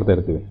ಸ್ಟಡೀಸ್ ಮಾಡ್ತಾ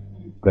ಇರ್ತೀವಿ,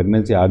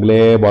 ಪ್ರೆಗ್ನೆನ್ಸಿ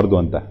ಆಗಲೇಬಾರ್ದು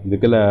ಅಂತ.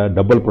 ಇದಕ್ಕೆಲ್ಲ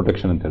ಡಬಲ್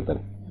ಪ್ರೊಟೆಕ್ಷನ್ ಅಂತ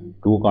ಹೇಳ್ತಾರೆ,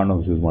 2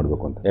 ಕಾಂಡೋಮ್ಸ್ ಯೂಸ್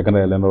ಮಾಡಬೇಕು ಅಂತ.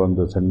 ಯಾಕಂದರೆ ಎಲ್ಲೇನೋ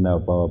ಒಂದು ಸಣ್ಣ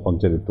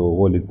ಪಂಕ್ಚರ್ ಇತ್ತು,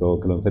 ಹೋಲ್ ಇತ್ತು,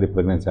 ಕೆಲವೊಂದು ಸರಿ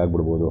ಪ್ರೆಗ್ನೆನ್ಸಿ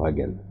ಆಗಿಬಿಡ್ಬೋದು.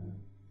 ಹಾಗೆ ಅಂತ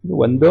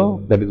ಇದು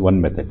ದಟ್ ಈಸ್ ಒನ್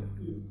ಮೆಥಡ್.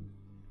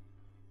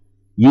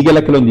 ಈಗೆಲ್ಲ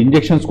ಕೆಲವೊಂದು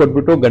ಇಂಜೆಕ್ಷನ್ಸ್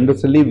ಕೊಟ್ಬಿಟ್ಟು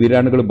ಗಂಡಸಲ್ಲಿ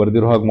ವೀರ್ಯಾಣುಗಳು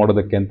ಬರೆದಿರೋ ಹಾಗೆ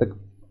ಮಾಡೋದಕ್ಕೆ ಅಂತ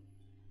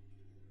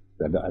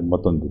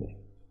ಮತ್ತೊಂದಿದೆ.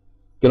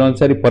 ಕೆಲವೊಂದು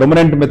ಸಾರಿ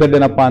ಪರ್ಮನೆಂಟ್ ಮೆಥಡ್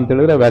ಏನಪ್ಪ ಅಂತ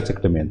ಹೇಳಿದ್ರೆ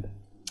ವ್ಯಾಸೆಕ್ಟಮಿ ಅಂತ.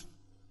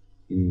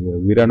 ಈ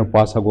ವೀರ್ಯಾಣು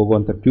ಪಾಸ್ ಆಗಿ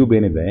ಹೋಗುವಂಥ ಟ್ಯೂಬ್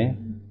ಏನಿದೆ,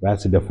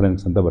 ವ್ಯಾಸ್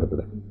ಡೆಫರೆನ್ಸ್ ಅಂತ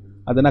ಬರ್ತದೆ,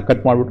 ಅದನ್ನು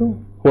ಕಟ್ ಮಾಡಿಬಿಟ್ಟು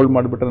ಫೋಲ್ಡ್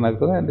ಮಾಡಿಬಿಟ್ರೆ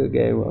ಏನಾಗ್ತದೆ,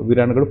 ಅದಕ್ಕೆ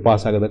ವೀರ್ಯಾಣುಗಳು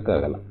ಪಾಸ್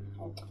ಆಗೋದಕ್ಕಾಗಲ್ಲ.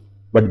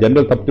 ಬಟ್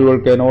ಜನರಲ್ ತಪ್ಪು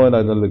ತಿಳುವಳಿಕೆನೋ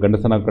ಅದರಲ್ಲಿ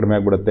ಗಂಡಸನ ಕಡಿಮೆ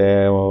ಆಗಿಬಿಡುತ್ತೆ,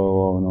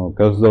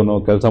 ಕೆಲಸದವನು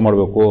ಕೆಲಸ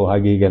ಮಾಡಬೇಕು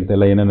ಹಾಗೆ ಹೀಗೆ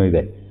ಅಂತೆಲ್ಲ ಏನೇನೋ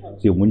ಇದೆ.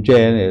 ಮುಂಚೆ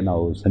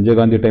ನಾವು ಸಂಜಯ್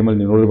ಗಾಂಧಿ ಟೈಮಲ್ಲಿ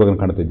ನೀವು ನೋಡಿರ್ಬೇಕಂತ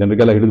ಕಾಣುತ್ತೆ,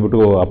 ಜನರಿಗೆಲ್ಲ ಹಿಡಿದ್ಬಿಟ್ಟು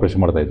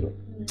ಆಪ್ರೇಷನ್ ಮಾಡ್ತಾಯಿದ್ರು,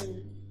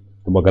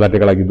 ತುಂಬ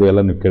ಗಲಾಟೆಗಳಾಗಿದ್ದು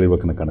ಎಲ್ಲ ನೀವು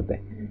ಕೇಳಿರ್ಬೇಕಂತ ಕಾಣುತ್ತೆ.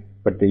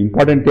 ಬಟ್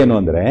ಇಂಪಾರ್ಟೆಂಟ್ ಏನು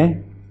ಅಂದರೆ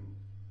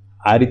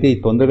ಆ ರೀತಿ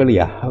ತೊಂದರೆಗಳು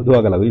ಯಾವುದೂ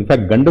ಆಗಲ್ಲ.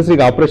 ಇನ್ಫ್ಯಾಕ್ಟ್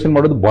ಗಂಡಸರಿಗೆ ಆಪ್ರೇಷನ್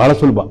ಮಾಡೋದು ಭಾಳ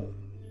ಸುಲಭ.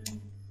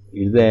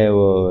 ಇದೆ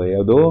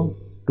ಯಾವುದು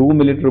 2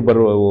 ಮಿಲಿಮೀಟರ್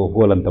ಬರೋ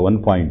ಹೋಲ್ ಅಂತ 1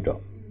 ಪಾಯಿಂಟು,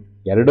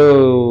 2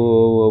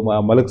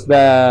 ಮಲಗಿಸ್ದ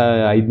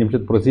 5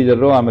 ನಿಮಿಷದ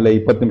ಪ್ರೊಸೀಜರು, ಆಮೇಲೆ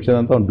 20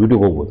 ನಿಮಿಷದಂತ ಅವ್ನು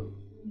ಡ್ಯೂಟಿಗೆ ಹೋಗ್ಬೋದು.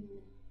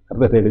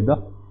 ಅರ್ಥ ಹೇಳಿದ್ದು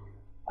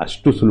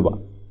ಅಷ್ಟು ಸುಲಭ.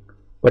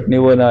 ಬಟ್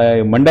ನೀವು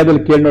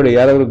ಮಂಡ್ಯದಲ್ಲಿ ಕೇಳಿ ನೋಡಿ,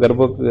 ಯಾರಾದರೂ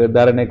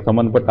ಗರ್ಭಧಾರಣೆಗೆ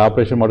ಸಂಬಂಧಪಟ್ಟ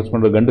ಆಪ್ರೇಷನ್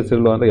ಮಾಡಿಸ್ಕೊಂಡ್ರೆ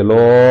ಗಂಡಸರು ಅಂದರೆ ಎಲ್ಲೋ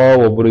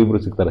ಒಬ್ಬರು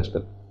ಇಬ್ಬರು ಸಿಗ್ತಾರೆ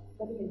ಅಷ್ಟೇ,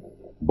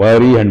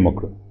 ಬರೀ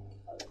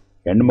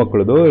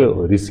ಹೆಣ್ಮಕ್ಳದು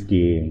ರಿಸ್ಕಿ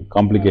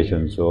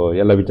ಕಾಂಪ್ಲಿಕೇಶನ್ಸು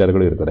ಎಲ್ಲ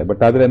ವಿಚಾರಗಳು ಇರ್ತಾರೆ.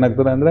 ಬಟ್ ಆದರೆ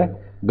ಏನಾಗ್ತದೆ ಅಂದರೆ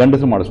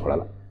ಗಂಡಸರು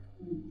ಮಾಡಿಸ್ಕೊಳ್ಳಲ್ಲ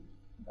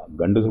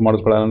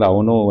ಅಂದರೆ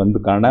ಅವನು ಒಂದು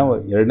ಕಾರಣ.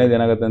 ಎರಡನೇದು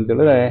ಏನಾಗುತ್ತೆ ಅಂತ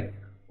ಹೇಳಿದ್ರೆ,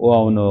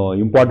 ಅವನು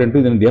ಇಂಪಾರ್ಟೆಂಟು,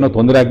 ಇದರಿಂದ ಏನೋ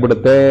ತೊಂದರೆ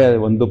ಆಗಿಬಿಡುತ್ತೆ.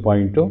 ಒಂದು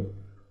ಪಾಯಿಂಟು,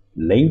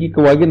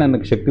 ಲೈಂಗಿಕವಾಗಿ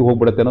ನನಗೆ ಶಕ್ತಿ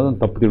ಹೋಗ್ಬಿಡುತ್ತೆ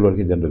ಅನ್ನೋದೊಂದು ತಪ್ಪು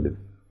ತಿಳುವಳಿಕೆ ಜನರಲ್ಲಿದೆ.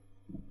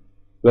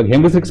 ಇವಾಗ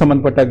ಹೆಂಗಸರಿಗೆ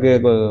ಸಂಬಂಧಪಟ್ಟಾಗೆ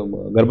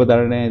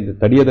ಗರ್ಭಧಾರಣೆ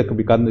ತಡೆಯೋದಕ್ಕೆ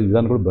ಬೇಕಾದ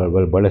ವಿಧಾನಗಳು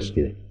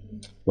ಭಾಳಷ್ಟಿದೆ.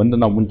 ಒಂದು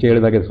ನಾವು ಮುಂಚೆ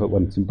ಹೇಳಿದಾಗೆ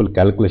ಒಂದು ಸಿಂಪಲ್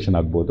ಕ್ಯಾಲ್ಕುಲೇಷನ್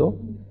ಆಗ್ಬೋದು.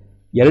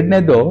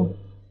 ಎರಡನೇದು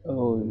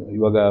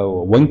ಇವಾಗ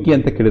ವಂಕಿ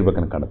ಅಂತ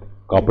ಕೇಳಿರ್ಬೇಕಂತ ಕಾಣುತ್ತೆ,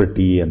 ಕಾಪರ್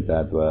ಟೀ ಅಂತ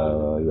ಅಥವಾ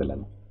ಇವೆಲ್ಲ.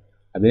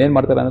 ಅದನ್ನೇನು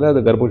ಮಾಡ್ತಾರೆ ಅಂದರೆ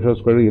ಅದು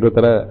ಗರ್ಭಕೋಶಗಳು ಇರೋ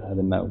ಥರ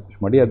ಅದನ್ನು ಪುಷ್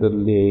ಮಾಡಿ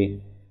ಅದರಲ್ಲಿ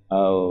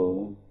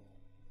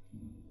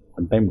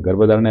ಒಂದು ಟೈಮ್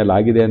ಗರ್ಭಧಾರಣೆ ಅಲ್ಲಿ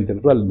ಆಗಿದೆ ಅಂತ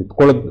ಹೇಳಿದ್ರು ಅಲ್ಲಿ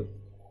ನಿಂತ್ಕೊಳ್ಳೋದು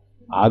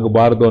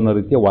ಆಗಬಾರ್ದು ಅನ್ನೋ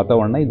ರೀತಿಯ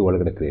ವಾತಾವರಣ ಇದು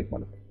ಒಳಗಡೆ ಕ್ರಿಯೇಟ್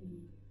ಮಾಡುತ್ತೆ.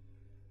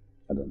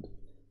 ಅದೊಂದು.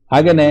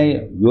 ಹಾಗೆಯೇ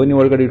ಯೋನಿ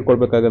ಒಳಗಡೆ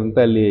ಇಟ್ಕೊಳ್ಬೇಕಾಗಂತ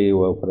ಅಲ್ಲಿ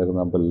ಫಾರ್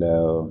ಎಕ್ಸಾಂಪಲ್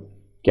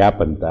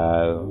ಕ್ಯಾಪ್ ಅಂತ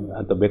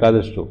ಅಥವಾ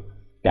ಬೇಕಾದಷ್ಟು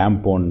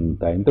ಟ್ಯಾಂಪೋನ್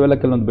ಅಂತ ಇಂಥವೆಲ್ಲ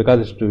ಕೆಲವೊಂದು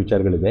ಬೇಕಾದಷ್ಟು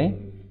ವಿಚಾರಗಳಿದೆ.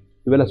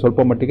 ಇವೆಲ್ಲ ಸ್ವಲ್ಪ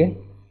ಮಟ್ಟಿಗೆ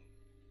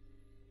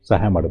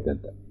ಸಹಾಯ ಮಾಡುತ್ತೆ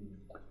ಅಂತ.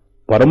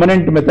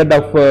 ಪರ್ಮನೆಂಟ್ ಮೆಥಡ್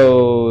ಆಫ್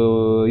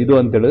ಇದು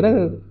ಅಂತೇಳಿದ್ರೆ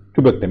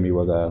ಟ್ಯೂಬೆಕ್ಟಮಿ,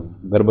 ಇವಾಗ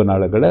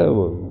ಗರ್ಭನಾಳಗಳ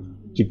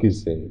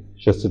ಚಿಕಿತ್ಸೆ,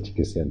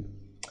 ಶಸ್ತ್ರಚಿಕಿತ್ಸೆ ಅಂತ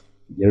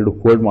 2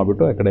 ಫೋಲ್ಡ್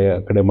ಮಾಡಿಬಿಟ್ಟು ಆ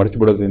ಕಡೆ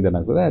ಮಡಚಿಬಿಡೋದ್ರಿಂದ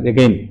ಏನಾಗ್ತದೆ,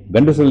 ಅಗೈನ್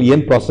ಗಂಡಸರಲ್ಲಿ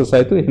ಏನು ಪ್ರಾಸೆಸ್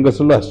ಆಯಿತು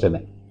ಹೆಂಗಸರಲ್ಲೂ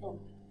ಅಷ್ಟೇ.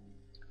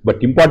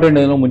 ಬಟ್ ಇಂಪಾರ್ಟೆಂಟ್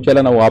ಏನು,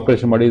 ಮುಂಚೆಲ್ಲ ನಾವು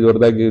ಆಪ್ರೇಷನ್ ಮಾಡಿ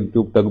ದೊಡ್ಡದಾಗಿ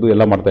ಟ್ಯೂಬ್ ತೆಗೆದು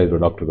ಎಲ್ಲ ಮಾಡ್ತಾಯಿದ್ರು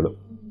ಡಾಕ್ಟ್ರುಗಳು.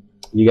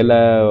 ಈಗೆಲ್ಲ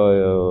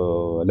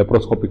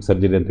ಲೆಪ್ರೋಸ್ಕೋಪಿಕ್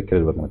ಸರ್ಜರಿ ಅಂತ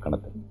ಕೇಳಿರ್ಬೇಕು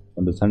ಕಾಣುತ್ತೆ.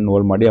 ಒಂದು ಸಣ್ಣ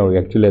ಹೋಲ್ ಮಾಡಿ ಅವ್ರಿಗೆ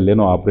ಆ್ಯಕ್ಚುಲಿ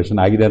ಅಲ್ಲೇನೋ ಆಪ್ರೇಷನ್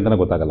ಆಗಿದೆ ಅಂತಲೇ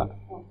ಗೊತ್ತಾಗಲ್ಲ,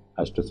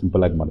 ಅಷ್ಟು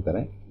ಸಿಂಪಲಾಗಿ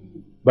ಮಾಡ್ತಾರೆ.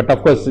 But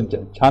of course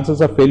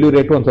chances of failure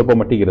rate ಒಂದು ಸ್ವಲ್ಪ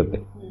ಮಟ್ಟಿಗೆ ಇರುತ್ತೆ.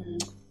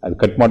 ಅದು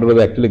ಕಟ್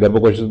ಮಾಡಿರೋದು ಆ್ಯಕ್ಚುಲಿ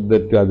ಗರ್ಭಕೋಶದ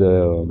ಅದು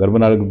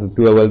ಗರ್ಭನಾಳದ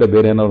ಟ್ಯೂಬ್ ಅಲ್ಲದೆ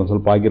ಬೇರೆ ಏನೋ ಒಂದು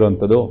ಸ್ವಲ್ಪ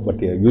ಆಗಿರೋವಂಥದ್ದು.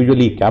 ಬಟ್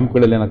ಯೂಶ್ವಲಿ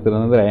ಕ್ಯಾಂಪ್ಗಳಲ್ಲಿ ಏನಾಗ್ತದೆ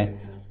ಅಂದರೆ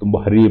ತುಂಬ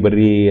ಹರಿ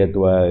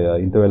ಅಥವಾ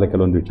ಇಂಥವೆಲ್ಲ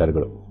ಕೆಲವೊಂದು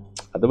ವಿಚಾರಗಳು.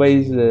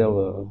 ಅದರ್ವೈಸ್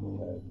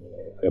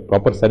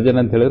ಪ್ರಾಪರ್ ಸರ್ಜನ್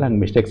ಅಂತ ಹೇಳಿದ್ರೆ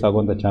ಹಂಗೆ ಮಿಸ್ಟೇಕ್ಸ್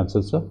ಆಗುವಂಥ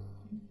ಚಾನ್ಸಸ್ಸು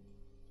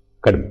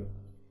ಕಡಿಮೆ.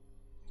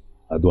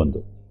 ಅದು ಒಂದು.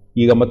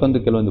 ಈಗ ಮತ್ತೊಂದು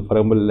ಕೆಲವೊಂದು ಫಾರ್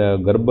ಎಕ್ಸಾಂಪಲ್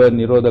ಗರ್ಭ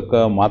ನಿರೋಧಕ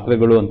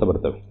ಮಾತ್ರೆಗಳು ಅಂತ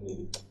ಬರ್ತವೆ.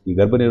 ಈ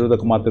ಗರ್ಭ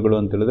ನಿರೋಧಕ ಮಾತ್ರೆಗಳು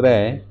ಅಂತ ಹೇಳಿದ್ರೆ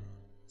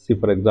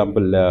for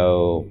example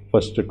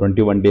first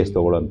 21 days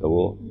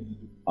ತೊಗೊಳ್ಳೋಂಥವು,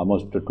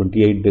 almost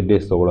 28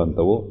 days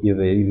ತೊಗೊಳ್ಳೋಂಥವು, ಈ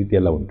ರೀತಿ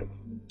ಎಲ್ಲ ಉಂಟು.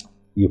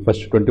 ಈ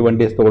ಫಸ್ಟ್ 21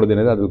 ಡೇಸ್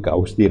ತೊಗೊಳ್ಳೋದೇನಿದೆ ಅದಕ್ಕೆ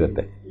ಔಷಧಿ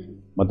ಇರುತ್ತೆ.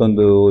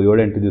 ಮತ್ತೊಂದು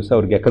 7-8 ದಿವಸ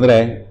ಅವ್ರಿಗೆ, ಯಾಕಂದರೆ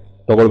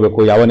ತೊಗೊಳ್ಬೇಕು,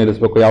 ಯಾವಾಗ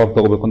ನಿಲ್ಲಿಸ್ಬೇಕು, ಯಾವಾಗ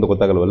ತೊಗೋಬೇಕು ಅಂತ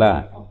ಗೊತ್ತಾಗಲ್ವಲ್ಲ,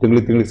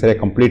 ತಿಂಗಳಿಗೆ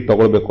ಸರಿಯಾಗಿ ಕಂಪ್ಲೀಟ್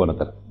ತೊಗೊಳ್ಬೇಕು ಅನ್ನೋ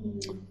ಥರ.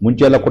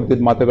 ಮುಂಚೆ ಎಲ್ಲ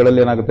ಕೊಡ್ತಿದ್ದ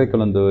ಮಾತ್ರೆಗಳಲ್ಲಿ ಏನಾಗುತ್ತೆ,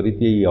 ಕೆಲವೊಂದು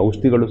ರೀತಿ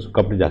ಔಷಧಿಗಳು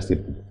ಸಿಕ್ಕಾಪಟ್ಟೆ ಜಾಸ್ತಿ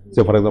ಇರ್ತದೆ.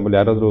 ಫಾರ್ ಎಕ್ಸಾಂಪಲ್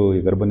ಯಾರಾದರೂ ಈ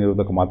ಗರ್ಭ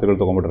ನಿರೋಧಕ ಮಾತ್ರೆಗಳು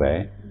ತೊಗೊಂಡ್ಬಿಟ್ರೆ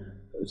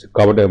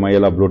ಸಿಕ್ಕಾಪಟ್ಟೆ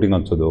ಮೈಯೆಲ್ಲ ಬ್ಲೋಟಿಂಗ್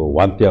ಅನ್ಸೋದು,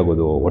 ವಾಂತಿ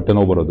ಆಗೋದು, ಹೊಟ್ಟೆ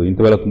ನೋವು ಬರೋದು,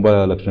 ಇಂಥವೆಲ್ಲ ತುಂಬ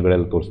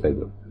ಲಕ್ಷಣಗಳೆಲ್ಲ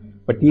ತೋರಿಸ್ತಾಯಿದ್ರು.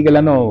 ಬಟ್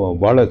ಈಗೆಲ್ಲನೂ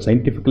ಭಾಳ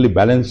ಸೈಂಟಿಫಿಕಲಿ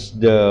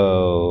ಬ್ಯಾಲೆನ್ಸ್ಡ್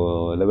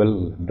ಲೆವೆಲ್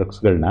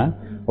ಡ್ರಗ್ಸ್ಗಳನ್ನ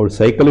ಅವ್ರ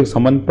ಸೈಕಲಿಗೆ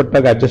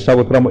ಸಂಬಂಧಪಟ್ಟಾಗ ಅಡ್ಜಸ್ಟ್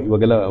ಆಗೋ ಥರ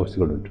ಇವಾಗೆಲ್ಲ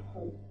ಔಷಧಿಗಳುಂಟು,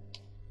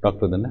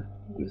 ಡಾಕ್ಟರ್ ಅದನ್ನು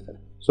ತಿಳಿಸ್ತಾರೆ.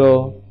 ಸೊ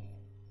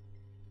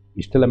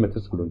ಇಷ್ಟೆಲ್ಲ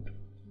ಮೆಥಡ್ಸ್ಗಳುಂಟು.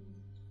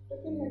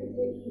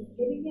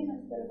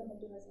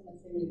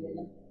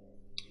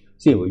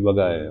 ಇವಾಗ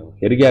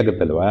ಹೆರಿಗೆ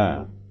ಆಗುತ್ತಲ್ವಾ,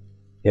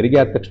 ಹೆರಿಗೆ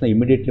ಆದ ತಕ್ಷಣ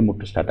ಇಮಿಡಿಯೇಟ್ಲಿ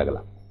ಮುಟ್ಟು ಸ್ಟಾರ್ಟ್ ಆಗಲ್ಲ.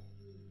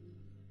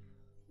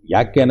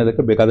 ಯಾಕೆ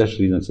ಅನ್ನೋದಕ್ಕೆ ಬೇಕಾದಷ್ಟು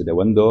ರೀಸನ್ಸ್ ಇದೆ.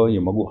 ಒಂದು, ಈ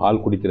ಮಗು ಹಾಲು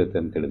ಕುಡಿತಿರುತ್ತೆ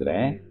ಅಂತ ಹೇಳಿದ್ರೆ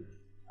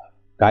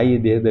ತಾಯಿ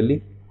ದೇಹದಲ್ಲಿ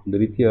ಒಂದು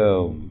ರೀತಿಯ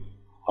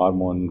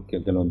ಹಾರ್ಮೋನ್,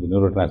 ಕೆಲವೊಂದು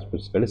ನ್ಯೂರೋ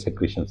ಟ್ರಾನ್ಸ್ಮಿಟರ್ಸ್ಗಳು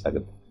ಸೆಕ್ರೇಷನ್ಸ್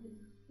ಆಗುತ್ತೆ.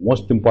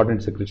 ಮೋಸ್ಟ್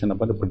ಇಂಪಾರ್ಟೆಂಟ್ ಸೆಕ್ರೆಷನ್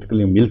ಅಪ್ಪ ಅಂದರೆ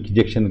ಪರ್ಟಿಕ್ಯುಲರ್ಲಿ ಮಿಲ್ಕ್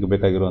ಇಂಜೆಕ್ಷನ್ಗೆ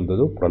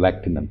ಬೇಕಾಗಿರುವಂಥದ್ದು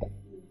ಪ್ರೊಲ್ಯಾಕ್ಟಿನ್ ಅಂತ.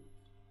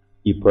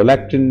 ಈ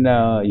ಪ್ರೊಲ್ಯಾಕ್ಟಿನ್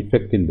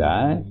ಇಫೆಕ್ಟಿಂದ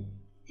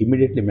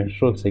ಇಮಿಡಿಯೇಟ್ಲಿ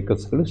ಮೆನ್ಸ್ಟ್ರುವಲ್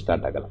ಸೈಕಲ್ಸ್ಗಳು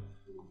ಸ್ಟಾರ್ಟ್ ಆಗಲ್ಲ.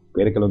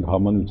 ಬೇರೆ ಕೆಲವೊಂದು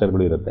ಹಾರ್ಮೋನ್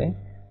ವಿಚಾರಗಳು ಇರುತ್ತೆ,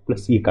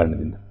 ಪ್ಲಸ್ ಈ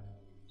ಕಾರಣದಿಂದ.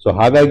 ಸೊ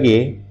ಹಾಗಾಗಿ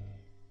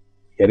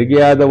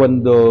ಹೆರಿಗೆಯಾದ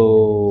ಒಂದು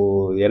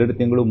 2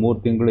 ತಿಂಗಳು 3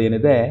 ತಿಂಗಳು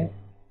ಏನಿದೆ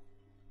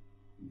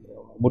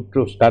ಮುಟ್ಟು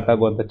ಸ್ಟಾರ್ಟ್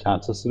ಆಗುವಂಥ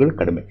ಚಾನ್ಸಸ್ಗಳು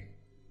ಕಡಿಮೆ.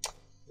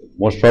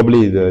 Most probably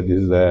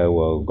this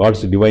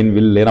God's divine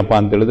will ಏನಪ್ಪ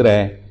ಅಂತ ಹೇಳಿದ್ರೆ,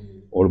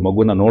 ಅವಳು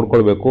ಮಗುನ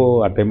ನೋಡ್ಕೊಳ್ಬೇಕು,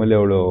 ಆ ಟೈಮಲ್ಲಿ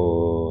ಅವಳು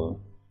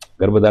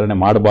ಗರ್ಭಧಾರಣೆ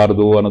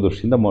ಮಾಡಬಾರ್ದು ಅನ್ನೋ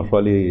ದೃಷ್ಟಿಯಿಂದ ಮೋಸ್ಟ್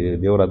ಪ್ರಾಬ್ಲಿ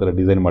ದೇವರು ಆ ಥರ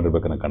ಡಿಸೈನ್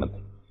ಮಾಡಿರ್ಬೇಕನ್ನೋ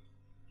ಕಾಣುತ್ತೆ.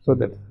 So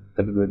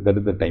that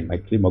is the time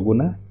actually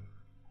ಮಗುನ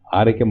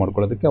ಆರೈಕೆ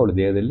ಮಾಡ್ಕೊಳ್ಳೋದಕ್ಕೆ ಅವಳ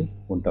ದೇಹದಲ್ಲಿ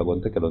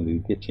ಉಂಟಾಗುವಂಥ ಕೆಲವೊಂದು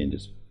ರೀತಿಯ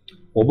ಚೇಂಜಸ್.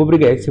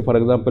 ಒಬ್ಬೊಬ್ಬರಿಗೆ ಫಾರ್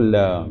ಎಕ್ಸಾಂಪಲ್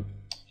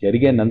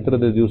ಹೆರಿಗೆ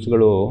ನಂತರದ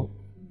ದಿವಸಗಳು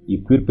ಈ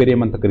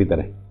ಪ್ಯೂರ್ಪೆರಿಯಮ್ ಅಂತ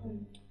ಕರೀತಾರೆ.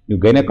 ನೀವು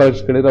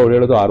ಗೈನಕಾಲಜಿಸ್ಟ್ ಕೇಳಿದ್ರೆ ಅವ್ರು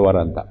ಹೇಳೋದು 6 ವಾರ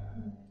ಅಂತ.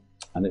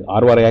 ಅಂದರೆ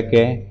 6 ವಾರ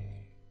ಯಾಕೆ?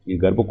 ಈ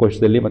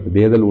ಗರ್ಭಕೋಶದಲ್ಲಿ ಮತ್ತು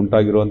ದೇಹದಲ್ಲಿ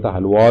ಉಂಟಾಗಿರುವಂಥ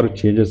ಹಲವಾರು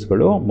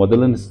ಚೇಂಜಸ್ಗಳು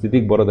ಮೊದಲನೇ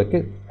ಸ್ಥಿತಿಗೆ ಬರೋದಕ್ಕೆ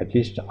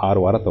ಅಟ್ಲೀಸ್ಟ್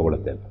 6 ವಾರ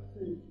ತೊಗೊಳುತ್ತೆ ಅಂತ.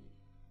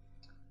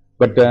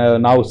 ಬಟ್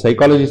ನಾವು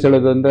ಸೈಕಾಲಜಿಸ್ಟ್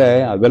ಹೇಳೋದಂದರೆ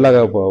ಅವೆಲ್ಲ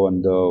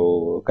ಒಂದು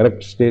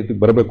ಕರೆಕ್ಟ್ ಸ್ಟೇಟಿಗೆ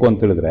ಬರಬೇಕು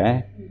ಅಂತ ಹೇಳಿದ್ರೆ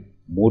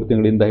 3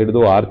 ತಿಂಗಳಿಂದ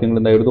ಹಿಡಿದು 6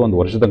 ತಿಂಗಳಿಂದ ಹಿಡಿದು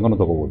 1 ವರ್ಷ ತನಕ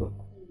ತೊಗೋಬೋದು.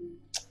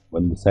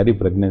 ಒಂದು ಸಾರಿ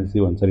ಪ್ರೆಗ್ನೆನ್ಸಿ,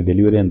 ಒಂದು ಸಾರಿ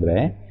ಡೆಲಿವರಿ ಅಂದರೆ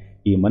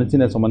ಈ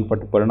ಮನಸ್ಸಿನ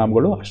ಸಂಬಂಧಪಟ್ಟ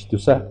ಪರಿಣಾಮಗಳು ಅಷ್ಟು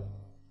ದಿವಸ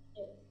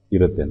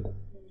ಇರುತ್ತೆ ಅಂತ.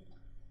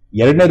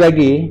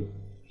 ಎರಡನೇದಾಗಿ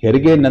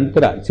ಹೆರಿಗೆ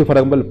ನಂತರ ಫಾರ್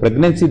ಎಕ್ಸಾಂಪಲ್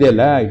ಪ್ರೆಗ್ನೆನ್ಸಿ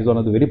ಇದೆಯಲ್ಲ, it is one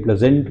of the very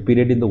pleasant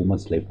period in the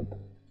women's life ಅಂತ.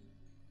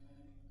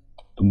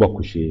 ತುಂಬ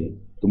ಖುಷಿ,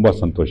 ತುಂಬ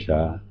ಸಂತೋಷ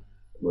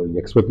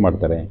ಎಕ್ಸ್ಪೆಕ್ಟ್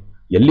ಮಾಡ್ತಾರೆ.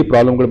 ಎಲ್ಲಿ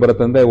ಪ್ರಾಬ್ಲಮ್ಗಳು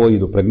ಬರುತ್ತೆ ಅಂದರೆ,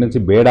 ಇದು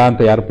ಪ್ರೆಗ್ನೆನ್ಸಿ ಬೇಡ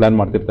ಅಂತ ಯಾರು ಪ್ಲ್ಯಾನ್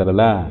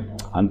ಮಾಡ್ತಿರ್ತಾರಲ್ಲ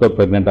ಅಂಥವ್ರು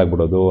ಪ್ರೆಗ್ನೆಂಟ್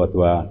ಆಗಿಬಿಡೋದು,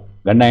 ಅಥವಾ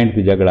ಗಂಡ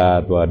ಹೆಂಡತಿ ಜಗಳ,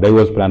 ಅಥವಾ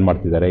ಡೈವೋರ್ಸ್ ಪ್ಲ್ಯಾನ್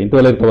ಮಾಡ್ತಿದ್ದಾರೆ,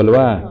 ಇಂಥವೆಲ್ಲ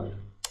ಇರ್ತಾವಲ್ವಾ.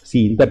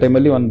 ಇಂಥ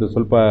ಟೈಮಲ್ಲಿ ಒಂದು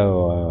ಸ್ವಲ್ಪ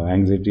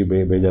ಆ್ಯಂಗ್ಸೈಟಿ,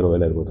 ಬೇಜಾರು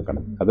ಎಲ್ಲ ಇರ್ಬೋದು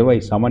ಕಾಣುತ್ತೆ.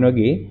 ಅದರ್ವೈಸ್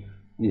ಸಾಮಾನ್ಯವಾಗಿ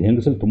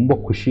ಹೆಂಗಸಲ್ಲಿ ತುಂಬ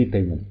ಖುಷಿ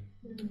ಟೈಮಲ್ಲಿ.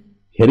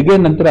 ಹೆರಿಗೆ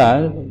ನಂತರ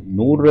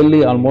 100ರಲ್ಲಿ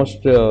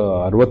ಆಲ್ಮೋಸ್ಟ್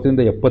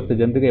 60ರಿಂದ 70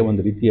 ಜನರಿಗೆ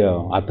ಒಂದು ರೀತಿಯ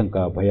ಆತಂಕ,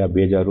 ಭಯ,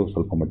 ಬೇಜಾರು,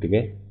 ಸ್ವಲ್ಪ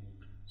ಮಟ್ಟಿಗೆ.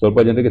 ಸ್ವಲ್ಪ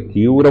ಜನರಿಗೆ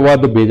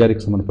ತೀವ್ರವಾದ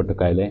ಬೇಜಾರಿಗೆ ಸಂಬಂಧಪಟ್ಟ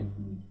ಕಾಯಿಲೆ,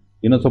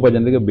 ಇನ್ನೊಂದು ಸ್ವಲ್ಪ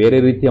ಜನರಿಗೆ ಬೇರೆ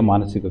ರೀತಿಯ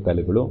ಮಾನಸಿಕ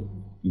ಕಾಯಿಲೆಗಳು,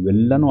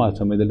 ಇವೆಲ್ಲನೂ ಆ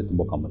ಸಮಯದಲ್ಲಿ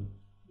ತುಂಬ ಕಾಮನ್.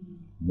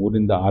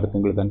 3ರಿಂದ 6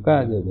 ತಿಂಗಳ ತನಕ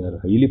they are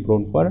highly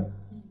prone for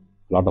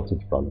lot of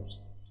such problems.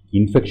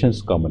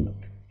 Infections common.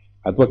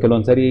 ಅಥವಾ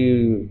ಕೆಲವೊಂದು ಸಾರಿ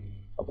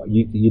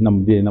ಈ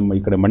ನಮ್ಮ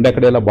ಈ ಕಡೆ ಮಂಡ್ಯ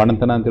ಕಡೆ ಎಲ್ಲ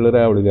ಬಾಣಂತನ ಅಂತ ಹೇಳಿದ್ರೆ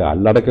ಅವಳಿಗೆ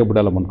ಅಲ್ಲಾಡೋಕ್ಕೆ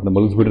ಬಿಡಲ್ಲ, ಕಡೆ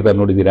ಮಲಗಿಸ್ಬಿಟ್ಟಿರ್ತಾರೆ,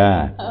 ನೋಡಿದ್ದೀರಾ?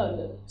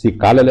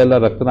 ಕಾಲಲ್ಲೆಲ್ಲ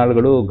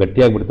ರಕ್ತನಾಳಗಳು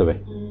ಗಟ್ಟಿಯಾಗಿಬಿಡ್ತವೆ,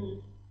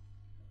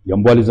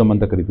 ಎಂಬಾಲಿಸಮ್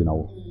ಅಂತ ಕರಿತೀವಿ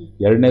ನಾವು.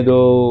 ಎರಡನೇದು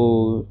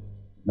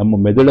ನಮ್ಮ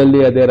ಮೆದುಳಲ್ಲಿ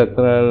ಅದೇ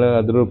ರಕ್ತನಾಳ,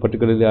 ಅದರ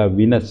ಪರ್ಟಿಕ್ಯುಲರ್ಲಿ ಆ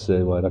ವೀನಸ್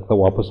ರಕ್ತ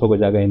ವಾಪಸ್ ಹೋಗೋ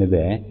ಜಾಗ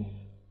ಏನಿದೆ,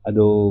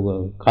 ಅದು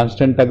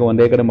ಕಾನ್ಸ್ಟೆಂಟಾಗಿ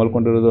ಒಂದೇ ಕಡೆ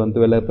ಮಲ್ಕೊಂಡಿರೋದು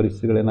ಅಂಥವೆಲ್ಲ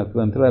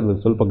ಪರಿಸ್ಥಿತಿಗಳೇನಾಗ್ತದೆ ಅಂತಂದರೆ ಅದು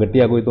ಸ್ವಲ್ಪ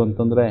ಗಟ್ಟಿಯಾಗೋಯ್ತು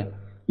ಅಂತಂದರೆ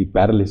ಈ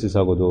ಪ್ಯಾರಲಿಸಿಸ್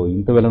ಆಗೋದು,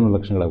 ಇಂಥವೆಲ್ಲನೂ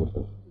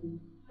ಲಕ್ಷಣಗಳಾಗ್ಬಿಡ್ತವೆ.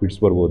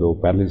 ಫಿಟ್ಸ್ ಬರ್ಬೋದು,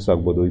 ಪ್ಯಾರಲಿಸಿಸ್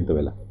ಆಗ್ಬೋದು,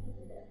 ಇಂಥವೆಲ್ಲ.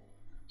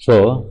 ಸೊ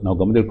ನಾವು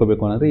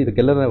ಗಮನಿಟ್ಕೋಬೇಕು ಅನ್ನೋದ್ರೆ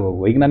ಇದಕ್ಕೆಲ್ಲರ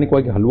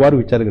ವೈಜ್ಞಾನಿಕವಾಗಿ ಹಲವಾರು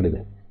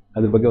ವಿಚಾರಗಳಿದೆ.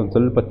 ಅದ್ರ ಬಗ್ಗೆ ಒಂದು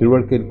ಸ್ವಲ್ಪ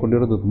ತಿಳುವಳಿಕೆ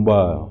ಇಟ್ಕೊಂಡಿರೋದು ತುಂಬ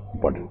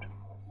ಇಂಪಾರ್ಟೆಂಟ್.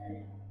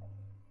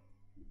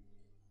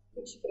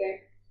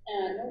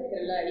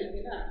 ನೋಡಿದ್ರಲ್ಲ,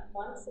 ಈಗಿನ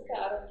ಮಾನಸಿಕ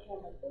ಆರೋಗ್ಯ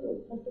ಮತ್ತು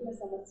ಮುಟ್ಟಿನ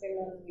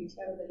ಸಮಸ್ಯೆಗಳ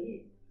ವಿಚಾರದಲ್ಲಿ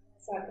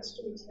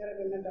ಸಾಕಷ್ಟು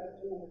ವಿಚಾರಗಳನ್ನ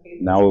ಡಾಕ್ಟರ್ ನಮಗೆ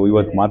ನಾವು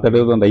ಇವತ್ತು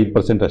ಮಾತಾಡೋದು ಒಂದು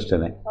 5%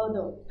 ಅಷ್ಟೇ.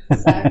 ಹೌದು,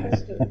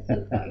 ಸಾಕಷ್ಟು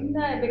ಸ್ವಲ್ಪ ಇನ್ನ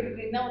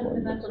ಬೇಕಿದ್ರೆ ಇನ್ನೂ ಒಂದು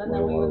ದಿನ ಕೂಡ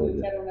ನಾವು ಈ ಒಂದು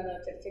ವಿಚಾರವನ್ನು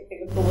ನಾವು ಚರ್ಚೆಗೆ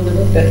ತೆಗೆದುಕೋಬಹುದು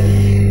ಡಾಕ್ಟರ್.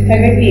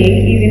 ಹಾಗಾಗಿ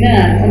ಈ ದಿನ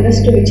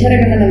ಒಂದಷ್ಟು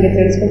ವಿಚಾರಗಳನ್ನ ನಮಗೆ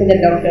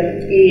ತಿಳಿಸ್ಕೊಟ್ಟಿದ್ದಾರೆ ಡಾಕ್ಟರ್.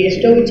 ಈ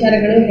ಎಷ್ಟೋ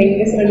ವಿಚಾರಗಳು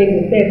ಹೆಂಗಸರಲ್ಲಿ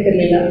ಗೊತ್ತೇ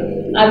ಇರ್ತಿರ್ಲಿಲ್ಲ,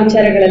 ಆ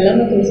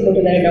ವಿಚಾರಗಳೆಲ್ಲವೂ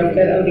ತಿಳಿಸ್ಕೊಟ್ಟಿದ್ದಾರೆ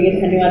ಡಾಕ್ಟರ್. ಅವರಿಗೆ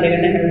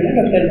ಧನ್ಯವಾದಗಳನ್ನ ಹೇಳೋಣ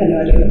ಡಾಕ್ಟರ್.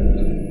 ಧನ್ಯವಾದಗಳು.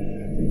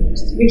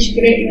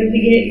 ವೀಕ್ಷಕರೇ,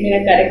 ಇವತ್ತಿಗೆ ಇಂದಿನ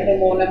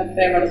ಕಾರ್ಯಕ್ರಮವನ್ನು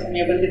ಮುಕ್ತಾಯ ಮಾಡೋ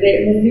ಸಮಯ ಬಂದಿದೆ.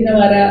 ಮುಂದಿನ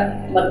ವಾರ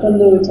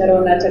ಮತ್ತೊಂದು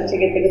ವಿಚಾರವನ್ನು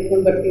ಚರ್ಚೆಗೆ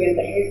ತೆಗೆದುಕೊಂಡು ಬರ್ತೀವಿ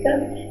ಅಂತ ಹೇಳ್ತಾ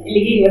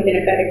ಇಲ್ಲಿಗೆ ಇವತ್ತಿನ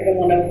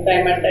ಕಾರ್ಯಕ್ರಮವನ್ನು ಮುಕ್ತಾಯ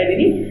ಮಾಡ್ತಾ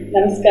ಇದ್ದೀನಿ.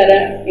 ನಮಸ್ಕಾರ.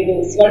 ಇದು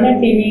ಸ್ವರ್ಣ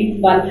ಟಿವಿ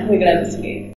ಬಾಂಧವ್ಯಗಳ ಅನಿಸಿಕೆ.